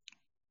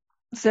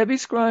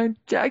 Zebby's crying.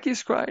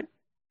 Jackie's crying.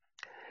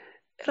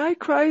 And I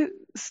cry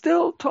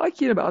still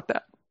talking about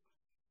that.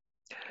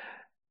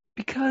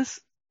 Because,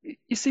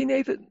 you see,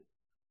 Nathan,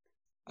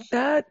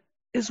 that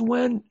is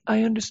when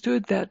I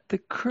understood that the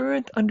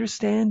current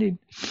understanding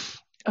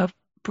of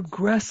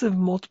progressive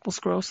multiple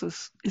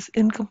sclerosis is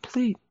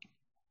incomplete.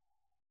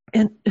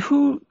 And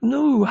who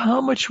knew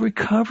how much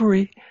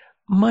recovery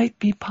might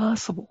be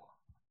possible?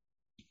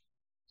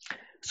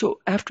 So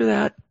after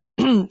that,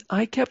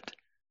 I kept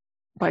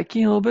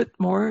biking a little bit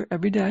more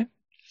every day.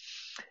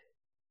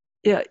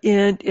 Yeah,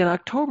 and in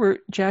October,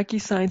 Jackie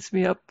signs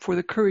me up for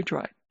the Courage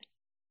Ride.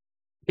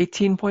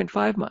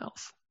 18.5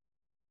 miles.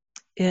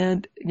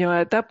 And,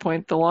 at that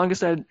point, the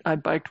longest I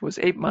biked was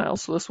 8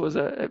 miles. So this was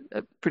a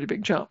pretty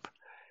big jump.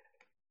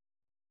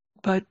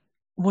 But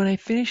when I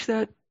finished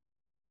that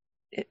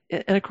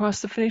and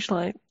across the finish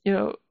line,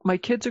 my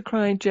kids are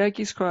crying,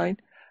 Jackie's crying,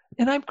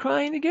 and I'm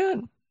crying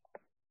again.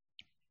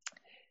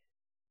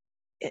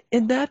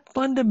 And that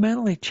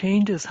fundamentally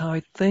changes how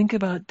I think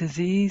about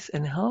disease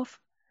and health,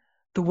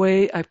 the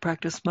way I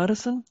practice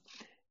medicine,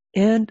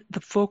 and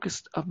the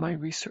focus of my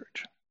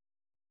research.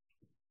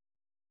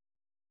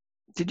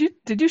 Did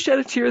you shed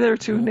a tear there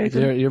too,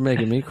 Nathan? You're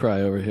making me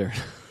cry over here.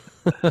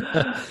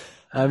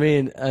 I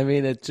mean,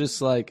 it's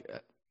just like,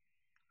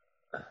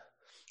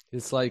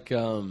 in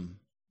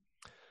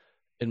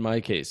my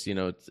case,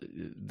 it's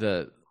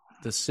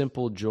the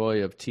simple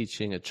joy of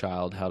teaching a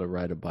child how to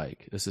ride a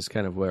bike. This is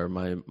kind of where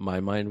my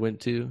mind went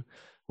to,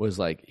 was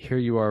like, here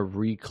you are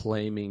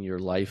reclaiming your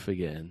life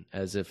again,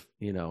 as if,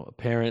 a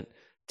parent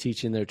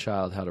teaching their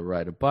child how to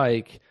ride a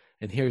bike,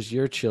 and here's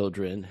your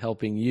children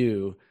helping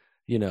you,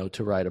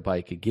 to ride a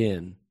bike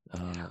again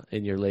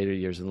in your later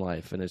years in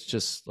life. And it's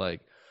just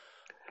like,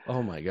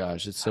 oh my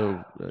gosh, it's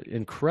so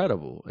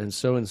incredible and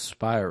so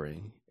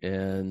inspiring.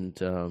 And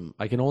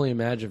I can only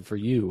imagine for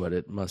you what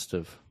it must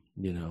have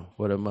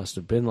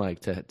been like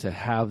to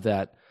have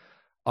that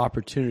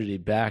opportunity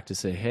back to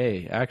say,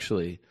 hey,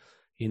 actually,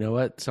 you know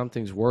what,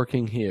 something's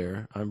working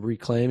here. I'm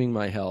reclaiming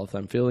my health.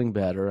 I'm feeling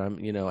better. I'm,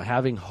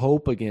 having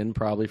hope again,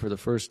 probably for the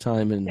first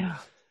time in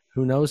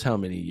who knows how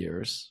many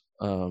years.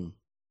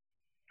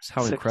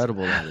 How 6.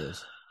 incredible that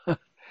is.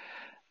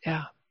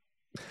 Yeah.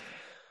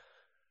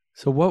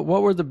 So what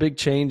were the big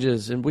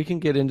changes? And we can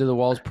get into the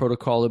Wahls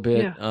protocol a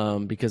bit,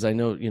 because I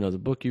know, the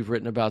book you've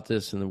written about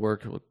this and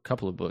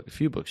a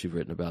few books you've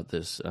written about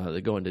this,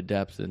 that go into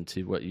depth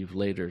into what you've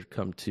later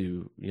come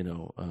to,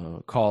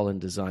 call and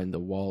design the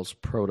Wahls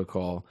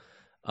protocol,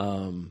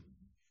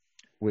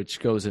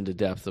 which goes into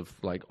depth of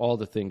like all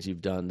the things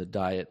you've done, the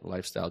diet,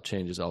 lifestyle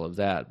changes, all of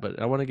that.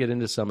 But I want to get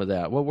into some of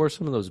that. What were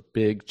some of those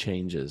big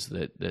changes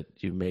that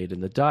you made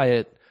in the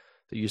diet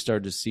that you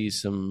started to see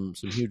some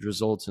huge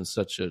results in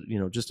such a,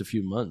 just a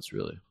few months,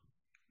 really?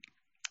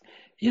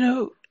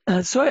 So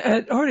I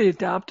had already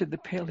adopted the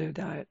paleo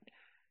diet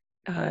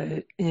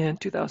in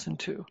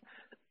 2002.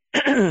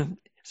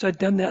 So I'd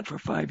done that for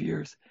 5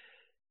 years.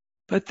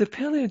 But the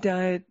paleo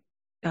diet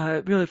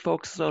really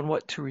focuses on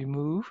what to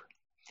remove.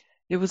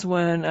 It was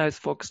when I was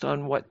focused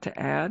on what to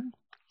add.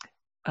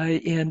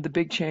 And the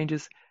big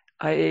changes,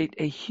 I ate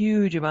a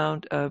huge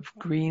amount of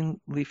green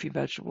leafy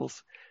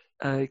vegetables,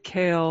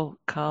 kale,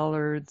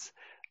 collards,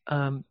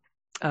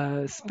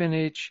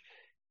 spinach,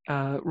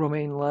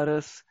 romaine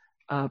lettuce,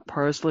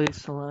 parsley,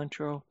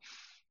 cilantro.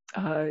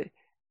 I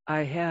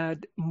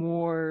had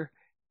more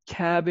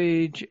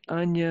cabbage,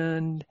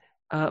 onion,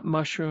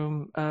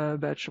 mushroom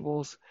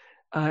vegetables.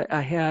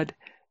 I had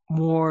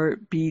more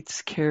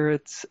beets,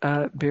 carrots,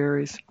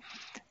 berries.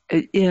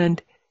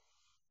 And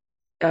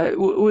it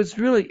was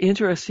really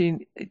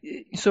interesting.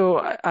 So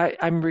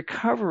I'm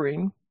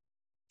recovering,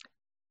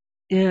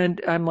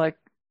 and I'm like,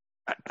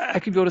 I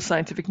could go to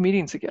scientific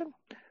meetings again.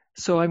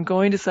 So I'm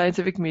going to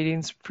scientific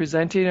meetings,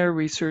 presenting our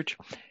research.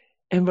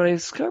 And what I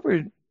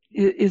discovered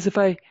is if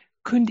I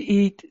couldn't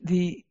eat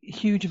the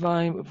huge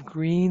volume of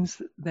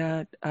greens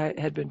that I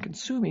had been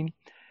consuming,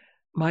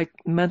 my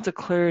mental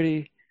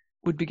clarity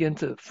would begin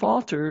to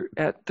falter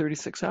at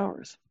 36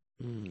 hours.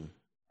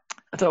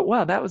 I thought,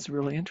 wow, that was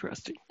really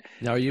interesting.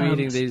 Now, are you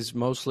eating these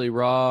mostly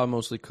raw,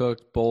 mostly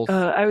cooked, both?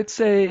 I would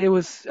say it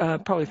was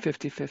probably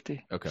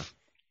 50-50. Okay.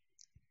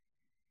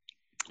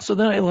 So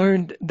then I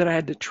learned that I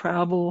had to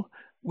travel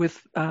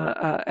with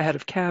a head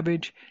of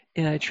cabbage,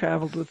 and I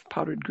traveled with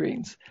powdered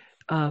greens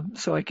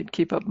so I could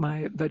keep up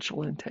my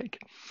vegetable intake.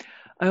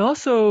 I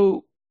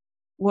also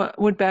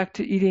went back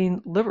to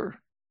eating liver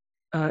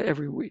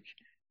every week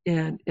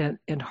and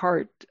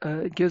heart,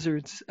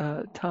 gizzards,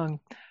 tongue.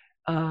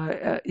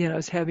 I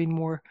was having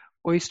more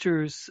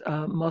oysters,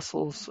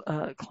 mussels,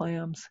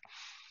 clams.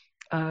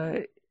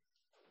 And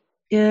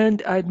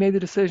I'd made the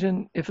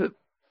decision, if it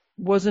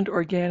wasn't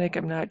organic,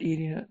 I'm not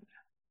eating it.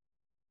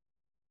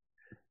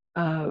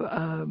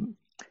 I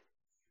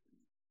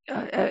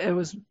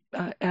was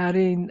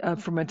adding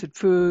fermented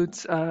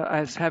foods.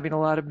 I was having a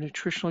lot of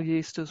nutritional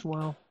yeast as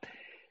well.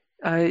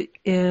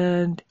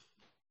 And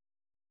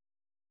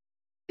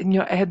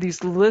I had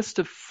these lists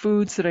of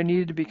foods that I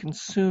needed to be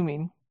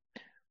consuming.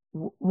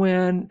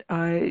 When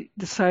I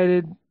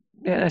decided,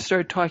 and I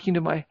started talking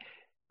to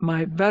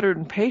my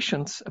veteran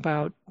patients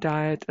about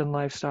diet and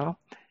lifestyle,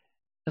 I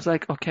was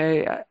like,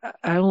 okay,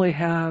 I only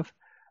have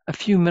a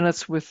few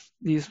minutes with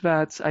these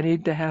vets. I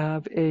need to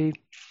have an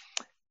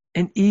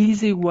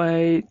easy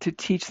way to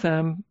teach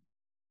them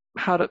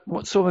how to,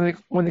 so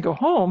when they go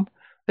home,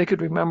 they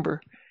could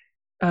remember.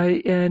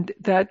 And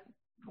that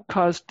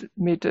caused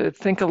me to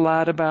think a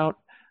lot about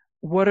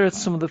what are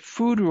some of the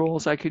food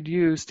rules I could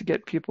use to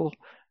get people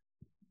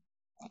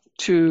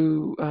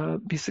to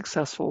be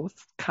successful with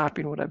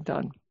copying what I've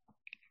done,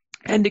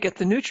 and to get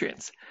the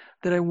nutrients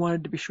that I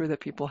wanted to be sure that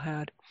people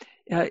had.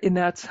 And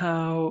that's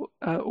how,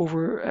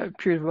 over a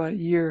period of about a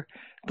year,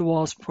 the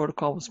Wahls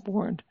protocol was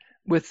born,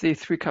 with the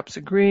 3 cups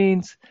of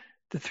greens,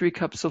 the 3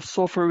 cups of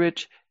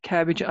sulfur-rich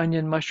cabbage,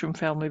 onion, mushroom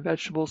family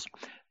vegetables,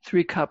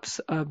 3 cups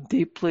of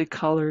deeply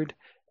colored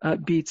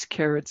beets,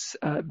 carrots,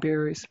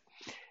 berries.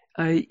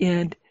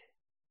 And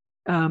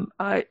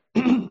I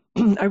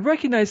I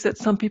recognize that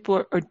some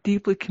people are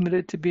deeply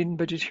committed to being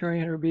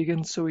vegetarian or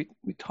vegan, so we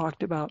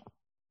talked about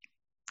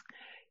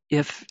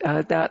if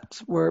that's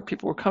where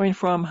people were coming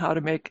from, how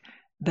to make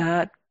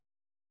that,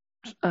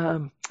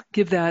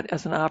 give that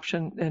as an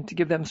option and to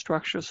give them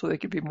structure so they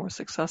could be more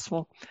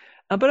successful.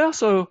 But I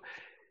also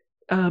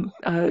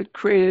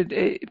created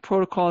a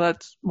protocol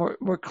that's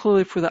more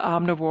clearly for the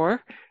omnivore.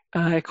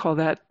 I call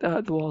that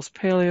the Wahls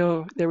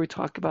Paleo. There we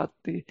talk about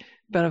the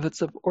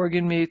benefits of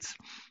organ meats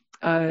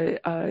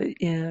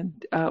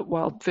and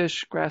wild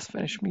fish,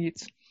 grass-finished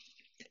meats.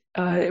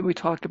 We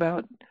talk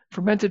about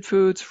fermented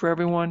foods for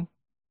everyone,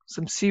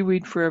 some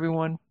seaweed for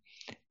everyone,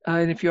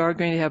 and if you are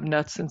going to have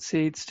nuts and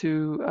seeds,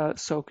 to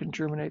soak and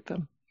germinate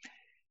them.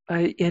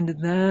 And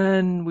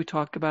then we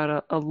talk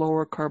about a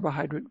lower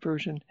carbohydrate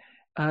version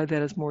that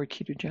is more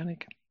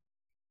ketogenic.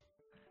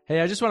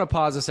 Hey, I just want to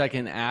pause a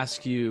second and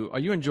ask you, are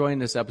you enjoying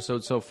this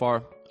episode so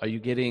far? Are you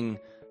getting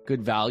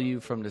good value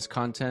from this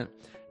content?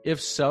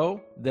 If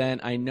so, then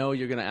I know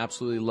you're going to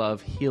absolutely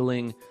love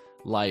Healing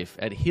Life.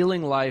 At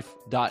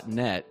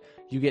healinglife.net,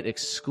 you get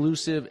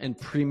exclusive and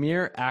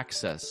premier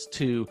access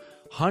to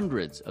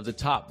hundreds of the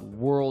top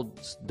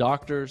world's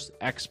doctors,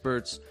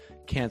 experts,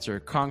 cancer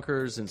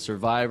conquerors and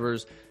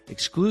survivors,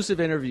 exclusive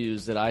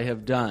interviews that I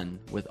have done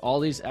with all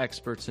these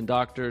experts and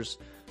doctors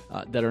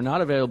that are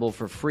not available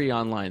for free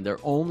online. They're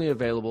only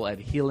available at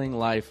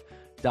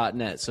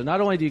healinglife.net. So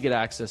not only do you get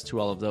access to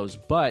all of those,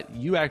 but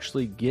you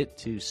actually get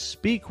to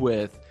speak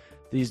with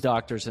these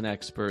doctors and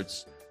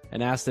experts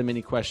and ask them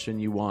any question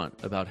you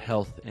want about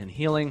health and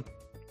healing.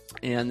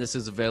 And this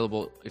is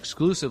available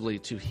exclusively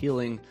to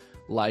Healing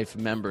Life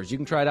members. You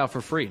can try it out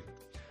for free.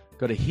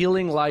 Go to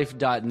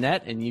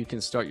healinglife.net and you can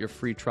start your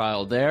free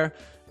trial there.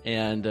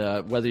 And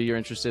whether you're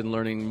interested in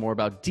learning more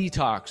about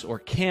detox or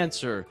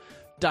cancer,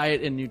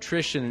 diet and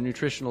nutrition and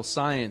nutritional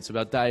science,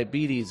 about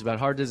diabetes, about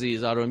heart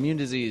disease, autoimmune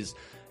disease,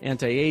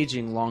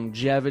 anti-aging,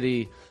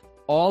 longevity,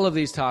 all of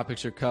these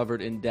topics are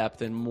covered in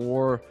depth, and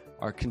more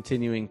are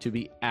continuing to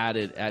be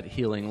added at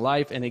Healing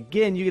Life. And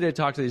again, you get to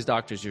talk to these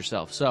doctors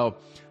yourself. So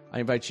I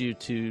invite you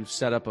to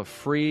set up a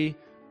free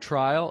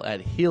trial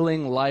at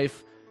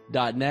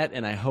healinglife.net,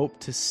 and I hope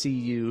to see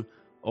you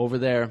over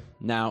there.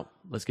 Now,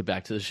 let's get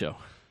back to the show.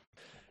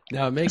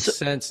 Now, it makes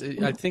sense.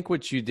 I think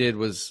what you did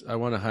was, I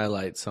want to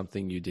highlight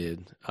something you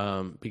did,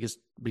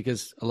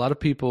 because a lot of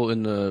people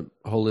in the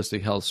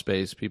holistic health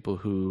space, people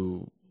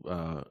who,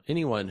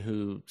 anyone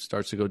who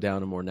starts to go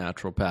down a more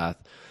natural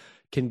path,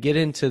 can get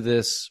into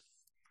this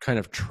kind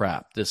of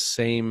trap, this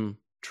same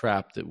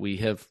trap that we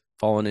have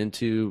fallen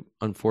into,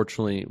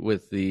 unfortunately,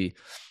 with the,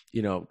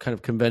 kind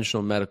of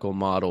conventional medical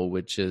model,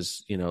 which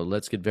is,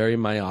 let's get very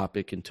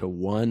myopic into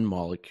one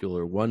molecule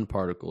or one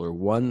particle or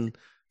one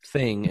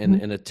thing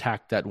and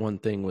attack that one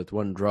thing with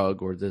one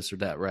drug or this or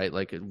that, right?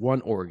 Like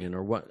one organ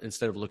or what,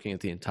 instead of looking at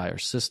the entire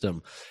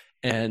system.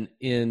 And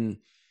in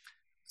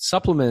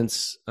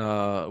supplements,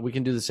 we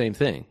can do the same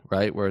thing,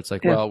 right? Where it's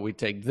like, well, we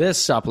take this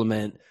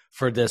supplement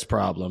for this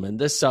problem and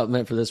this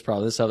supplement for this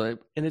problem, this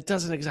supplement, and it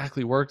doesn't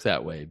exactly work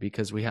that way,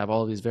 because we have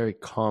all these very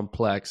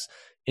complex,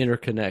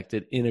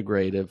 interconnected,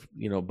 integrative,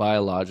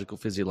 biological,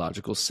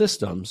 physiological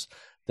systems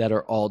that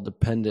are all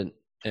dependent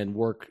and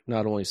work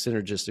not only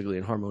synergistically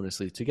and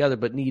harmoniously together,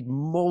 but need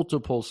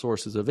multiple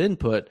sources of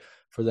input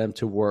for them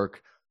to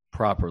work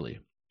properly.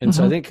 And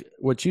so I think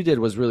what you did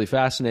was really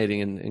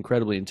fascinating and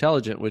incredibly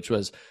intelligent, which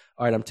was,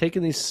 all right, I'm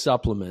taking these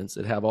supplements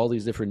that have all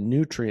these different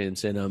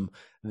nutrients in them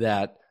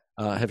that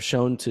have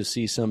shown to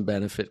see some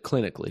benefit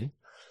clinically.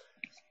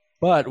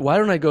 But why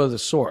don't I go to the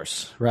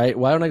source, right?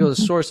 Why don't I go to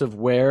the source of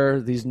where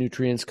these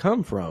nutrients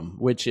come from,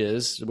 which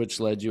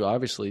led you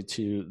obviously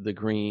to the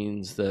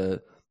greens,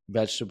 the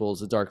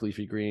vegetables, the dark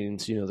leafy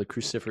greens, the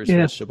cruciferous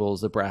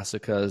vegetables, the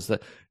brassicas, the,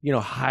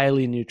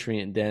 highly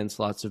nutrient dense,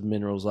 lots of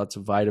minerals, lots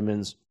of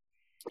vitamins,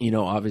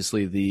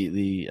 obviously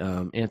the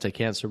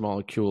anti-cancer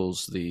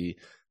molecules,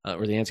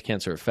 or the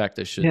anti-cancer effect,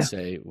 I should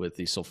say, with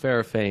the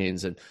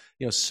sulforaphanes, and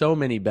so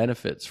many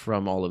benefits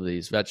from all of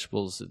these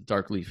vegetables,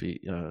 dark leafy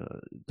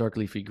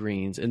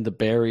greens, and the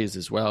berries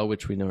as well,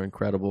 which we know are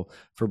incredible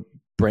for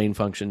brain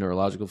function,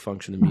 neurological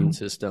function, immune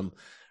system,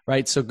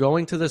 right? So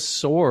going to the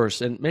source,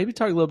 and maybe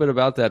talk a little bit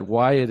about that,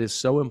 why it is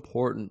so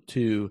important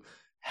to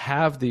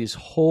have these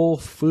whole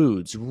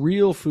foods,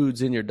 real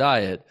foods in your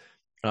diet.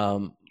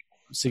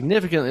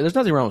 Significantly, there's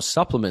nothing wrong with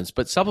supplements,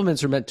 but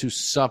supplements are meant to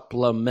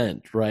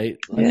supplement, right?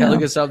 Like I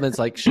look at supplements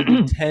like should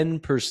be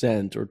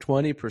 10% or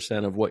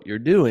 20% of what you're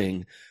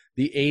doing.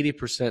 The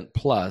 80%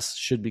 plus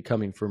should be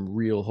coming from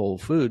real whole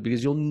food,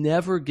 because you'll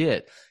never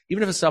get,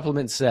 even if a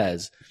supplement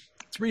says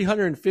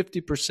 350%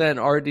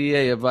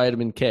 RDA of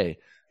vitamin K,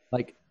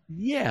 like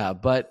Yeah,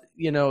 but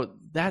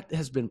that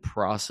has been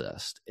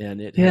processed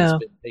and it has Yeah.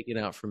 been taken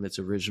out from its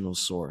original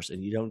source,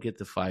 and you don't get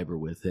the fiber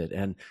with it,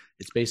 and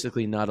it's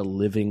basically not a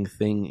living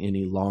thing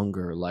any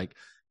longer. Like,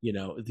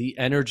 the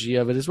energy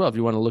of it as well. If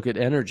you want to look at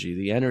energy,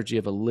 the energy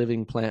of a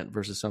living plant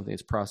versus something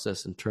that's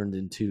processed and turned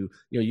into,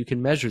 you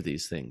can measure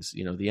these things.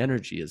 The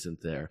energy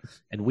isn't there,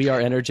 and we are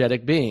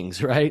energetic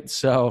beings, right?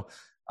 So,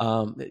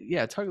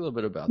 yeah, talk a little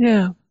bit about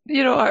that.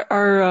 Yeah.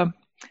 Our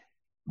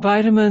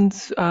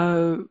vitamins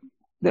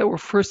that were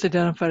first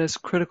identified as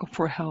critical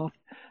for health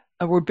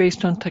were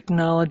based on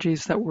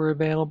technologies that were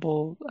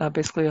available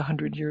basically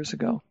 100 years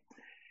ago.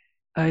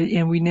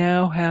 And we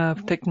now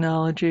have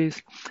technologies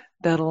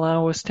that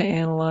allow us to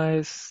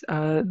analyze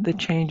the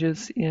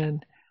changes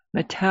in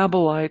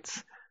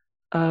metabolites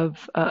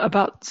of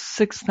about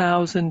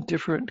 6,000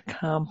 different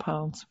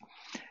compounds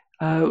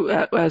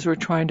as we're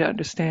trying to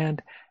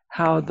understand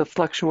how the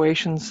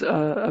fluctuations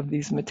of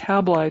these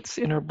metabolites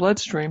in our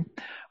bloodstream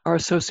are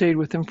associated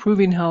with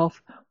improving health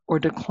or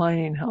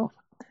declining health.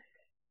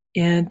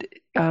 And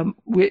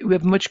we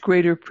have much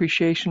greater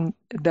appreciation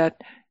that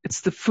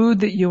it's the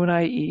food that you and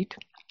I eat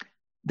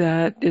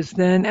that is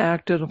then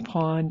acted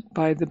upon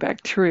by the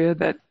bacteria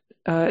that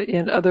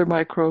and other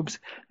microbes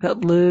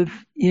that live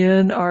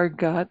in our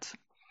guts,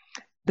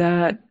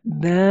 that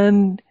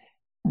then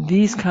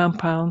these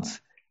compounds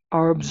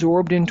are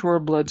absorbed into our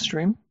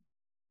bloodstream,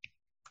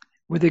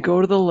 where they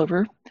go to the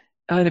liver.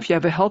 And if you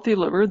have a healthy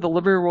liver, the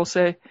liver will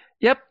say,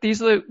 yep,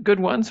 these are the good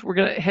ones. We're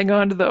going to hang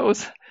on to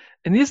those.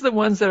 And these are the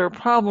ones that are a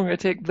problem. We're going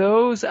to take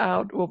those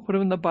out. We'll put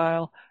them in the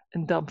bile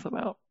and dump them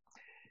out.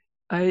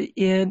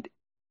 And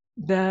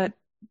that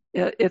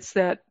it's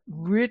that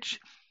rich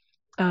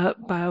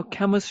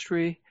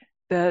biochemistry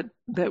that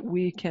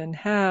we can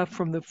have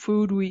from the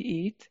food we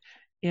eat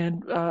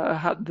and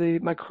how the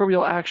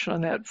microbial action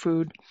on that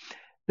food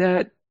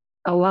that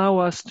allow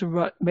us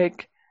to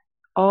make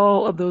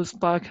all of those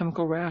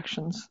biochemical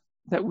reactions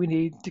that we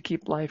need to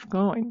keep life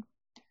going.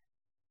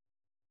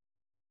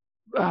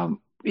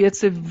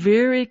 It's a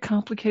very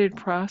complicated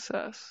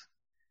process.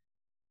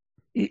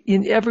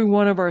 In every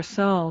one of our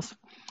cells,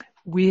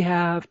 we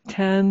have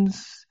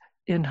tens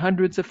and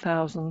hundreds of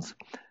thousands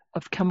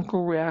of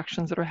chemical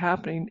reactions that are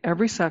happening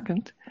every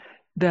second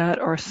that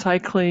are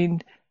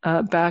cycling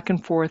back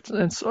and forth.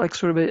 And it's like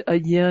sort of a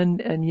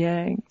yin and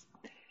yang.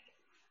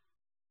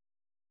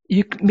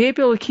 You may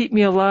be able to keep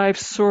me alive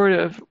sort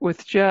of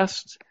with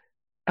just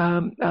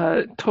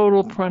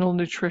total parental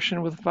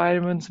nutrition with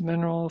vitamins,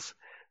 minerals,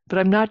 but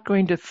I'm not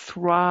going to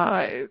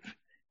thrive.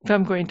 If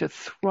I'm going to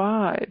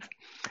thrive,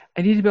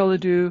 I need to be able to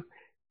do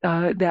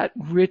that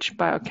rich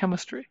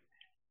biochemistry.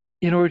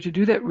 In order to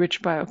do that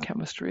rich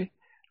biochemistry,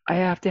 I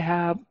have to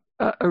have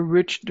a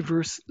rich,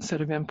 diverse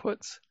set of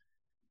inputs.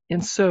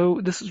 And so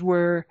this is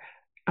where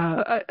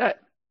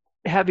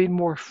having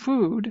more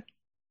food,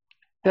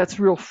 that's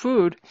real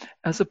food,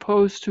 as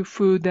opposed to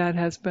food that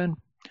has been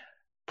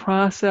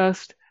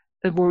processed,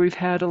 where we've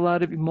had a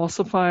lot of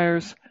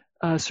emulsifiers,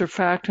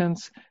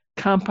 surfactants,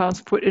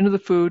 compounds put into the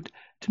food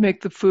to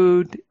make the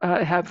food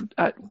have,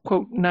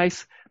 quote,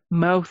 nice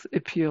mouth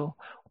appeal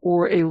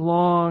or a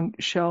long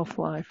shelf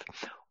life,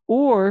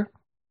 or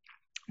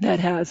that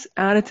has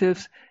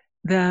additives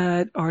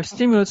that are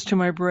stimulants to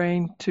my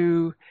brain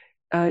to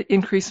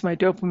increase my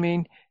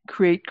dopamine,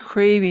 create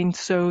craving,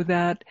 so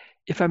that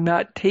if I'm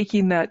not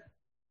taking that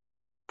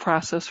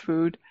processed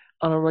food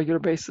on a regular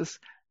basis,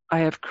 I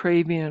have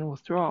craving and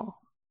withdrawal.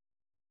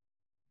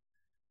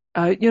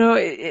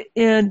 You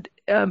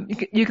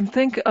can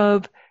think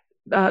of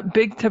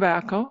big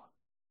tobacco.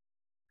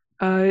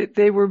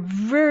 They were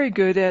very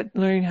good at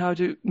learning how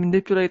to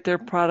manipulate their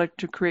product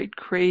to create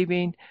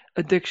craving,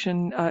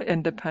 addiction,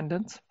 and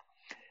dependence.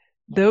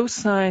 Those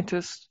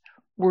scientists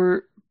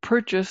were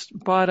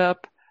bought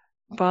up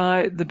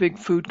by the big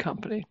food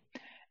company.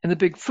 And the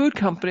big food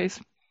companies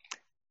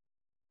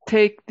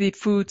take the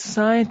food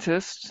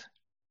scientists,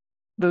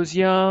 those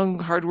young,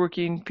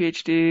 hardworking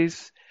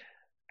PhDs,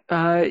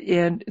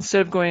 and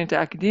instead of going into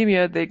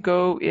academia, they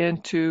go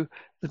into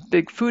the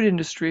big food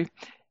industry,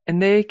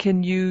 and they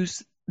can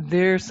use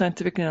their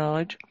scientific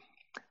knowledge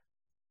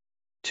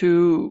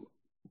to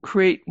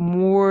create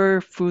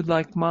more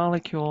food-like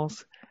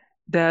molecules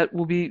that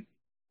will be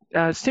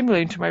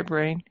stimulating to my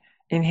brain,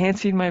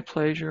 enhancing my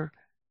pleasure,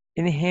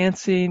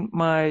 enhancing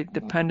my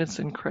dependence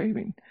and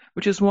craving,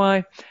 which is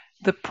why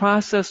the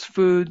processed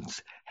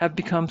foods have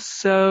become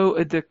so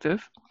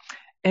addictive.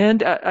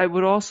 And I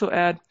would also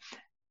add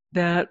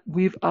that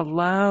we've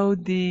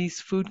allowed these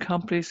food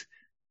companies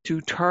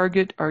to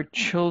target our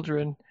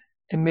children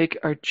and make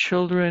our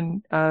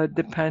children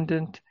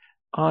dependent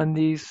on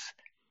these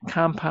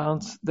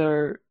compounds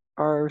that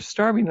are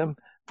starving them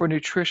for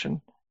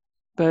nutrition,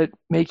 but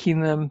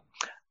making them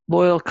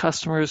loyal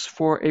customers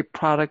for a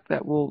product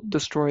that will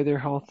destroy their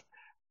health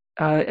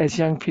as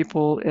young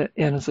people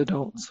and as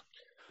adults.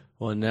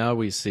 Well, now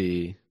we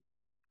see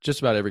just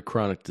about every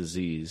chronic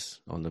disease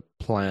on the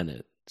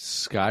planet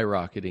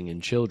skyrocketing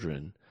in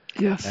children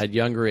Yes. at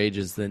younger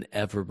ages than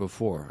ever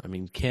before. I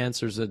mean,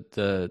 cancer's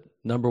the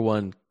number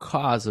one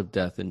cause of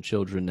death in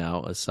children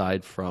now,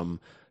 aside from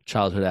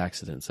childhood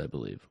accidents, I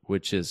believe,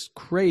 which is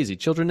crazy.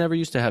 Children never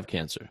used to have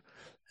cancer.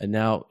 And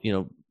now,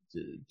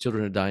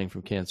 children are dying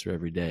from cancer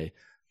every day.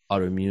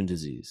 Autoimmune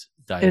disease,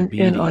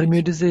 diabetes, And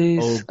autoimmune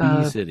disease,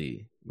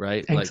 obesity,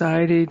 right?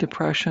 anxiety,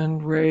 depression,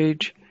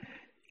 rage.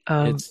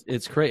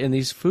 It's crazy. And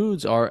these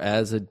foods are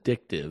as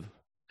addictive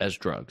as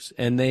drugs.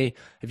 And if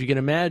you can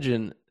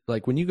imagine,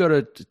 like when you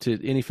go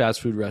to any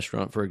fast food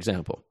restaurant, for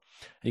example,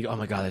 and you go, oh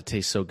my God, that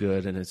tastes so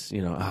good. And it's,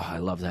 I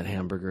love that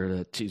hamburger,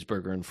 that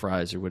cheeseburger and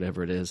fries or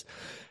whatever it is.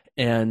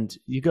 And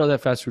you go to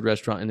that fast food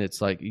restaurant and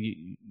it's like,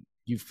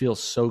 you feel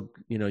so,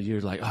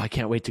 you're like, oh, I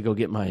can't wait to go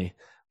get my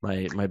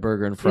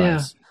burger and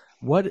fries. Yeah.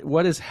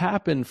 What has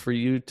happened for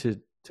you to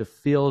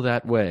feel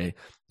that way?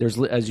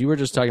 There's, as you were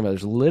just talking about,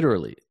 there's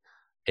literally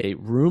a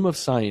room of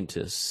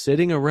scientists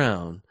sitting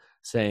around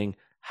saying,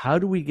 how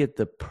do we get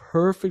the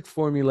perfect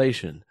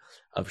formulation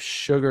of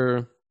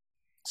sugar,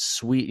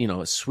 sweet,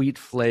 a sweet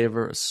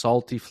flavor, a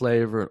salty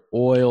flavor,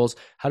 oils?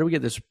 How do we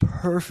get this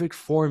perfect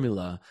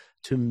formula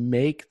to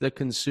make the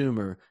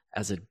consumer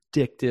as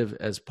addictive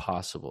as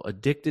possible,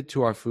 addicted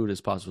to our food as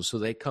possible? So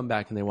they come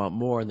back and they want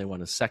more and they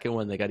want a second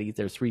one. They got to eat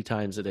there 3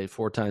 times a day,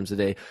 4 times a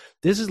day.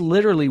 This is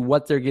literally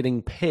what they're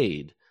getting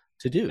paid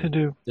to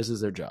do. This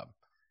is their job.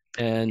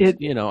 And,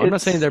 I'm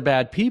not saying they're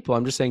bad people.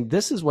 I'm just saying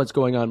this is what's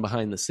going on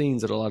behind the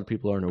scenes that a lot of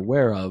people aren't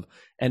aware of.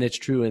 And it's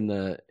true in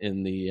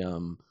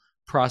the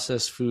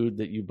processed food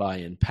that you buy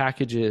in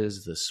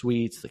packages, the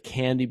sweets, the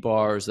candy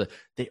bars,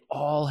 they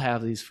all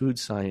have these food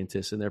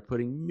scientists, and they're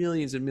putting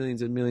millions and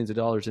millions and millions of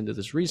dollars into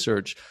this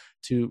research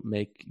to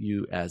make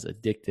you as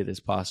addicted as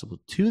possible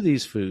to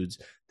these foods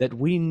that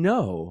we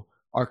know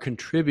are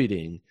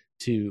contributing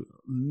to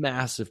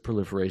massive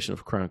proliferation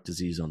of chronic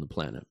disease on the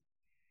planet.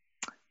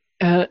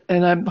 And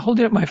I'm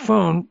holding up my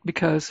phone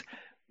because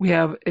we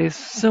have a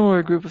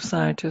similar group of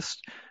scientists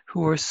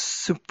who are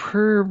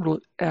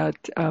superb at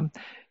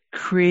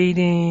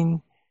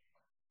creating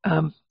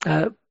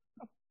pleasure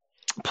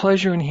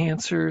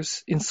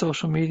enhancers in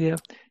social media,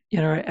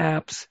 in our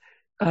apps,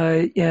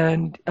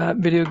 and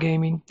video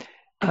gaming,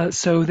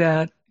 so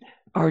that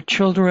our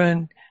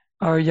children,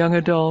 our young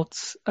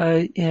adults,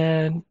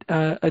 and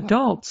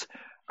adults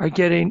are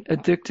getting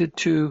addicted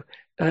to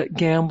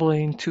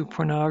gambling, to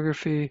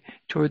pornography,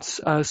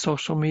 towards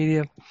social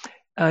media,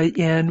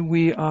 and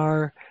we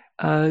are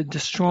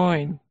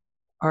destroying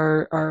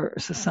our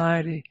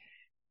society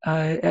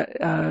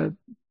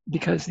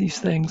because these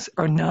things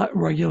are not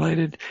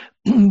regulated,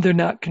 they're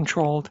not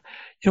controlled.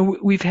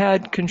 We've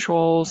had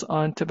controls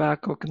on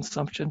tobacco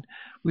consumption,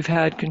 we've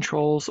had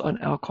controls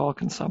on alcohol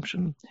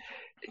consumption.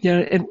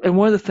 And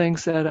one of the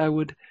things that I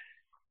would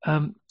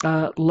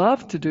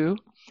love to do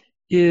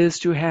is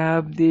to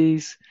have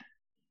these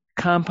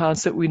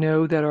compounds that we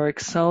know that are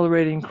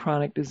accelerating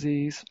chronic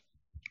disease,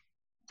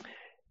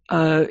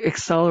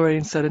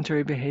 accelerating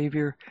sedentary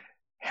behavior,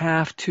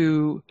 have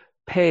to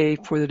pay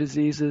for the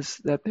diseases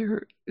that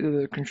they're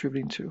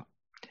contributing to.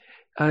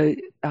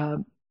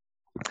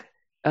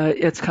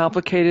 It's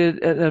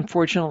complicated, and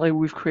unfortunately,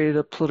 we've created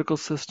a political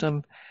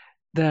system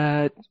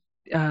that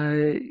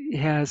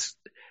has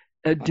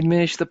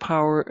diminished the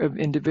power of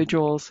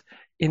individuals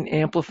and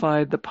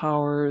amplified the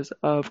powers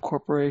of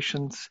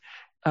corporations.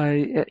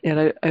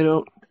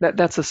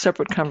 That's a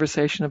separate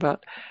conversation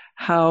about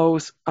how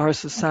our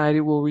society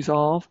will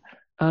resolve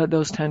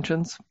those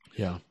tensions.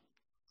 Yeah.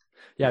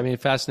 Yeah, I mean,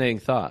 fascinating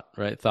thought,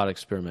 right? Thought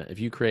experiment. If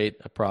you create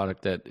a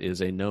product that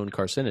is a known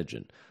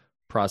carcinogen,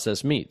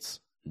 processed meats,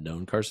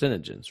 known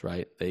carcinogens,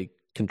 right? They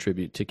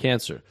contribute to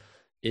cancer.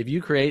 If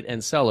you create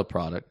and sell a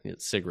product,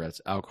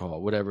 cigarettes,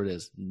 alcohol, whatever it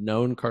is,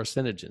 known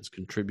carcinogens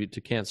contribute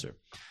to cancer,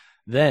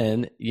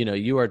 then,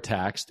 you are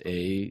taxed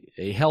a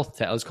health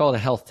tax. Let's call it a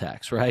health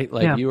tax, right?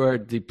 Like you are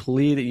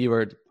depleted, you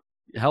are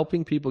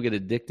helping people get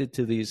addicted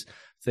to these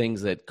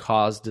things that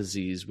cause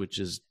disease, which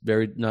is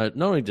very not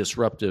only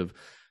disruptive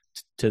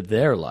to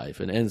their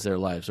life and ends their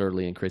lives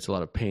early and creates a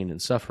lot of pain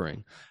and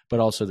suffering, but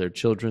also their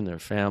children, their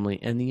family,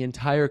 and the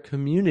entire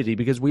community,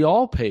 because we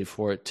all pay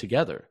for it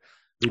together.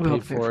 We pay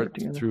for it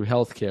through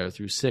healthcare,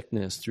 through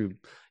sickness, through,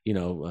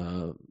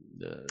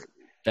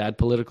 bad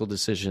political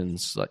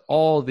decisions. Like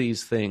all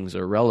these things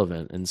are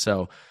relevant. And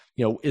so,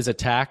 is a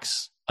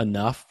tax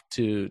enough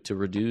to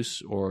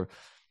reduce, or,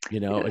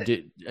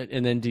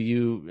 and then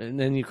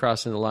you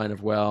cross in the line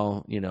of,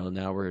 well,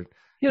 now we're,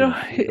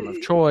 freedom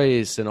of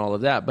choice and all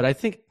of that. But I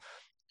think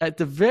at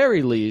the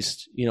very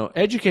least,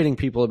 educating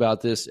people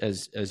about this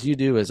as you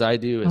do, as I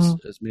do,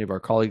 as many of our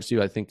colleagues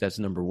do, I think that's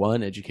number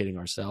one, educating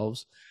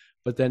ourselves.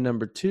 But then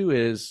number two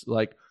is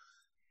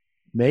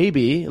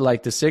maybe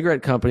like the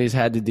cigarette companies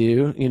had to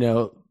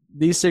do,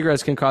 these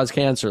cigarettes can cause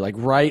cancer, like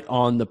right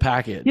on the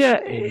package.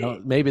 Yeah.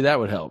 Maybe that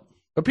would help.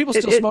 But people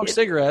still smoke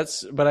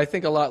cigarettes, but I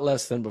think a lot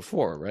less than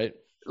before, right?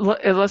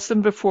 Less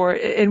than before.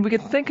 And we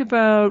can think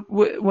about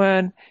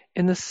when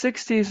in the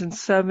 60s and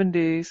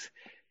 70s,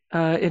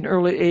 in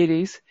early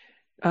 80s,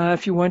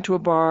 if you went to a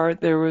bar,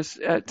 there was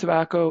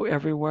tobacco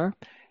everywhere.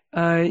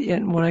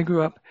 And when I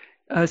grew up,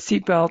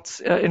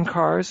 seatbelts in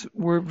cars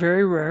were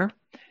very rare.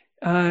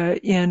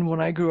 And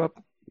when I grew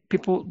up,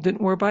 people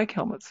didn't wear bike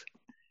helmets.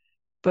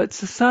 But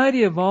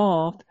society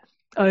evolved,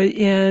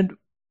 and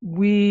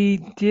we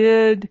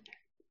did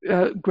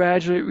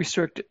gradually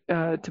restrict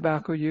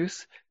tobacco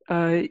use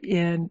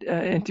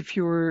into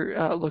fewer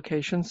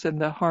locations, and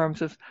the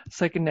harms of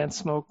secondhand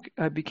smoke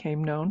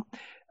became known.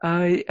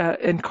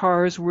 And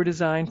cars were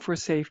designed for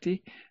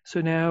safety,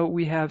 so now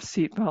we have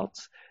seat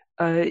belts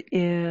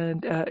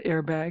and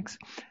airbags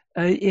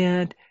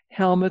and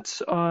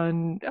helmets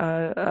on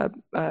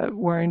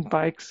wearing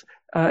bikes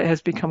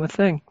has become a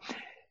thing.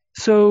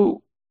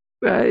 So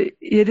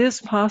it is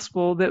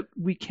possible that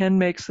we can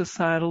make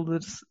societal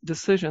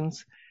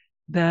decisions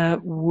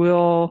that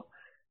will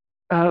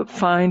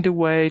find a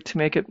way to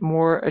make it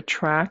more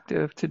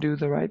attractive to do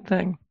the right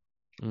thing.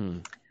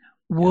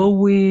 Will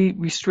we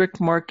restrict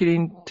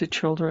marketing to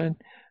children?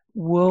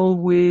 Will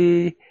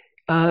we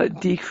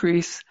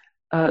decrease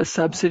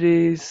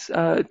subsidies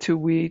to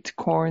wheat,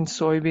 corn,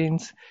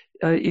 soybeans,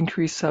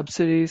 increase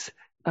subsidies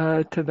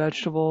to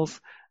vegetables?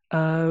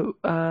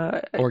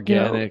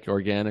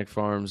 Organic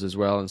farms as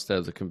well, instead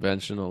of the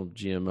conventional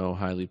GMO,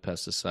 highly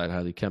pesticide,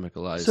 highly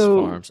chemicalized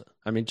farms.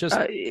 I mean, just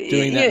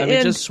doing that. I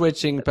mean, just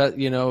switching,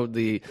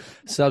 the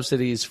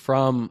subsidies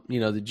from, the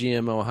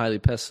GMO, highly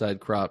pesticide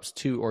crops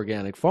to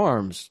organic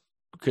farms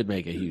could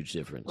make a huge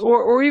difference.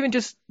 Or even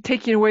just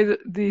taking away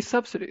the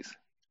subsidies.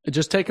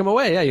 Just take them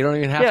away. Yeah, you don't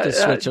even have to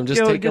switch them.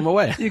 Just take them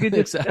away. You could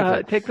just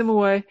take them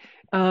away.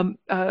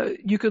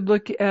 You could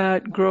look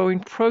at growing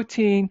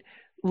protein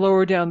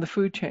lower down the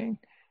food chain.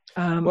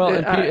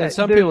 And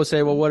some people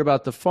say, well, what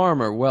about the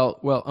farmer?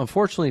 Well,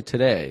 unfortunately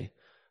today,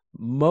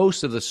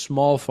 most of the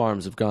small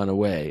farms have gone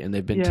away, and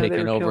they've been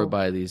taken over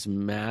by these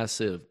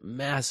massive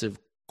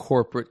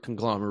corporate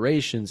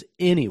conglomerations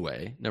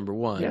anyway, number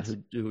one, yes.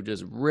 who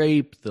just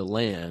rape the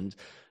land,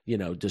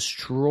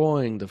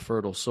 destroying the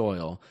fertile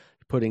soil,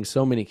 putting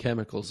so many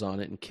chemicals on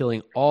it and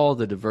killing all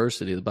the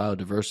diversity, the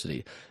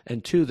biodiversity.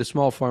 And two, the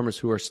small farmers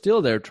who are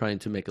still there trying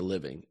to make a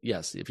living.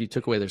 Yes, if you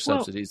took away their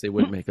subsidies, they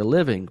wouldn't make a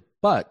living.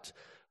 But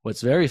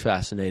what's very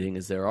fascinating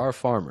is there are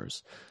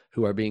farmers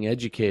who are being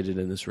educated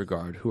in this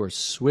regard, who are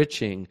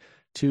switching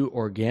to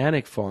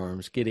organic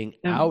farms, getting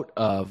out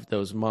of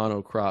those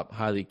monocrop,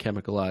 highly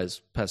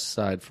chemicalized,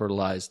 pesticide,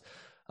 fertilized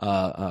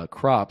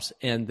crops.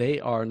 And they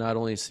are not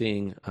only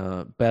seeing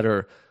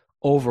better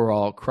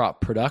overall crop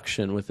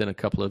production within a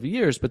couple of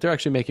years, but they're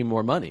actually making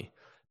more money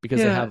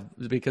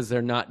because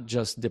they're not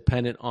just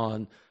dependent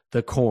on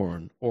the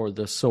corn or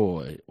the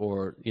soy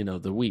or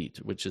the wheat,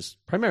 which is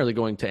primarily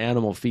going to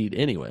animal feed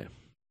anyway.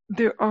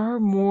 There are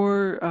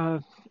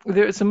more.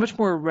 There's a much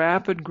more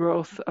rapid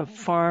growth of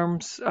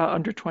farms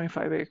under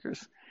 25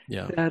 acres.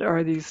 Yeah, that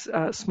are these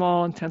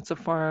small intensive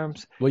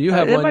farms. Well, you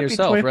have one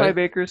yourself, right? 25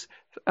 right? acres.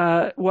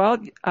 I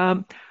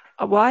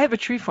have a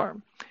tree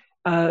farm.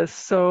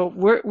 So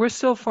we're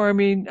still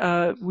farming.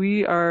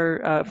 We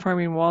are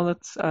farming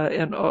walnuts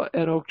and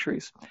oak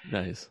trees.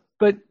 Nice.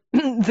 But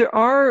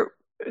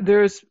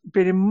there's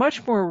been a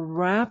much more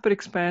rapid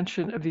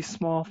expansion of these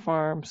small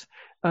farms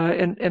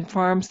and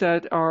farms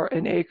that are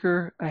an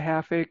acre, a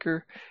half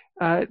acre,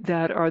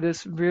 that are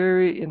this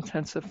very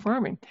intensive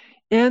farming.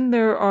 And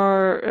there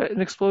are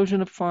an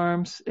explosion of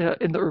farms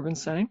in the urban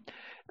setting.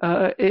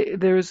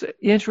 There's an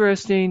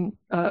interesting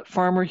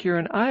farmer here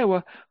in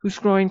Iowa who's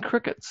growing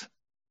crickets.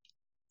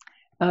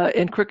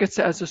 And crickets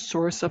as a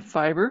source of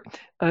fiber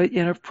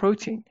and of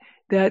protein.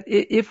 That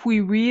if we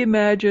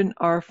reimagine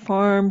our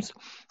farms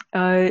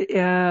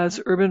as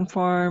urban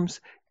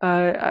farms,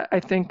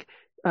 I think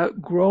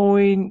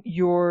growing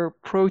your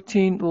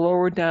protein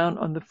lower down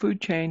on the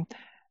food chain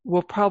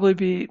will probably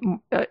be,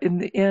 in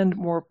the end,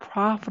 more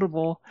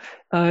profitable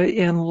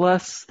and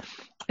less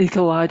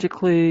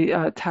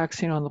ecologically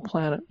taxing on the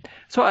planet.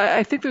 So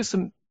I think there's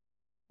some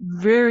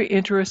very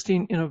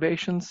interesting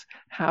innovations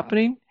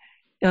happening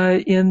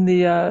in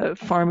the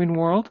farming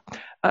world.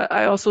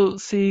 I also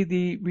see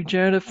the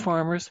regenerative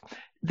farmers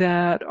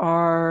that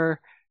are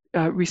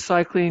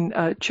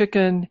recycling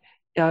chicken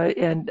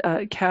and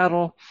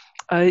cattle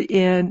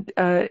and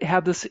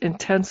have this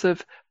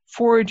intensive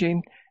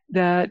foraging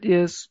that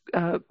is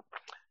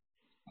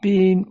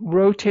being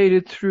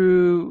rotated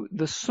through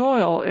the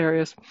soil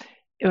areas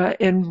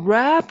and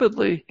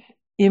rapidly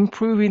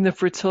improving the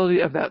fertility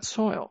of that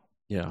soil.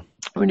 Yeah.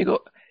 When you go,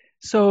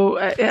 so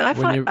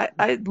and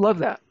I love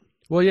that.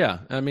 Well, yeah.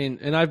 I mean,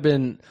 and I've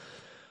been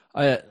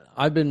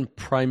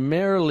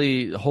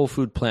primarily whole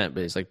food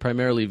plant-based, like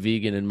primarily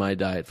vegan in my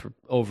diet for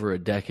over a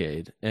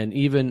decade. And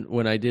even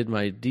when I did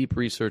my deep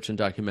research and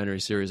documentary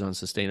series on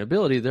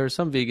sustainability, there are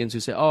some vegans who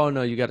say, oh,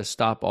 no, you got to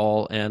stop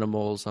all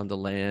animals on the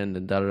land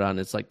and da-da-da. And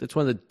it's like, it's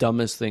one of the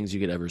dumbest things you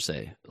could ever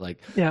say. Like,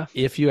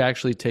 if you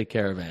actually take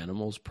care of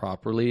animals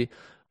properly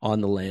on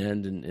the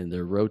land and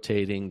they're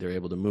rotating, they're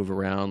able to move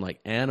around,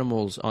 like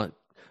animals on,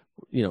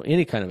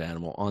 any kind of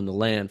animal on the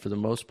land for the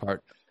most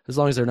part, as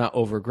long as they're not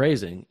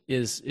overgrazing,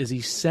 is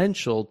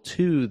essential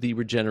to the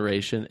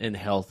regeneration and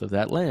health of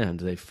that land.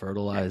 They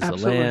fertilize the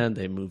land,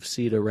 they move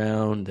seed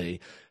around,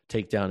 they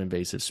take down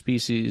invasive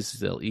species,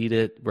 they'll eat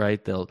it,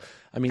 right? They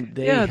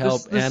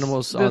help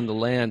animals on the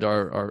land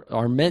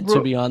are meant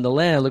to be on the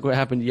land. Look what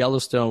happened to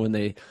Yellowstone when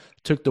they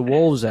took the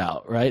wolves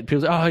out, right?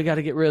 People say, oh, I got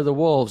to get rid of the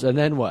wolves. And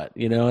then what?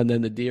 And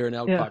then the deer and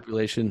elk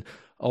population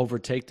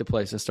overtake the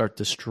place and start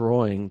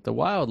destroying the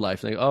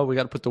wildlife. They go, oh, we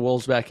got to put the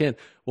wolves back in.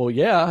 Well,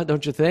 yeah,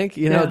 don't you think?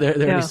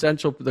 They're an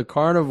essential, the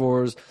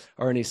carnivores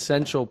are an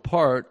essential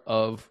part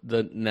of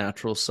the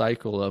natural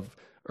cycle of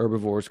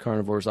herbivores,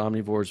 carnivores,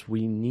 omnivores.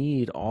 We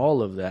need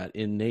all of that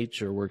in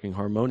nature working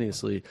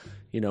harmoniously,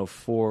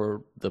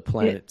 for the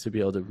planet to be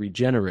able to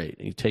regenerate.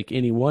 And you take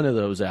any one of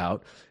those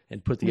out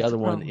and put the other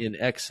one in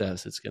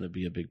excess, it's going to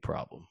be a big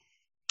problem.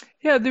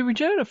 Yeah, the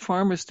regenerative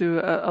farmers do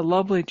a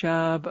lovely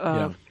job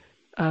of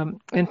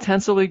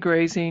intensively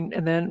grazing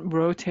and then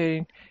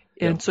rotating.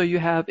 And so you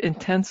have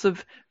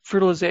intensive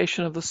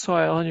fertilization of the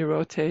soil and you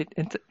rotate.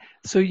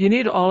 So you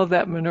need all of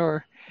that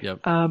manure.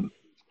 Yep.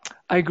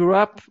 I grew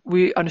up,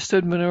 we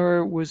understood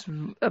manure was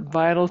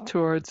vital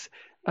towards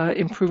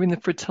improving the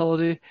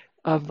fertility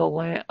of the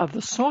land, of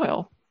the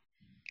soil.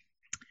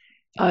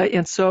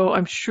 And so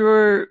I'm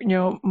sure,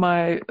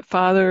 my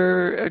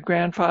father,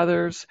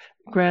 grandfathers,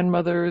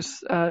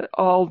 grandmothers,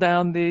 all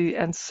down the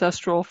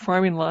ancestral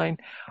farming line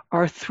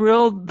are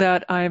thrilled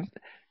that I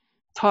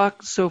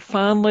talk so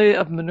fondly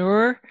of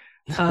manure,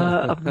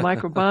 of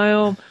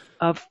microbiome,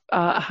 of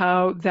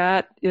how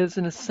that is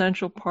an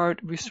essential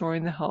part of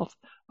restoring the health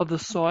of the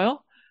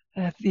soil,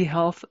 the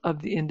health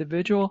of the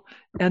individual,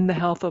 and the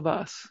health of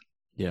us.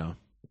 Yeah.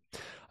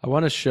 I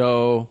want to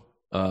show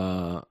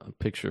a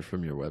picture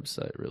from your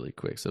website really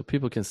quick so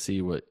people can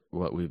see what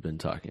we've been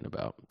talking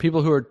about.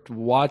 People who are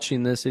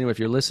watching this, anyway, if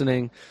you're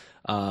listening,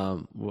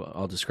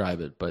 I'll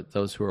describe it, but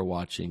those who are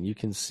watching, you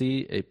can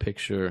see a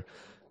picture.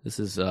 This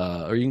is,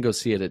 or you can go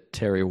see it at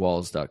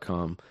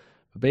terrywahls.com.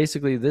 But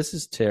basically, this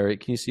is Terry.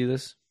 Can you see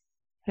this?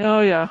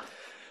 Oh, yeah.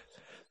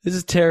 This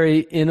is Terry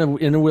in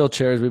a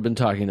wheelchair, as we've been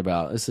talking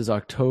about. This is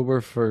October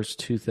 1st,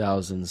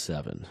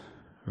 2007,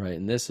 right?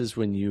 And this is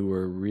when you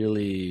were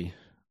really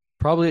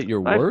probably at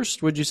your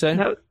worst, would you say?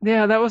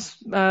 That was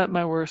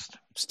my worst.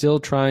 Still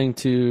trying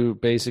to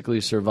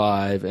basically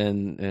survive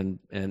and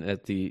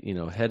at the,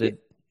 headed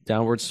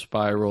downward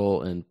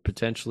spiral and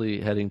potentially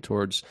heading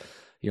towards,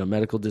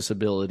 medical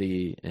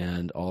disability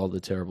and all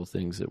the terrible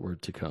things that were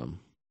to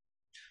come.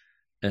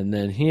 And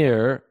then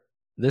here,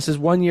 this is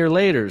 1 year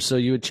later. So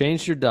you had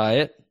changed your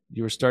diet.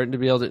 You were starting to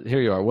be able to,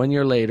 here you are, 1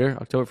 year later,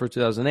 October 1st,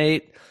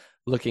 2008,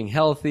 looking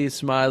healthy,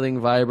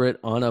 smiling, vibrant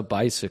on a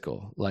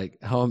bicycle. Like,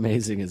 how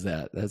amazing is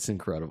that? That's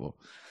incredible.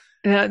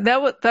 Yeah,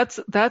 that's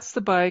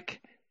the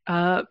bike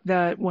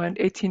that went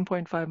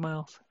 18.5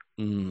 miles.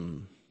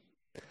 Mm.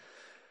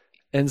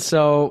 And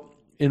so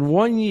in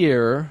 1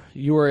 year,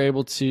 you were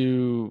able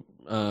to,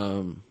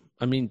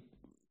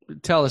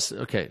 tell us,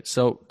 okay,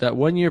 so that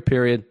 1 year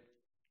period,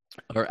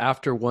 or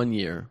after 1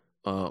 year,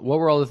 what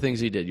were all the things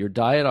you did? Your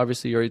diet,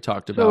 obviously, you already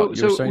talked about.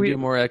 You were starting to do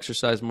more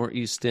exercise, more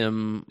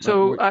E-stim.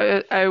 So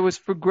I was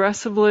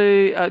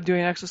progressively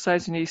doing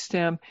exercise in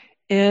E-stim,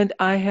 and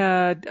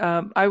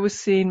I was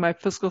seeing my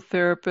physical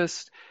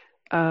therapist,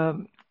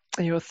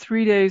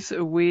 3 days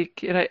a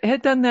week, and I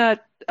had done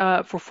that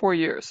for 4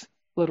 years,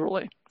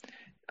 literally.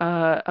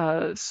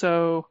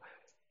 So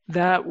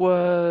that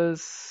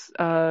was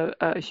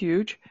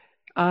huge.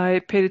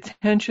 I paid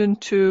attention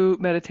to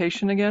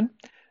meditation again.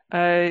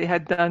 I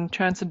had done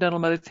transcendental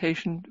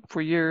meditation for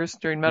years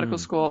during medical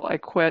school. I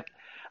quit.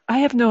 I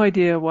have no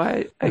idea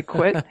why I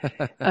quit.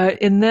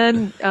 And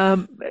then,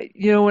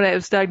 when I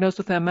was diagnosed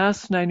with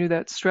MS and I knew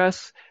that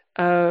stress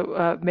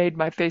made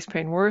my face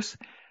pain worse,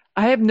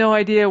 I have no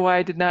idea why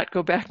I did not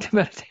go back to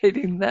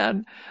meditating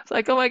then. It's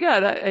like, oh my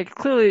God, I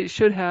clearly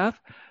should have.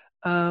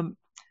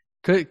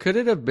 Could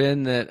it have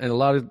been that, and a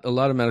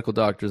lot of medical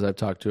doctors I've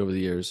talked to over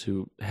the years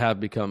who have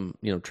become,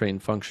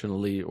 trained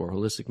functionally or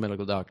holistic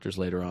medical doctors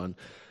later on,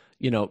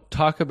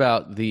 talk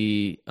about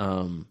the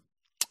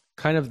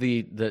kind of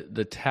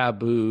the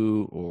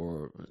taboo,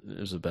 or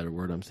there's a better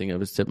word I'm thinking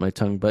of, it's tipped my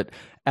tongue, but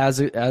as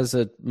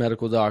a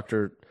medical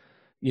doctor,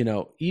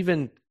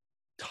 even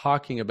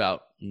talking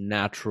about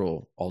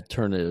natural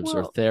alternatives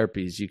or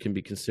therapies, you can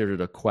be considered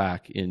a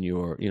quack in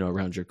your,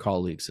 around your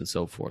colleagues and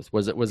so forth.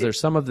 Was there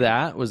some of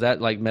that? Was that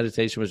like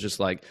meditation was just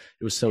like,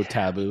 it was so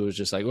taboo, it was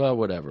just like, well,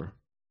 whatever.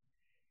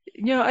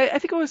 I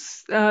think it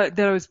was that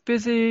I was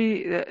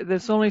busy.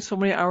 There's only so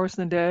many hours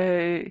in the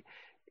day,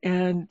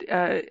 and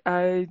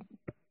I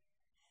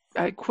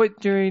quit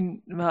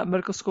during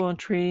medical school and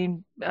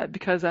training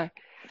because I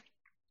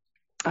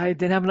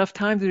didn't have enough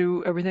time to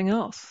do everything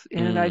else,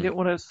 and I didn't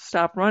want to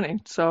stop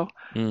running. So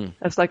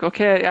it's like,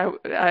 okay,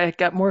 I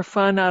got more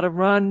fun out of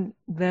run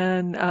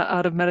than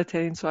out of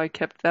meditating, so I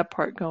kept that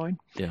part going.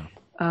 Yeah.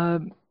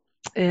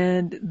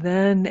 And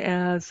then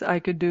as I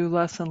could do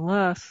less and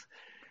less,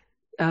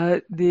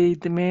 the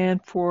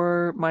demand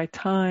for my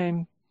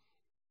time,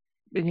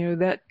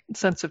 that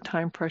sense of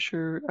time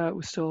pressure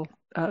was still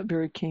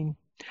very keen.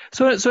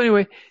 So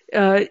anyway,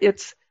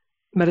 it's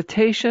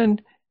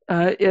meditation.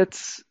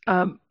 It's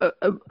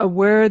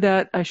aware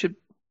that I should.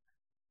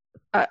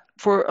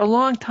 For a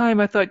long time,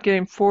 I thought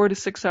getting 4 to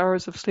 6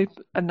 hours of sleep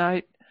a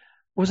night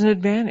was an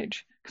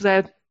advantage because I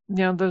had,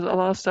 there's a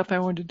lot of stuff I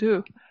wanted to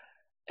do,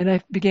 and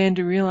I began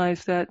to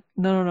realize that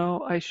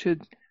no, I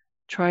should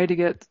try to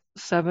get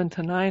 7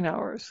 to 9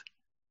 hours.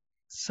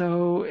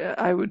 So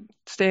I would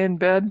stay in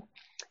bed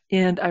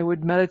and I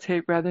would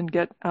meditate rather than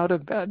get out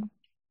of bed.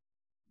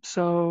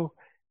 So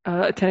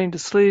attending to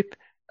sleep,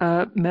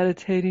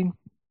 meditating,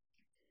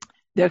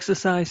 the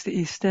exercise, the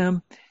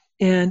E-stem,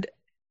 and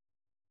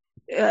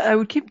I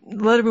would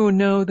let everyone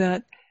know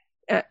that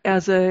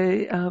as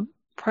a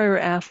prior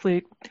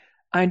athlete,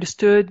 I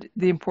understood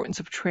the importance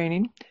of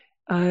training.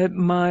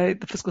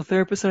 The physical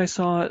therapist that I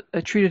saw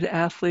treated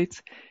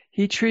athletes.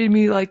 He treated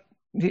me like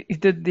he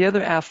did the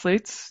other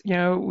athletes.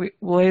 We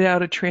laid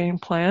out a training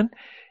plan,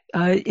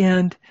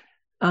 and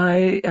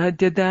I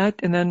did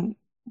that. And then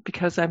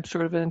because I'm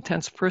sort of an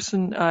intense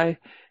person, I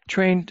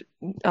trained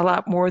a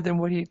lot more than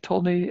what he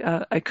told me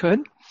I could.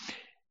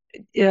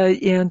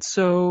 And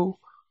so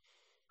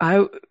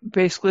I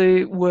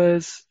basically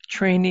was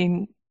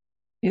training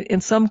in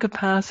some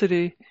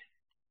capacity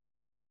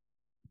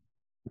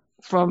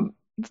from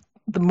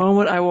the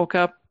moment I woke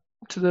up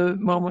to the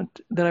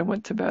moment that I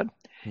went to bed.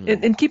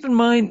 And keep in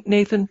mind,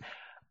 Nathan,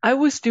 I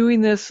was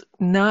doing this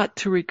not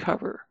to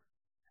recover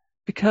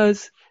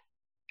because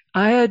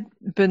I had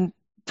been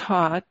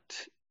taught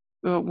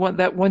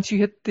that once you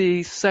hit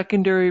the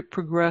secondary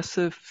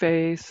progressive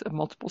phase of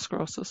multiple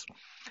sclerosis,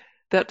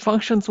 that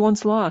functions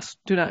once lost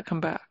do not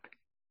come back.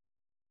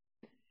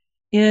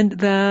 And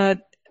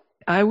that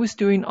I was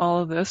doing all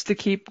of this to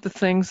keep the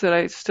things that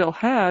I still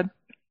had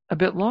a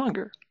bit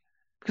longer.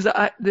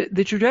 Because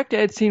the trajectory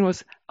I had seen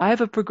was, I have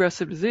a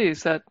progressive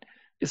disease that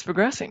is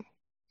progressing.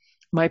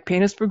 My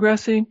pain is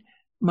progressing.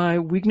 My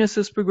weakness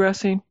is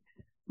progressing.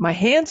 My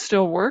hands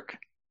still work.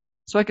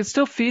 So I could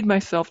still feed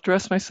myself,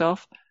 dress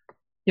myself,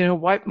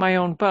 wipe my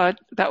own butt.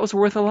 That was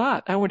worth a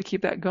lot. I wanted to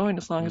keep that going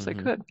as long as I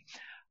could.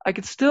 I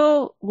could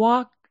still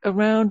walk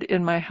around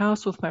in my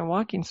house with my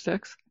walking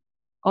sticks.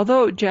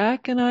 Although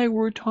Jack and I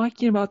were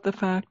talking about the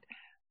fact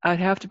I'd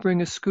have to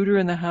bring a scooter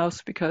in the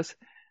house because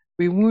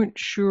we weren't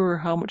sure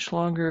how much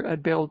longer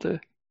I'd be able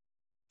to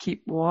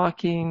keep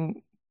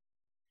walking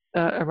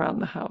around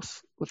the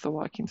house with the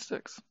walking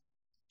sticks.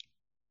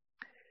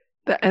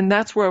 And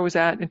that's where I was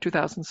at in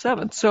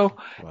 2007. So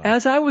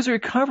as I was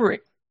recovering,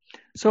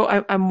 so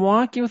I'm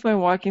walking with my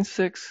walking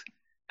sticks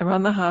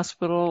around the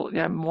hospital.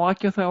 I'm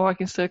walking with my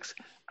walking sticks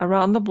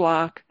around the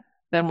block,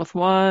 then with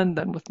one,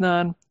 then with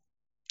none.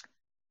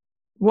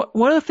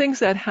 One of the things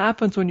that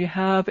happens when you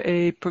have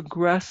a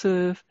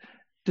progressive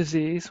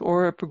disease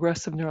or a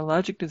progressive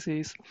neurologic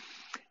disease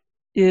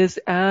is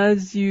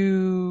as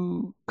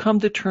you come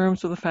to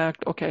terms with the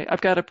fact, okay, I've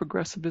got a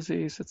progressive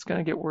disease. It's going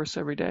to get worse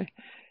every day.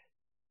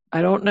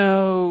 I don't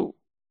know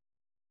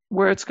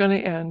where it's going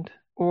to end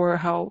or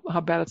how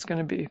bad it's going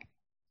to be.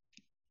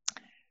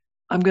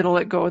 I'm going to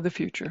let go of the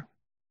future.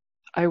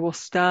 I will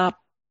stop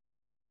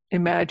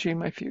imagining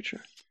my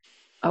future.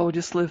 I will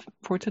just live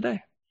for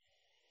today.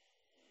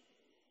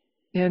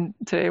 And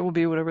today will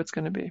be whatever it's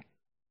going to be.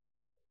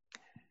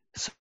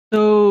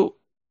 So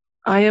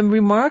I am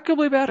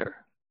remarkably better,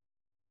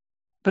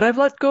 but I've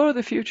let go of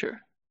the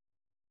future.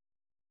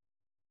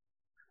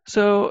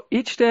 So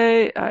each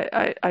day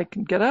I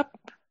can get up,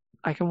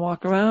 I can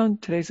walk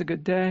around. Today's a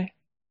good day.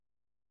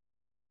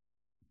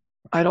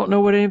 I don't know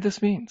what any of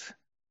this means.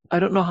 I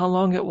don't know how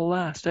long it will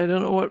last. I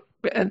don't know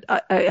and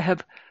I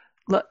have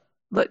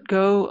let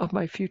go of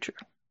my future.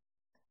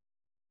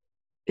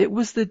 It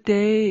was the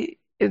day.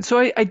 And so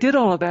I did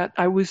all of that.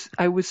 I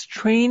was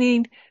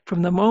training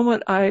from the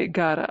moment I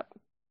got up,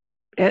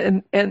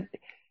 and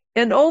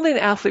only an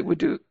athlete would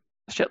do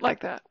shit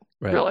like that.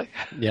 Right. Really.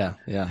 Yeah.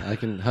 I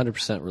can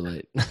 100%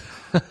 relate.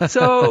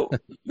 So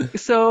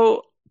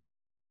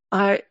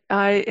I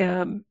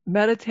am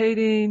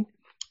meditating.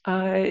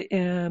 I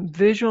am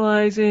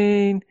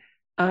visualizing.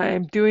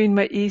 I'm doing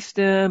my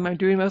E-stem. I'm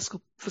doing my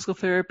physical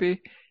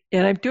therapy,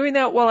 and I'm doing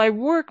that while I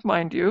work,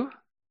 mind you.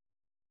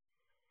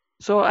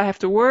 So I have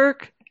to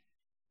work.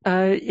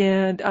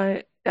 And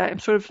I'm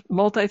sort of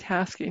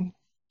multitasking.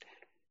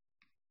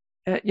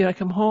 I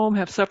come home,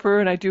 have supper,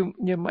 and I do,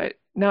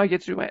 now I get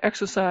to do my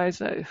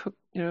exercise. I,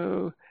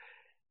 do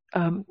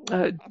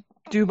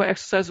my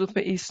exercise with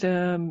my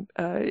E-stem,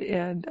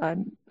 and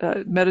I'm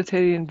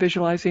meditating and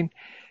visualizing.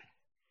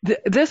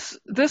 This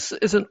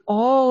is an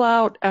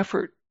all-out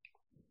effort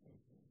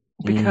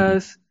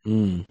because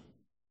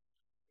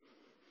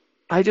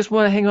I just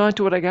want to hang on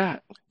to what I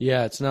got.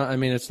 Yeah, it's not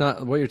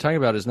what you're talking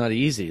about is not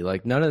easy.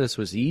 Like, none of this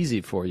was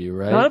easy for you,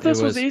 right? None of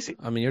this was easy.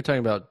 I mean, you're talking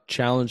about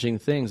challenging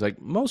things.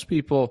 Like, most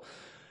people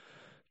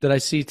that I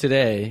see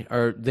today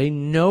they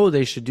know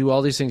they should do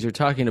all these things you're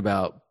talking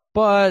about,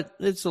 but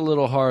it's a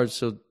little hard,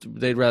 so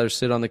they'd rather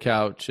sit on the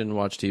couch and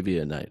watch TV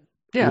at night.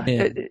 Yeah.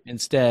 When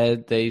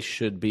instead they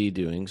should be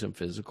doing some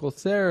physical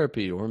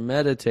therapy or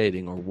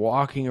meditating or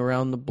walking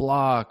around the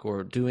block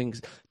or doing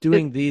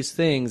these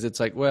things. It's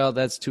like, well,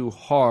 that's too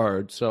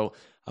hard. So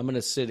I'm going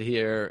to sit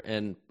here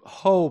and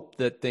hope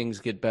that things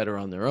get better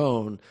on their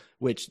own,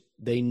 which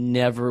they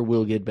never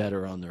will get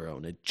better on their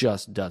own. It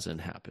just doesn't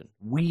happen.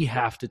 We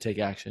have to take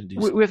action and do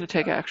something. We have to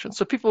take action.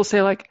 So people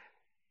say like,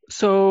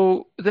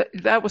 so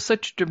that was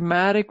such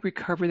dramatic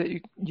recovery that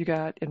you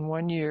got in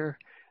 1 year.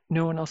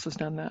 No one else has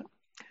done that.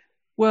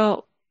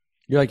 Well,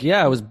 you're like,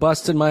 yeah, I was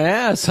busting my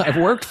ass. I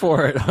worked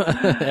for it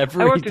every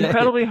day. I worked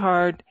incredibly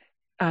hard.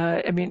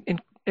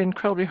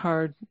 Incredibly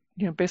hard.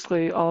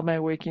 Basically all of my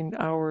waking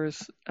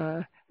hours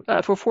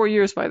for 4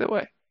 years, by the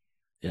way.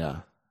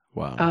 Yeah.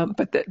 Wow.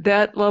 But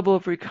that level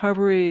of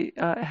recovery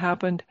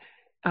happened,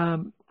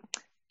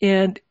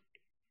 and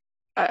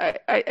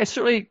I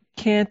certainly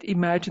can't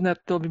imagine that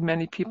there'll be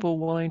many people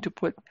willing to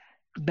put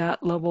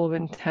that level of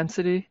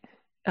intensity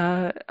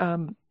that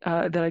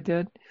I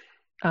did.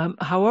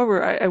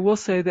 However, I will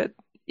say that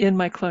in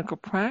my clinical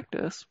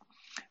practice,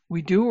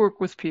 we do work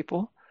with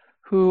people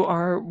who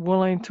are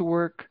willing to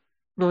work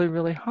really,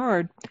 really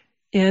hard.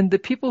 And the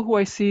people who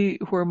I see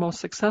who are most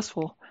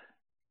successful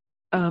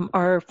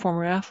are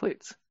former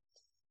athletes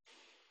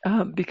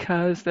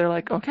because they're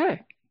like,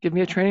 okay, give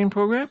me a training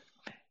program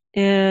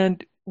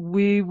and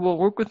we will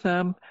work with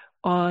them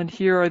on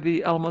here are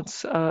the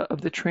elements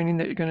of the training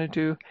that you're going to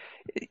do.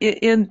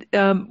 And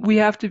we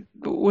have to,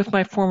 with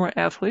my former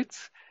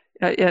athletes,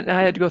 and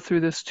I had to go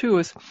through this too,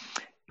 is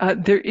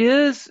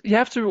you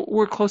have to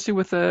work closely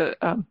with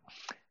a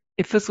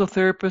physical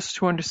therapist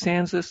who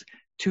understands this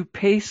to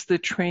pace the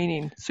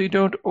training so you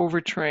don't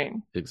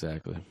overtrain.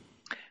 Exactly.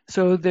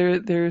 So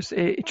there's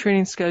a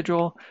training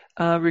schedule,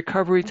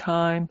 recovery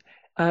time,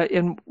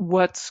 and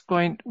what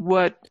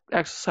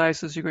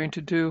exercises you're going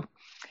to do.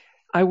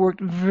 I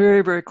worked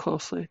very, very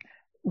closely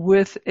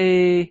with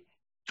a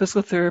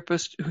physical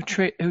therapist who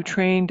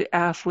trained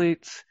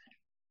athletes.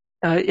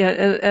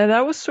 And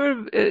that was sort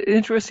of an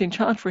interesting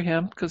challenge for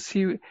him because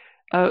so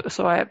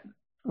I have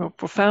a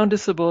profound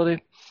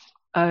disability,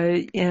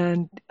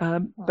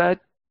 but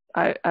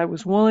I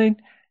was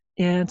willing,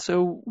 and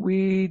so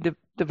he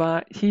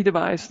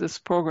devised this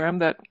program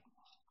that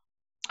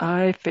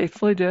I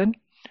faithfully did.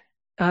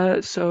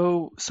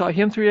 So saw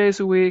him 3 days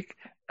a week,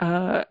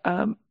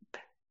 and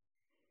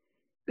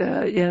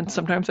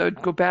sometimes I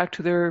would go back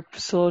to their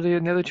facility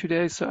in the other 2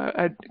 days, so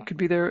I could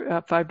be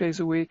there 5 days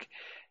a week.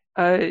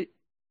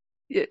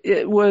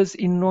 It was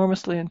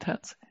enormously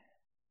intense.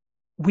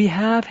 We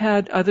have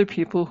had other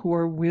people who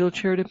are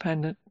wheelchair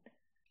dependent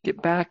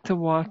get back to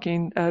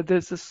walking.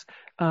 There's this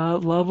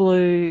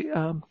lovely,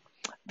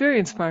 very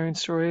inspiring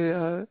story.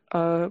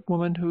 A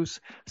woman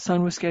whose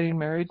son was getting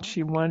married.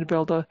 She wanted to be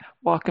able to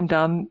walk him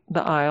down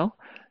the aisle.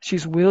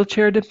 She's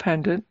wheelchair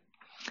dependent.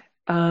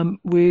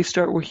 We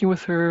start working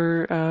with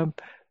her.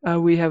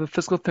 We have a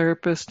physical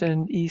therapist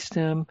in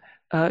Eastham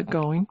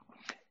going.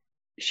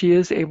 She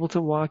is able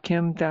to walk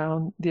him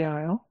down the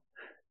aisle.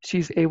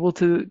 She's able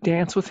to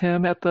dance with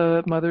him at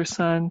the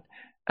mother-son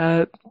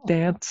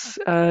dance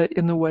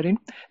in the wedding.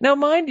 Now,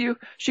 mind you,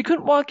 she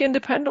couldn't walk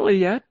independently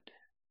yet.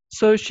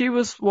 So she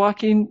was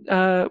walking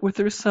with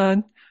her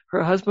son,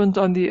 her husband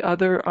on the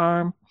other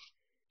arm.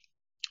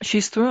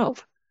 She's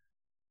thrilled.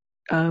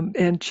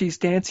 And she's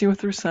dancing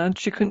with her son.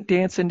 She couldn't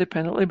dance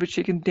independently, but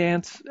she can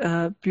dance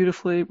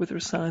beautifully with her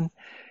son.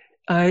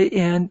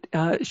 And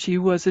she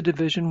was a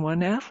Division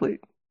I athlete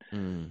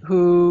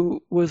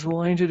who was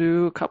willing to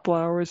do a couple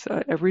hours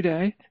every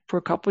day for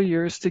a couple of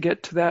years to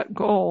get to that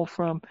goal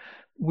from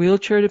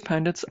wheelchair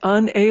dependence,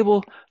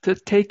 unable to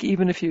take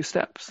even a few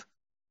steps,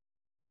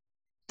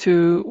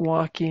 to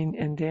walking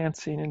and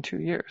dancing in 2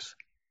 years.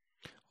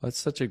 Well, that's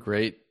such a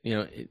great,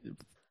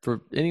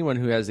 for anyone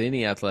who has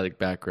any athletic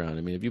background.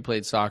 I mean, if you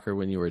played soccer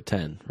when you were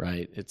 10,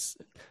 right? It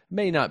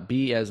may not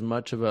be as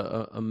much of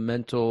a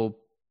mental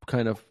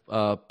kind of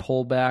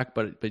pullback,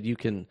 but you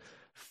can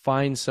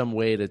find some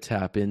way to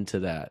tap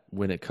into that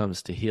when it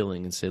comes to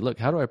healing and say, look,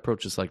 how do I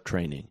approach this like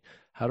training?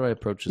 How do I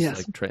approach this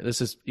like training? This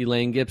is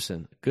Elaine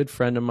Gibson, a good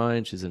friend of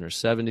mine. She's in her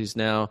 70s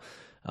now.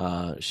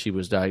 She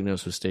was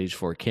diagnosed with stage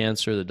 4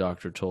 cancer. The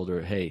doctor told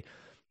her, hey,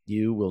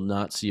 you will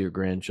not see your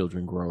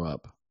grandchildren grow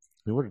up. I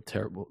mean, what a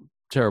terrible,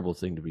 terrible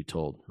thing to be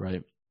told,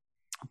 right?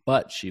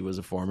 But she was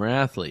a former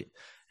athlete,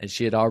 and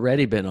she had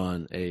already been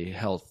on a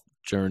health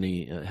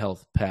journey, a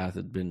health path,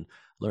 had been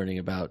learning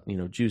about,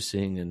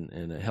 juicing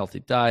and a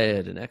healthy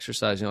diet and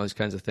exercising, all these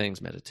kinds of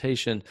things,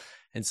 meditation.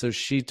 And so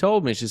she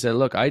told me, she said,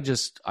 look,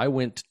 I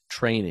went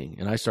training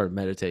and I started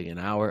meditating an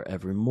hour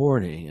every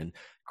morning and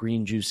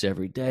green juice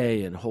every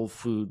day and whole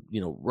food,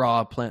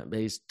 raw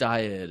plant-based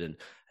diet and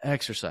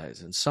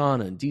exercise and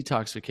sauna and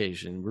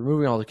detoxification,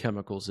 removing all the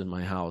chemicals in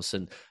my house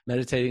and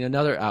meditating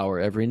another hour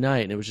every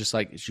night. And it was just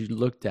like, she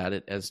looked at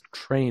it as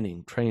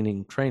training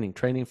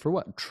for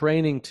what?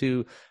 Training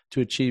to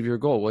achieve your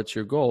goal. What's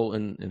your goal?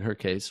 And in her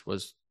case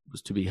was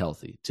to be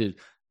healthy, to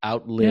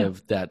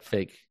outlive that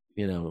fake,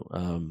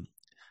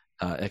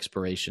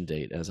 expiration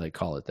date, as I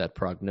call it, that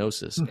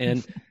prognosis.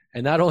 And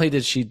not only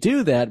did she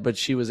do that, but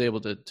she was able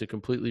to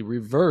completely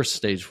reverse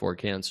stage 4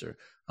 cancer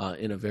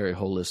in a very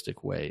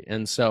holistic way.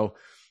 And so,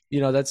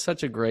 that's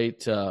such a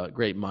great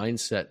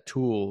mindset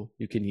tool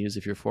you can use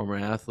if you're a former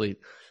athlete.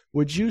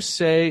 What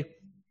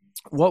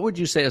would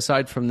you say,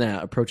 aside from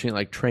that, approaching it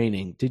like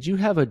training, did you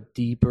have a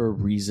deeper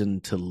reason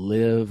to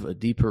live, a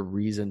deeper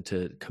reason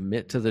to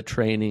commit to the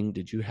training?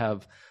 Did you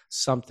have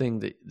something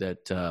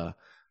that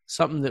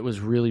was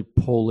really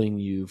pulling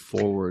you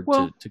forward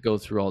to go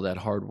through all that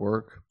hard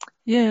work?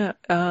 Yeah.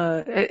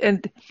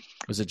 And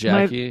was it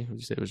Jackie? Would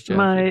you say it was Jackie?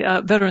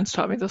 My veterans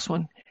taught me this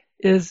one,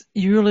 is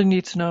you really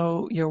need to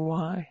know your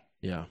why.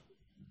 Yeah.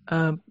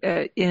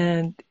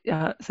 And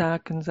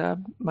Zach and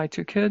Zab, my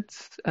 2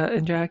 kids,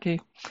 and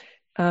Jackie,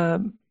 I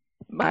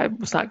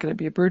was not going to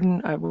be a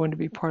burden. I wanted to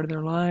be part of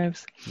their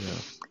lives.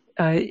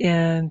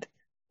 Yeah.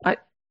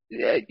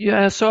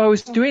 So I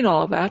was doing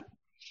all of that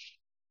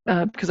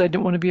because I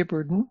didn't want to be a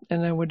burden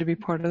and I wanted to be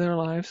part of their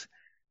lives.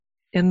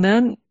 And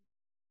then,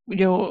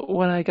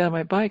 when I got on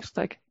my bike, it's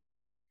like,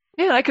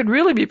 man, I could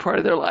really be part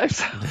of their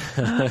lives.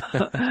 What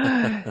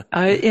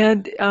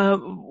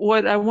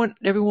I want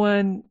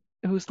everyone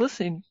who's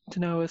listening to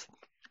know is,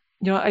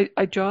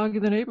 I jog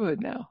in the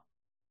neighborhood now.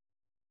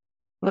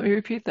 Let me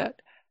repeat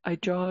that. I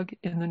jog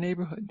in the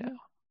neighborhood now.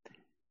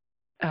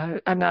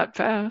 I'm not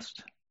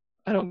fast.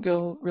 I don't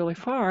go really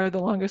far.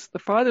 The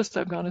farthest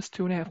I've gone is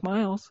 2.5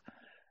 miles.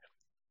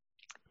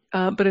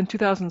 But in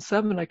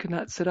 2007, I could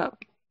not sit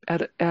up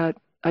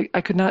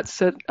I could not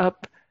sit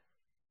up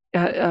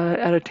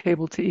at a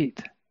table to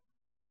eat.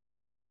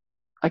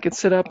 I could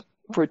sit up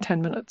for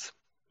 10 minutes.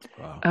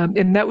 Wow.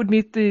 And that would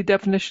meet the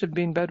definition of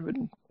being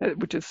bedridden,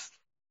 which is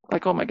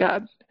like, oh my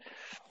God.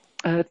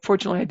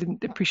 Fortunately, I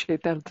didn't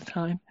appreciate that at the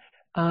time.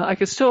 I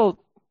could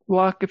still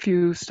walk a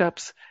few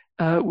steps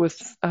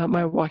with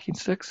my walking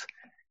sticks.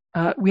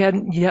 We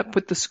hadn't yet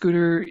put the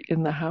scooter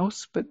in the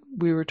house, but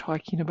we were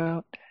talking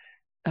about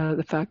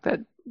the fact that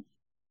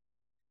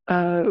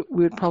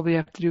we would probably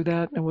have to do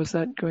that. And was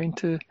that going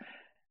to,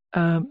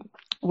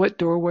 what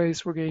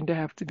doorways were going to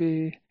have to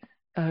be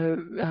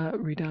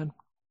redone?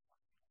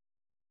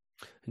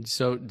 And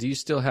so, do you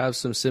still have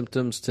some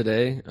symptoms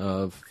today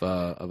of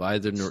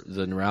either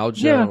the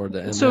neuralgia or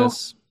the MS? So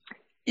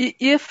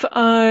if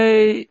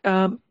I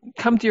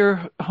come to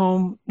your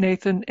home,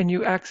 Nathan, and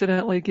you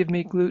accidentally give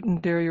me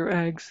gluten, dairy, or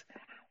eggs,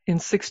 in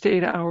 6 to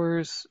 8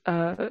 hours,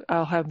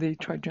 I'll have the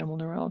trigeminal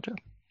neuralgia.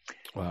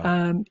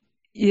 Wow.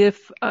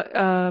 If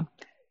my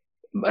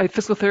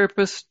physical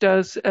therapist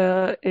does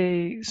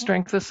a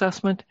strength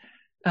assessment,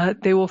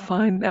 they will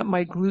find that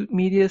my glute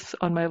medius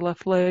on my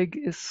left leg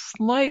is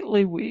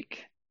slightly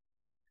weak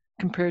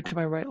compared to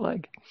my right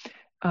leg.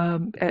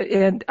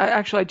 And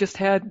I just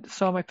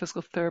saw my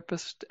physical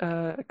therapist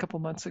a couple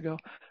months ago.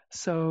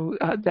 So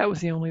that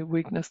was the only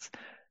weakness.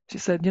 She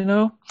said,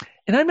 and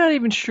I'm not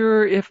even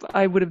sure if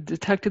I would have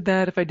detected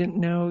that if I didn't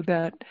know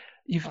that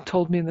you've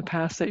told me in the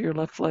past that your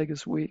left leg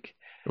is weak.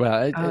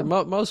 Well,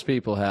 most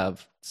people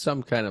have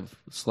some kind of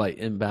slight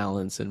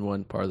imbalance in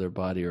one part of their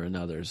body or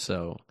another.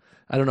 So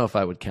I don't know if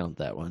I would count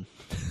that one.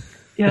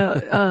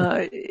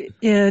 Yeah.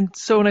 And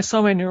so when I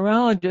saw my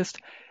neurologist,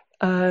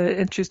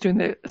 and she's doing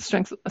the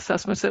strength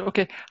assessment, I said,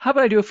 okay, how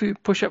about I do a few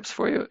push-ups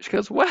for you? She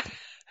goes, what?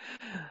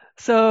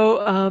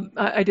 So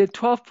I did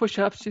 12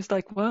 push-ups. She's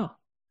like, wow,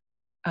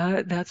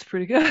 that's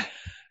pretty good.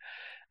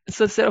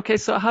 So I said, okay,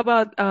 so how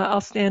about I'll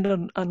stand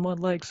on one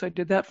leg. So I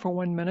did that for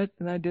 1 minute,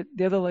 and I did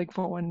the other leg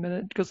for 1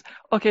 minute. She goes,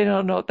 okay,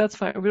 no, that's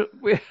fine.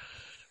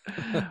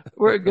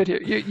 We're good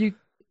here.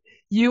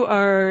 You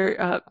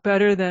are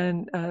better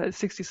than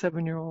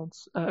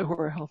 67-year-olds who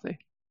are healthy.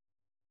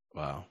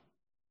 Wow.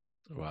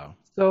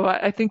 So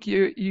I think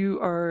you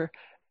are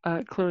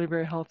clearly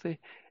very healthy.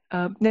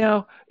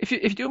 Now, if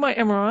you do my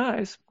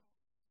MRIs,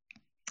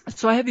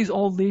 so I have these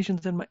old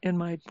lesions in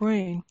my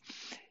brain,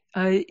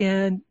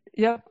 and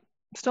yep,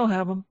 still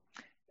have them.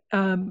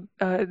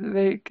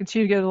 They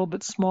continue to get a little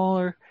bit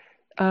smaller.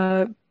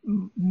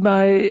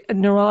 My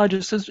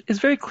neurologist is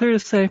very clear to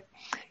say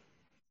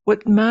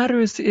what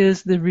matters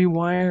is the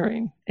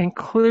rewiring, and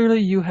clearly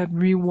you have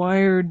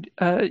rewired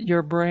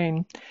your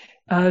brain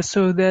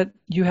so that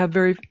you have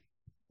very,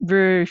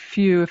 very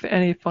few, if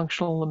any,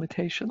 functional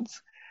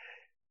limitations.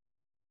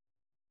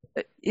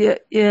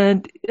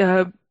 And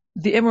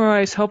the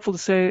MRI is helpful to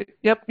say,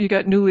 yep, you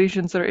got new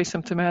lesions that are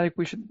asymptomatic.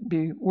 We should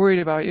be worried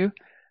about you.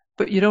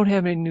 But you don't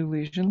have any new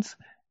lesions.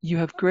 You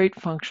have great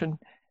function.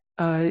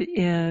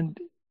 And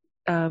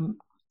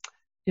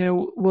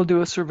we'll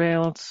do a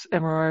surveillance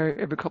MRI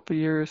every couple of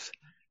years.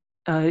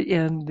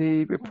 And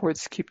the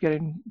reports keep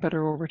getting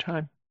better over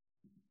time.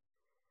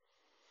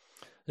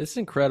 It's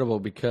incredible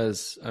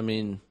because,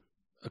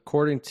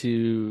 according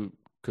to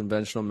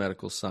conventional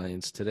medical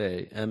science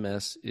today,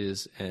 MS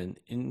is an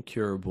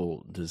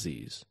incurable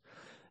disease.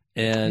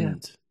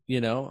 And,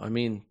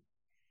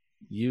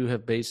 you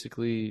have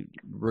basically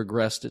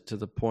regressed it to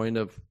the point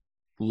of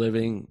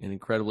living an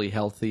incredibly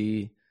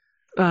healthy,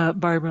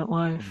 vibrant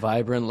life.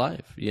 Vibrant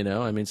life,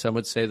 I mean, some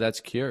would say that's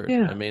cured.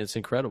 Yeah. I mean, it's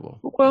incredible.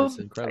 Well, It's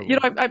incredible.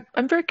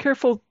 I'm very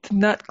careful to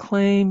not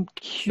claim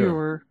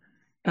Sure.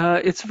 cure.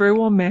 It's very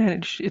well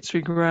managed. It's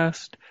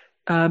regressed.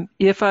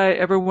 If I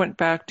ever went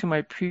back to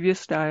my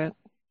previous diet,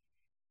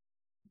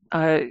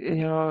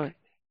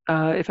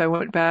 if I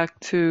went back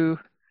to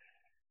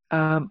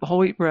whole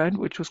wheat bread,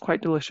 which was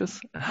quite delicious,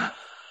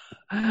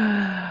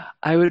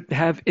 I would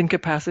have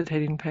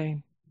incapacitating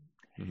pain.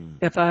 Mhm.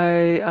 If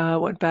I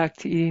went back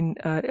to eating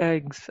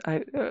eggs,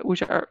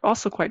 which are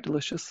also quite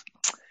delicious,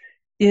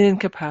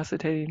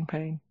 incapacitating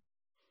pain.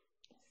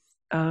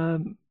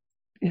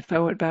 If I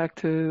went back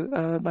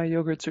to my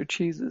yogurts or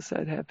cheeses,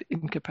 I'd have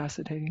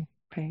incapacitating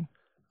pain.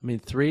 I mean,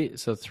 three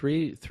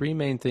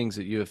main things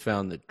that you have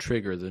found that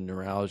trigger the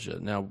neuralgia.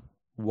 Now,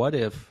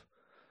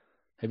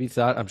 have you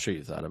thought, I'm sure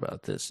you thought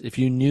about this. If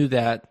you knew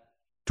that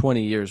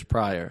 20 years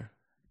prior,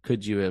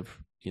 could you have,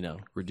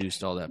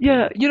 reduced all that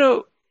pain? Yeah,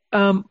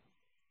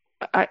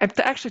 I'm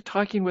actually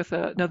talking with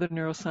another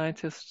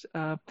neuroscientist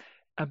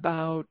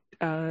about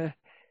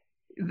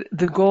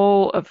the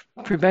goal of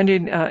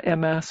preventing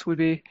MS would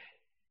be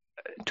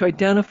to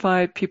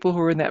identify people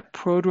who are in that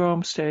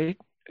prodrome state,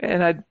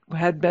 and I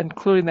had been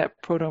clearly in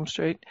that prodrome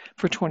state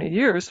for 20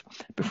 years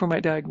before my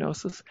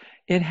diagnosis.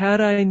 And had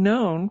I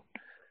known,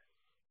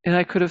 and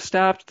I could have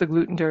stopped the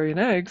gluten, dairy, and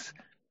eggs,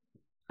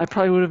 I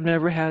probably would have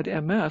never had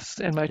MS,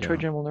 and my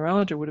trigeminal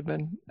neuralgia would have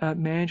been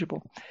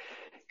manageable.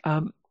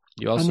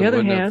 You also on the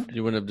other hand,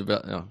 you wouldn't have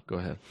developed. No, go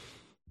ahead.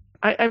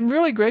 I'm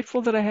really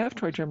grateful that I have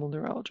trigeminal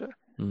neuralgia.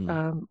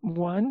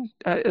 One,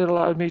 it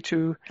allowed me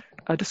to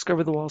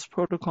discover the Wahls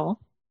protocol,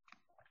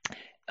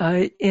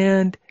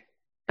 and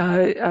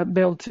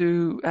be able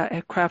to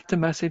craft a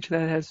message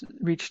that has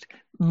reached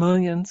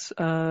millions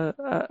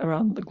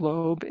around the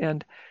globe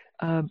and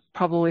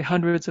probably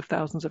hundreds of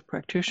thousands of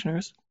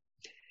practitioners.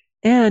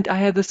 And I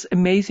have this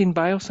amazing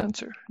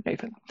biosensor,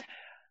 Nathan.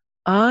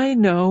 I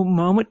know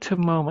moment to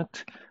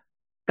moment,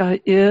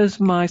 is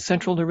my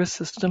central nervous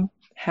system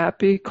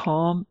happy,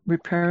 calm,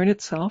 repairing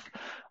itself,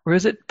 or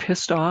is it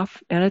pissed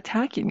off and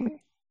attacking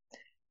me?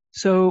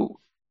 So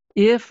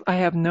if I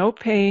have no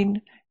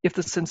pain, if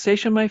the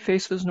sensation on my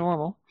face is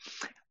normal,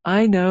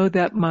 I know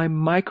that my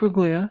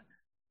microglia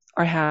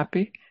are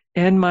happy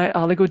and my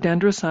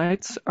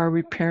oligodendrocytes are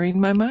repairing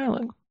my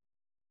myelin.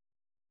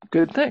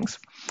 Good things.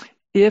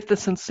 If the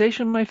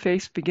sensation on my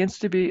face begins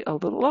to be a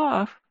little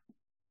off,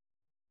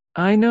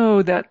 I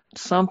know that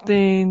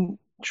something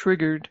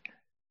triggered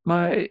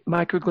my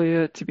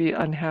microglia to be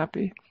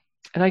unhappy,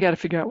 and I got to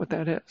figure out what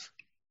that is.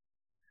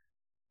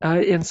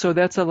 And so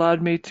that's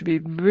allowed me to be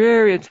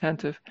very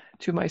attentive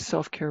to my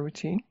self-care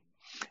routine,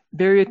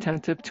 very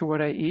attentive to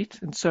what I eat.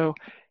 And so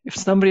if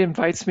somebody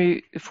invites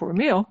me for a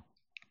meal,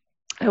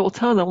 I will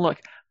tell them, look,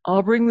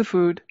 I'll bring the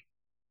food.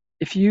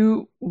 If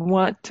you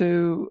want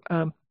to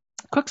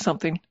cook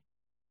something,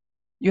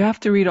 you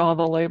have to read all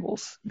the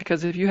labels,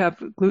 because if you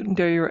have gluten,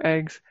 dairy, or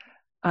eggs,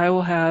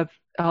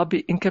 I'll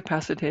be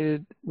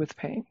incapacitated with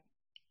pain.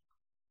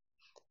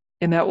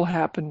 And that will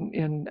happen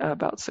in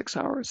about 6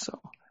 hours.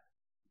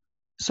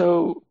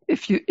 So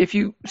if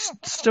you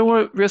still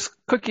want to risk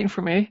cooking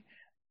for me,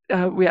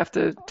 we have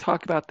to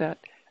talk about that.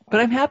 But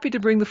I'm happy to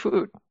bring the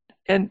food,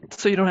 and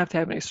so you don't have to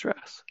have any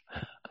stress.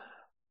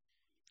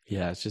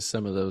 Yeah, it's just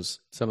some of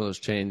those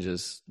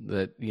changes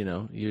that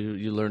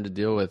you learn to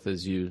deal with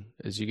as you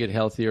get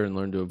healthier and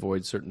learn to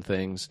avoid certain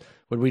things.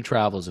 When we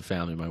travel as a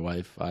family, my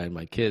wife, I, and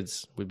my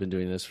kids, we've been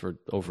doing this for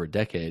over a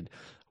decade.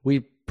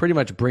 We pretty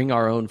much bring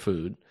our own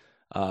food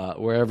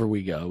wherever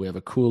we go. We have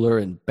a cooler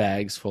and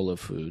bags full of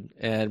food.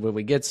 And when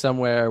we get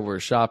somewhere, we're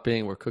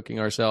shopping, we're cooking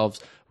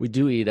ourselves. We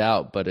do eat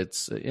out, but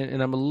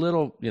and I'm a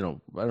little, I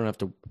don't have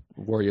to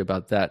worry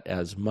about that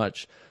as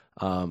much.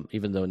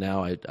 Even though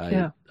now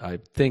I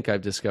think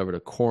I've discovered a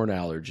corn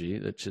allergy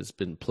that has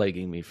been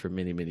plaguing me for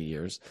many, many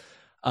years.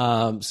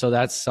 So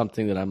that's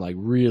something that I'm like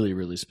really,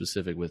 really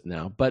specific with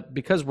now. But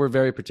because we're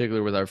very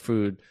particular with our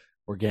food,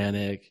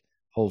 organic,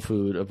 whole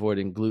food,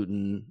 avoiding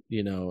gluten,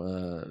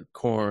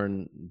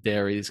 corn,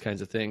 dairy, these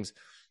kinds of things,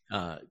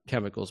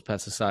 chemicals,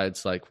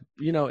 pesticides,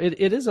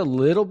 it is a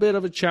little bit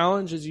of a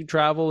challenge as you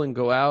travel and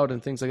go out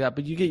and things like that,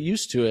 but you get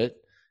used to it.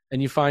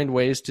 And you find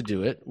ways to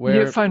do it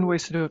where you find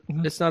ways to do it.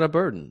 Mm-hmm. It's not a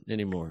burden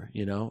anymore,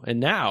 And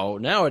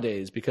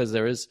nowadays, because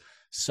there is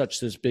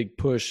such this big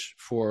push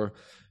for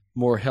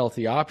more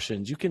healthy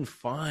options, you can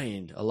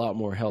find a lot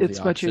more healthy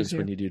options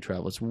when you do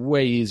travel. It's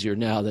way easier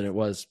now than it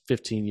was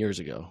 15 years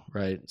ago,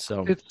 right?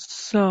 So it's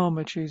so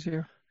much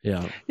easier.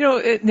 Yeah.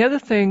 The other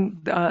thing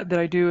that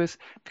I do is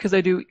because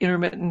I do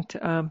intermittent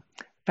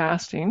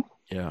fasting.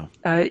 Yeah.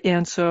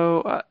 And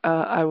so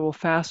I will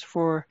fast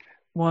for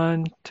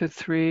 1 to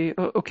 3,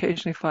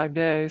 occasionally 5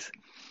 days.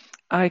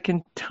 I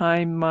can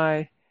time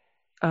my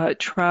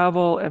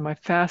travel and my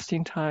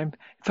fasting time.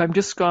 If I'm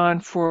just gone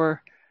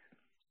for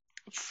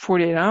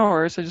 48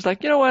 hours, I'm just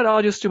like, you know what,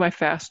 I'll just do my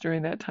fast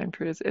during that time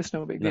period. It's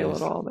no big deal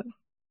at all. Then.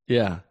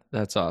 Yeah,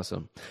 that's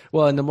awesome.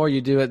 Well, and the more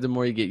you do it, the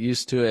more you get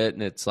used to it.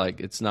 And it's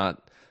like, it's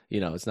not,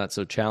 it's not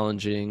so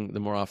challenging the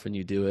more often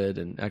you do it,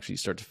 and actually you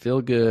start to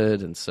feel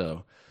good. And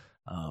so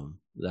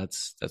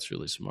that's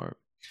really smart.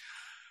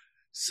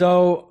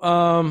 So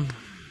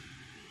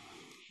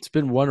it's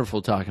been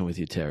wonderful talking with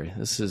you, Terry.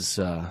 This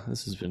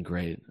has been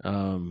great.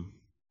 Can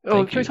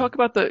we talk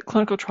about the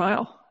clinical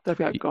trial that I've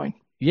got going?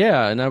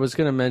 Yeah, and I was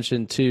going to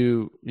mention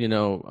too,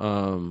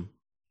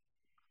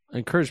 I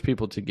encourage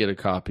people to get a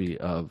copy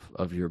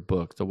of your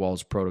book, The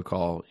Wahls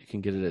Protocol. You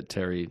can get it at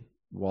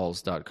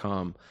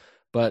terrywahls.com.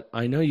 But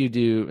I know you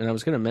do, and I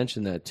was going to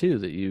mention that too,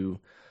 that you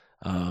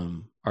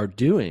are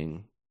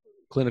doing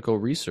clinical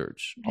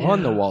research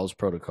on the Wahls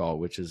Protocol,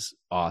 which is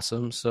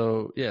awesome.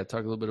 So, yeah, talk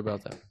a little bit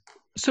about that.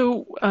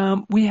 So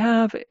we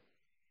have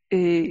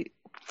a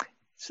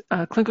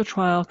clinical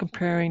trial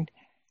comparing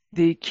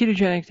the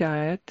ketogenic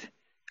diet,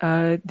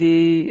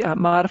 the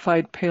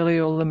modified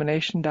paleo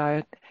elimination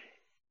diet,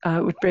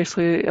 which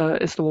basically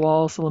is the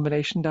Wahls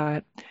elimination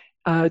diet,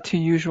 to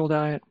usual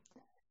diet.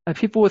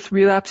 People with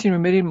relapsing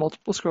remitting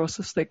multiple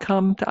sclerosis, they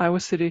come to Iowa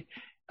City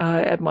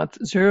at month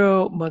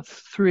 0, month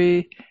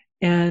 3,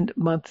 and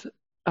month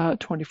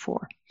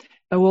 24.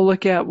 We'll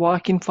look at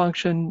walking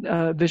function,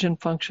 vision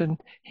function,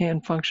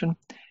 hand function,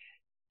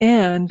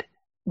 and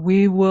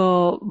we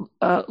will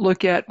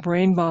look at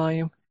brain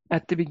volume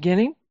at the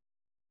beginning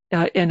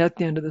and at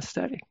the end of the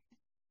study.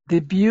 The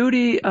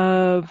beauty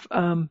of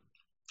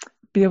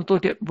being able to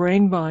look at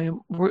brain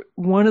volume,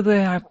 one of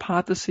the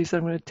hypotheses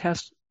I'm going to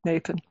test,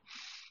 Nathan,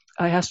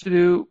 has to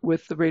do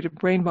with the rate of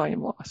brain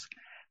volume loss.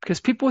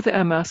 Because people with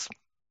MS,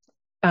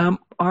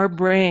 our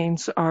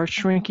brains are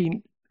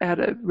shrinking at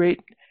a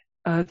rate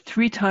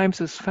 3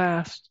 times as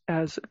fast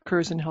as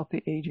occurs in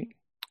healthy aging.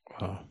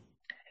 Wow.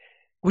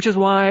 Which is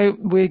why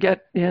we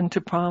get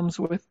into problems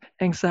with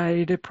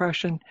anxiety,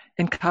 depression,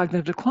 and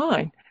cognitive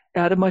decline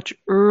at a much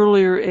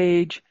earlier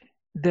age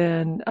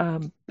than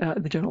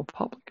the general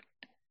public.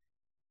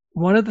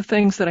 One of the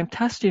things that I'm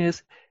testing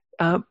is,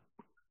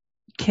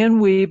 can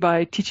we,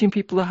 by teaching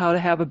people how to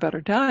have a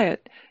better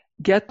diet,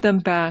 get them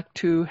back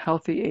to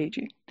healthy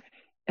aging?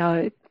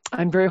 I'm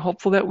very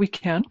hopeful that we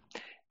can.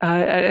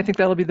 I think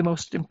that'll be the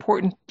most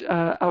important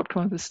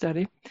outcome of the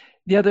study.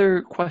 The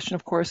other question,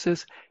 of course,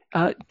 is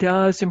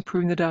does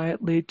improving the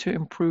diet lead to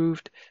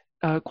improved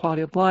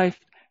quality of life,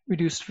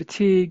 reduced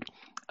fatigue,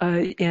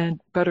 and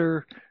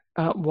better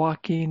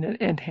walking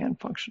and hand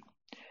function?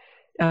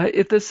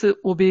 If this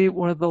will be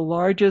one of the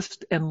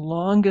largest and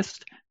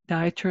longest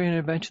dietary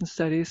intervention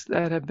studies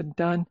that have been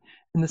done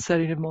in the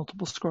setting of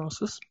multiple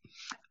sclerosis.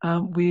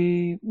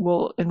 We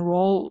will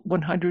enroll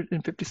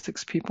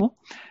 156 people.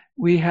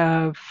 We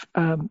have,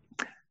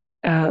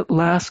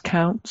 last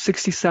count,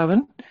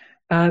 67,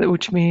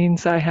 which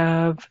means I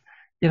have,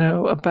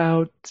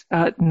 about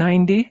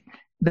 90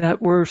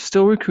 that we're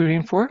still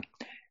recruiting for.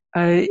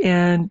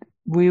 And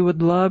we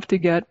would love to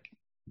get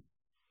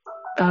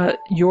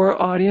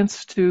your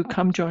audience to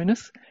come join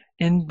us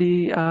and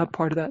be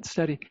part of that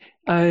study.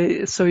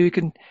 So you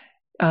can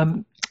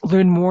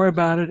learn more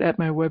about it at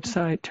my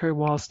website,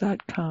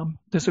 terrywahls.com.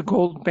 There's a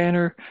gold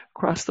banner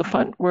across the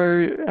front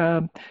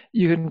where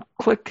you can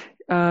click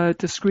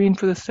to screen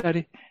for the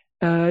study,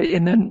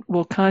 and then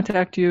we'll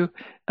contact you,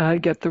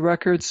 get the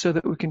records so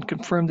that we can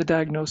confirm the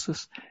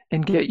diagnosis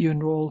and get you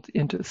enrolled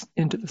into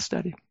the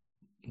study.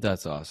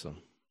 That's awesome.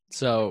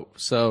 So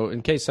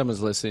in case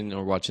someone's listening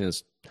or watching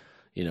this,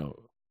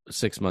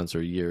 6 months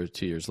or a year,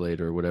 2 years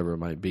later, or whatever it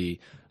might be,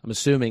 I'm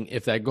assuming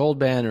if that gold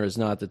banner is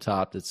not at the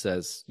top that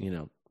says,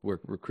 we're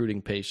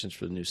recruiting patients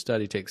for the new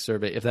study, take a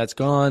survey. If that's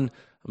gone,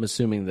 I'm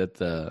assuming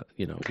that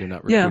you're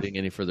not recruiting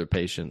any further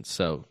patients.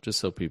 So just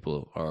so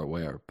people are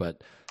aware,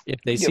 but if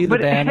they see the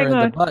banner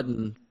and the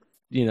button,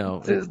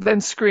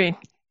 then screen.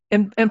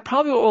 And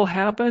probably what will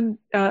happen,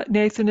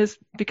 Nathan, is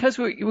because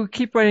we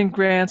keep writing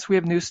grants, we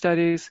have new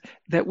studies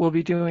that we'll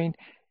be doing.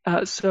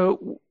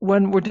 So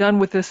when we're done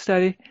with this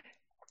study,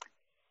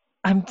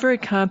 I'm very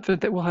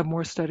confident that we'll have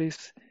more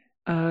studies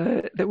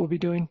that we'll be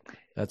doing.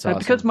 That's awesome.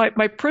 Because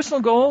my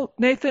personal goal,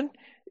 Nathan,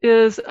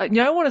 is I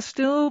want to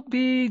still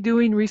be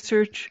doing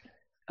research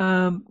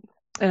and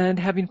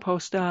having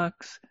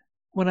postdocs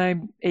when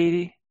I'm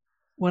 80,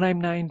 when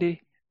I'm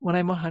 90, when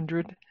I'm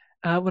 100,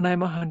 when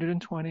I'm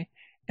 120.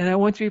 And I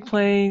want to be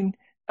playing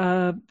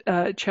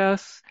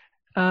chess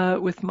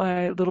with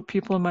my little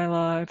people in my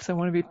lives. I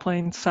want to be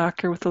playing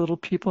soccer with the little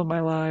people in my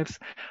lives.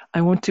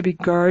 I want to be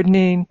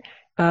gardening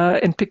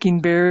and picking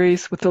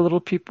berries with the little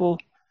people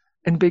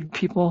and big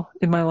people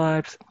in my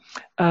lives.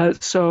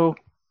 So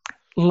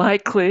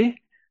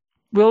likely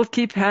we'll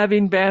keep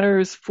having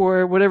banners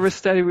for whatever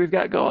study we've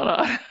got going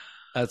on.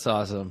 That's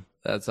awesome.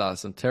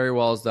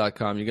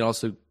 terrywahls.com. You can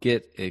also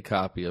get a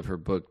copy of her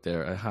book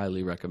there. I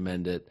highly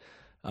recommend it.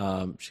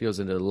 She goes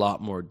into a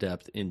lot more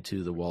depth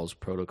into the Wahls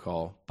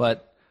protocol.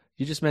 But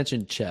you just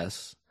mentioned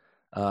chess.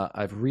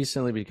 I've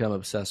recently become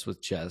obsessed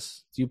with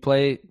chess. Do you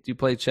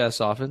play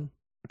chess often?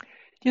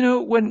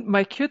 When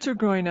my kids are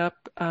growing up,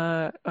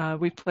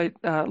 we played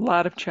a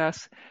lot of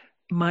chess.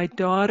 My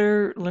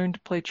daughter learned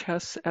to play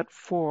chess at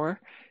 4.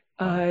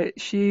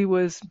 She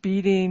was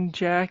beating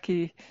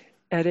Jackie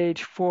at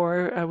age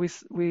 4.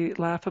 We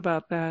laugh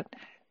about that.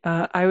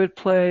 I would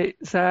play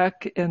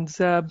Zach and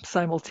Zeb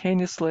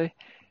simultaneously,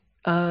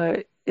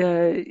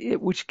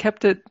 which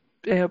kept it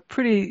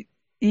pretty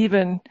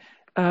even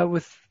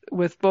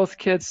with both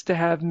kids to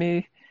have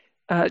me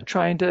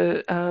trying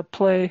to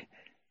play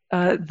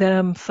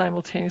them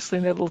simultaneously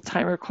in that little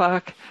timer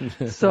clock.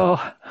 So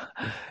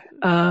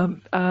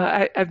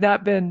I've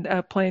not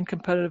been playing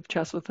competitive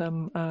chess with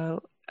them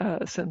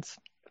since.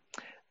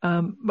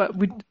 But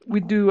we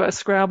do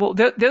Scrabble.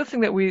 The other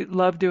thing that we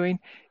love doing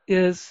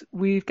is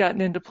we've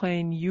gotten into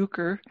playing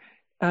euchre,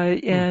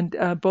 and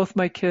both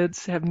my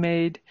kids have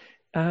made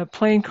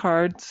playing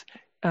cards.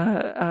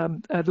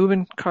 The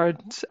women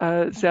cards,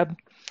 Zeb,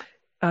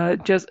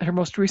 just her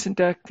most recent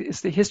deck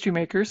is the History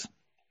Makers.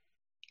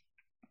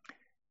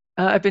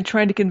 I've been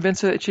trying to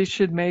convince her that she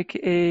should make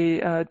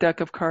a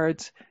deck of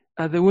cards,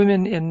 the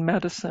Women in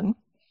Medicine.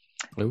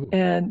 Ooh.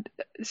 And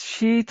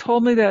she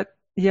told me that,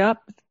 yep,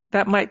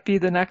 that might be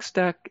the next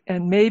deck,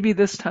 and maybe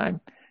this time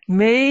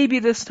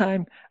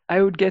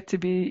I would get to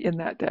be in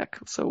that deck.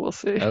 So we'll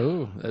see.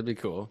 Oh, that'd be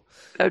cool.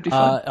 That'd be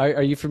fun.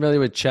 Are you familiar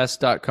with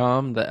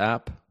chess.com, the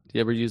app? Do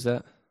you ever use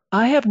that?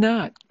 I have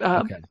not.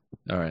 Okay.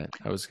 All right.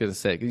 I was going to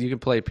say, 'cause you can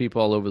play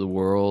people all over the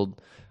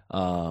world.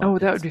 That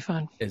would be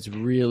fun. It's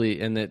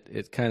really, and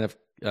it kind of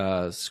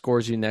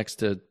scores you next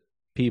to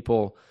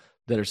people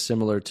that are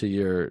similar to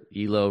your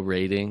ELO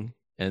rating.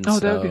 And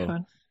that would be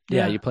fun.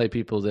 Yeah, you play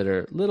people that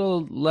are a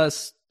little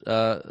less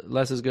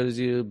as good as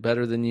you,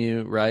 better than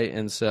you, right?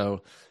 And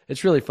so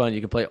it's really fun.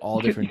 You can play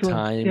all different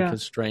time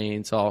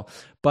constraints,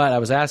 But I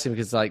was asking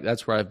because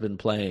that's where I've been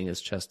playing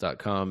is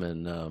chess.com,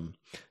 and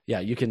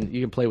you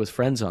can play with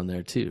friends on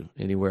there too,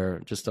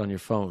 anywhere, just on your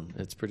phone.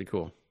 It's pretty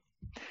cool.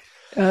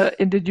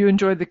 And did you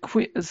enjoy the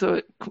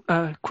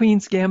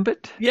Queen's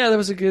Gambit? Yeah, that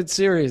was a good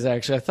series,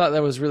 actually. I thought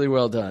that was really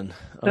well done.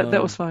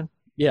 That was fun.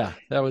 Yeah,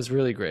 that was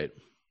really great.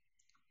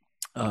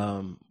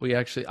 I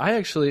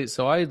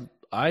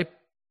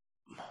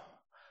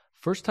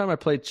first time I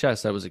played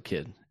chess, I was a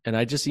kid, and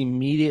I just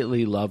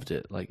immediately loved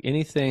it. Like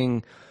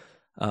anything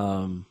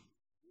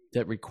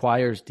that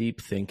requires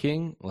deep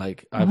thinking,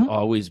 I've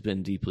always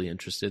been deeply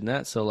interested in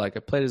that. So I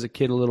played as a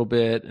kid a little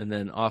bit, and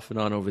then off and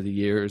on over the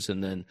years,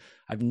 and then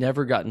I've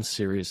never gotten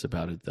serious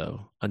about it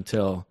though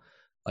until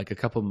a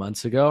couple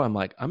months ago.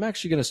 I'm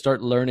actually going to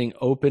start learning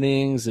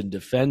openings and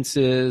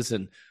defenses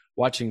and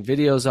watching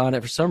videos on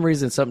it. For some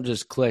reason, something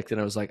just clicked,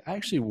 and I was like, I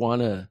actually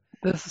want to.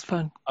 This is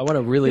fun. I want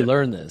to really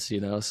learn this,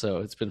 so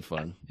it's been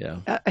fun. Yeah.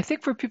 I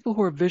think for people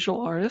who are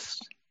visual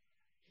artists,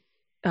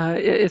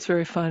 it's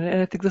very fun.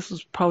 And I think this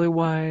is probably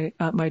why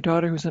my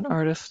daughter, who's an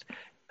artist,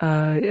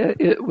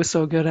 it was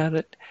so good at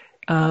it,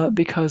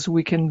 because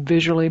we can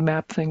visually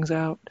map things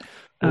out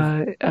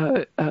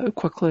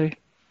quickly.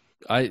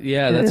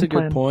 That's a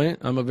good point.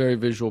 I'm a very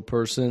visual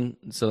person,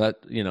 so that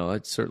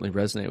I'd certainly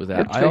resonate with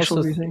that.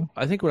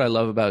 I think what I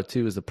love about it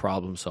too is the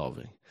problem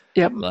solving.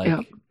 Yep.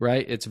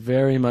 Right. It's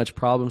very much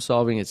problem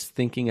solving. It's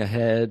thinking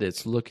ahead.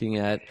 It's looking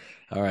at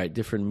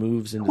different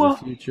moves into the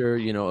future.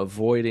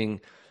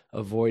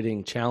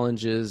 Avoiding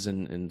challenges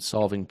and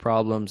solving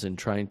problems and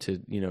trying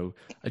to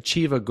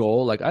achieve a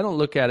goal. I don't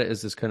look at it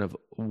as this kind of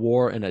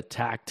war and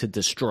attack to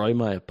destroy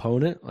my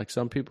opponent like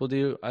some people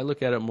do. I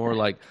look at it more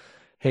like,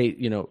 hey,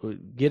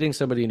 getting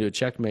somebody into a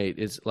checkmate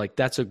is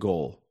that's a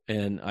goal.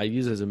 And I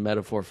use it as a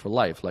metaphor for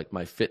life, like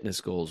my fitness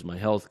goals, my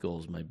health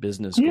goals, my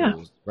business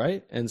goals,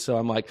 right? And so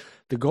I'm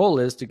the goal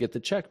is to get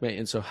the checkmate.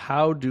 And so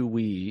how do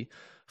we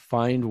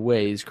find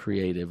ways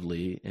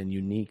creatively and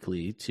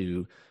uniquely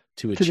to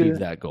achieve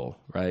that goal,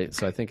 right?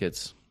 So I think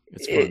it's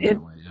fun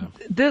that way, yeah.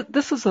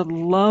 This is a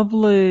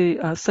lovely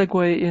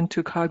segue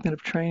into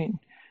cognitive training.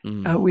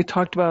 We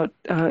talked about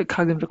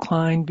cognitive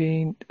decline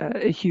being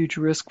a huge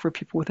risk for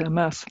people with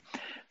MS.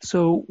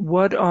 So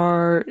what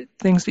are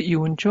things that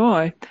you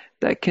enjoy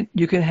that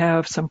you can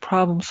have some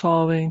problem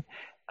solving,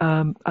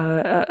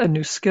 a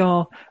new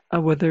skill,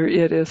 whether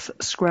it is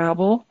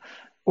Scrabble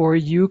or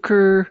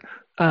euchre,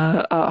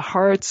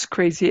 hearts,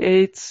 crazy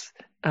eights,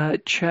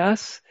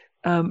 chess,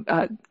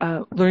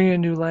 learning a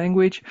new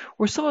language,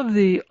 or some of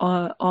the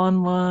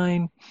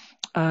online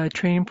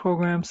training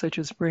programs such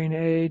as Brain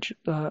Age,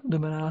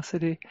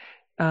 Luminosity.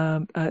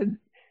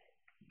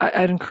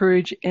 I'd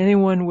encourage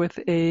anyone with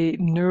a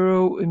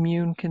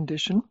neuroimmune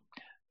condition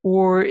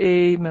or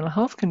a mental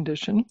health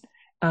condition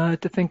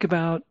to think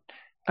about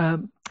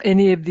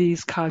any of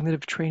these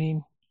cognitive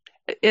training,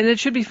 and it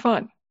should be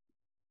fun.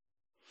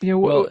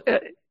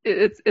 Whatever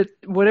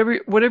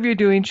you're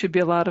doing should be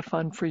a lot of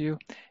fun for you,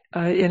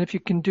 and if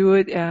you can do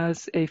it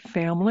as a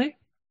family,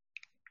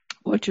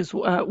 which is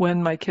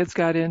when my kids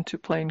got into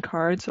playing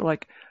cards, they're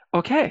like,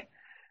 okay.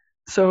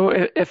 So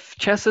if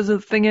chess isn't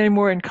a thing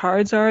anymore and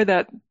cards are,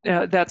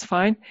 that's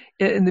fine.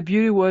 And the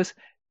beauty was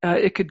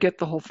it could get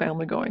the whole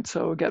family going.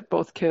 So get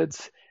both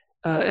kids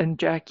and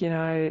Jackie and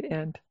I,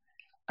 and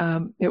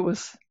it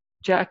was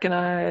Jack and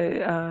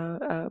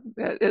I.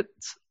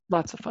 It's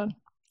lots of fun.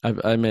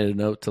 I made a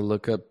note to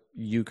look up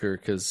euchre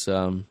because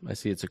I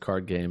see it's a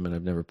card game and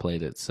I've never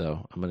played it,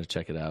 so I'm going to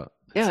check it out.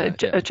 Yeah,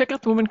 check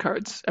out the women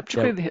cards,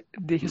 particularly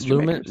the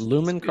history makers.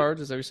 Lumen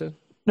cards, is that what you said?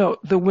 No,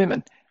 the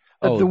women.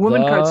 The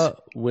women cards.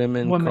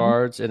 women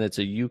cards, and it's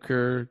a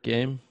euchre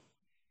game?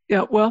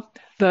 Yeah, well,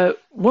 the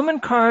women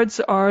cards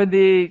are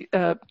the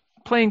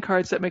playing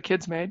cards that my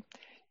kids made.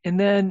 And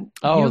then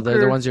they're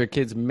the ones your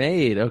kids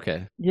made.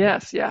 Okay.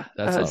 Yes, yeah.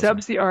 That's awesome.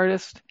 Zeb's the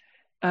artist,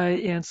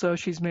 and so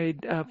she's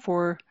made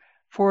four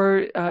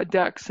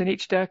decks, and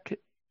each deck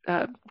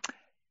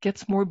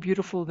gets more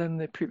beautiful than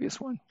the previous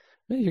one.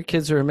 Man, your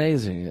kids are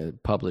amazing.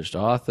 Published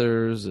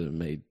authors,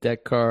 made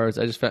deck cards.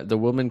 I just found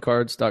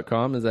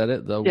thewomancards.com. Is that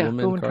it?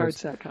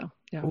 Womancards.com.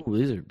 Yeah. Oh,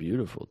 these are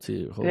beautiful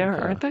too. Holy cow.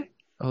 Aren't they?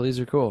 Oh, these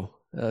are cool.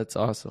 That's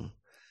awesome.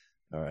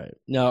 All right.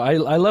 No, I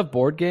love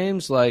board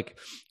games. Like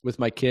with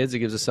my kids, it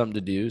gives us something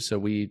to do. So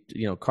we,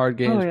 card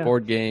games,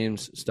 board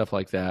games, stuff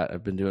like that.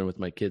 I've been doing with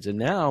my kids, and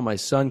now my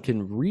son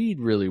can read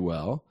really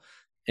well,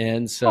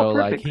 and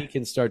so he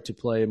can start to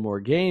play more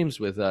games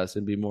with us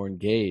and be more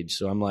engaged.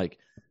 So I'm like,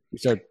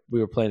 we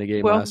were playing a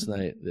game last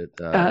night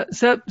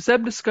that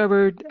Zeb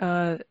discovered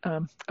a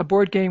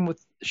board game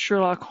with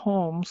Sherlock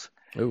Holmes.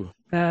 Ooh.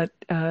 That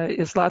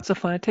is lots of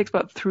fun. It takes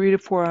about 3 to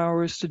 4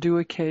 hours to do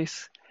a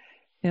case.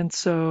 And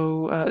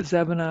so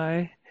Zeb and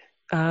I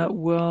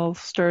will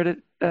start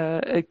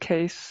a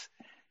case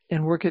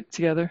and work it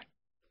together.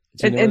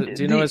 Do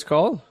you know what it's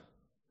called?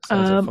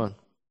 Sounds like fun.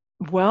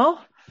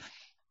 Well,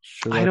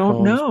 I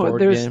don't know.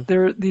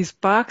 There are these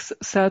box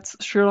sets,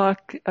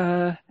 Sherlock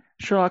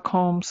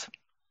Holmes.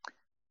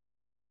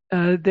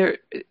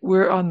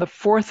 We're on the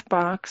 4th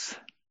box.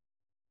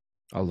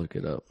 I'll look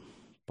it up.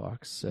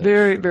 Box set.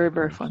 Very, very,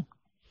 very fun.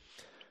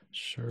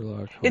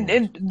 Sherlock Holmes.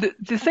 And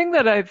the thing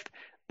that I've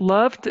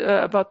loved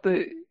about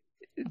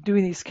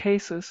doing these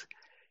cases,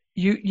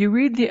 you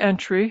read the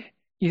entry,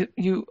 you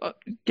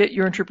get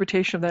your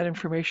interpretation of that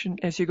information.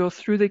 As you go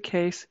through the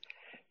case,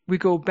 we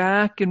go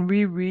back and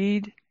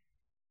reread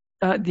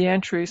the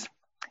entries,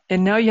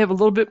 and now you have a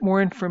little bit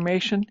more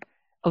information,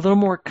 a little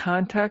more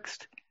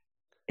context,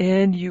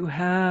 and you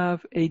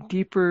have a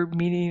deeper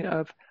meaning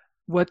of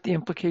what the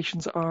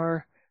implications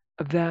are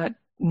of that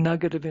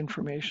nugget of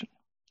information.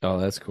 Oh,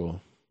 that's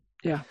cool.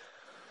 Yeah.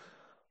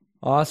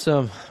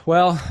 Awesome.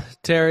 Well,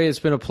 Terry, it's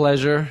been a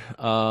pleasure.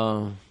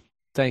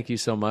 Thank you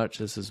so much.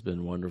 This has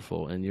been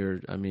wonderful. And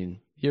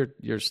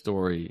your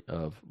story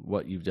of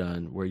what you've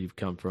done, where you've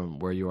come from,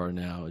 where you are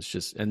now, is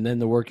just, and then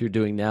the work you're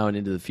doing now and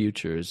into the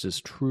future is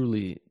just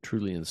truly,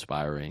 truly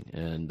inspiring.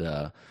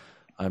 And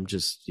I'm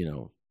just,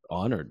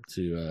 honored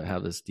to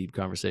have this deep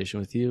conversation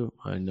with you.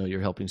 I know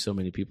you're helping so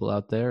many people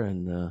out there,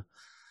 and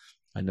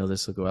I know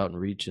this will go out and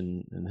reach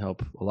and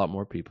help a lot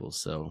more people.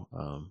 So,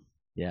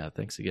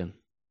 thanks again.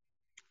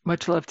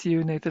 Much love to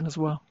you, Nathan, as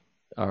well.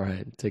 All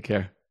right. Take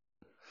care.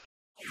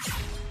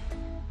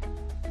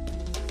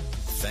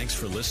 Thanks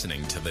for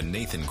listening to the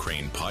Nathan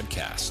Crane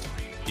Podcast.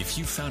 If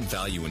you found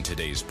value in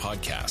today's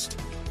podcast,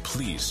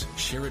 please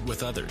share it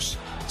with others,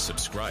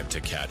 subscribe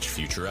to catch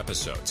future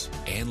episodes,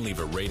 and leave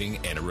a rating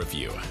and a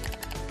review.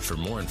 For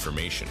more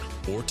information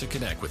or to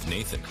connect with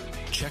Nathan,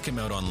 check him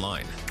out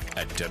online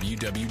at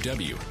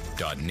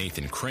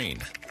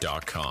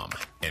www.nathancrane.com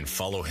and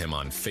follow him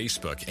on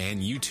Facebook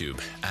and YouTube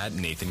at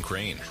Nathan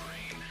Crane.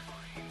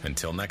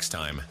 Until next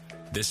time,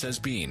 this has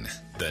been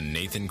the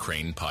Nathan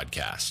Crane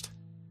Podcast.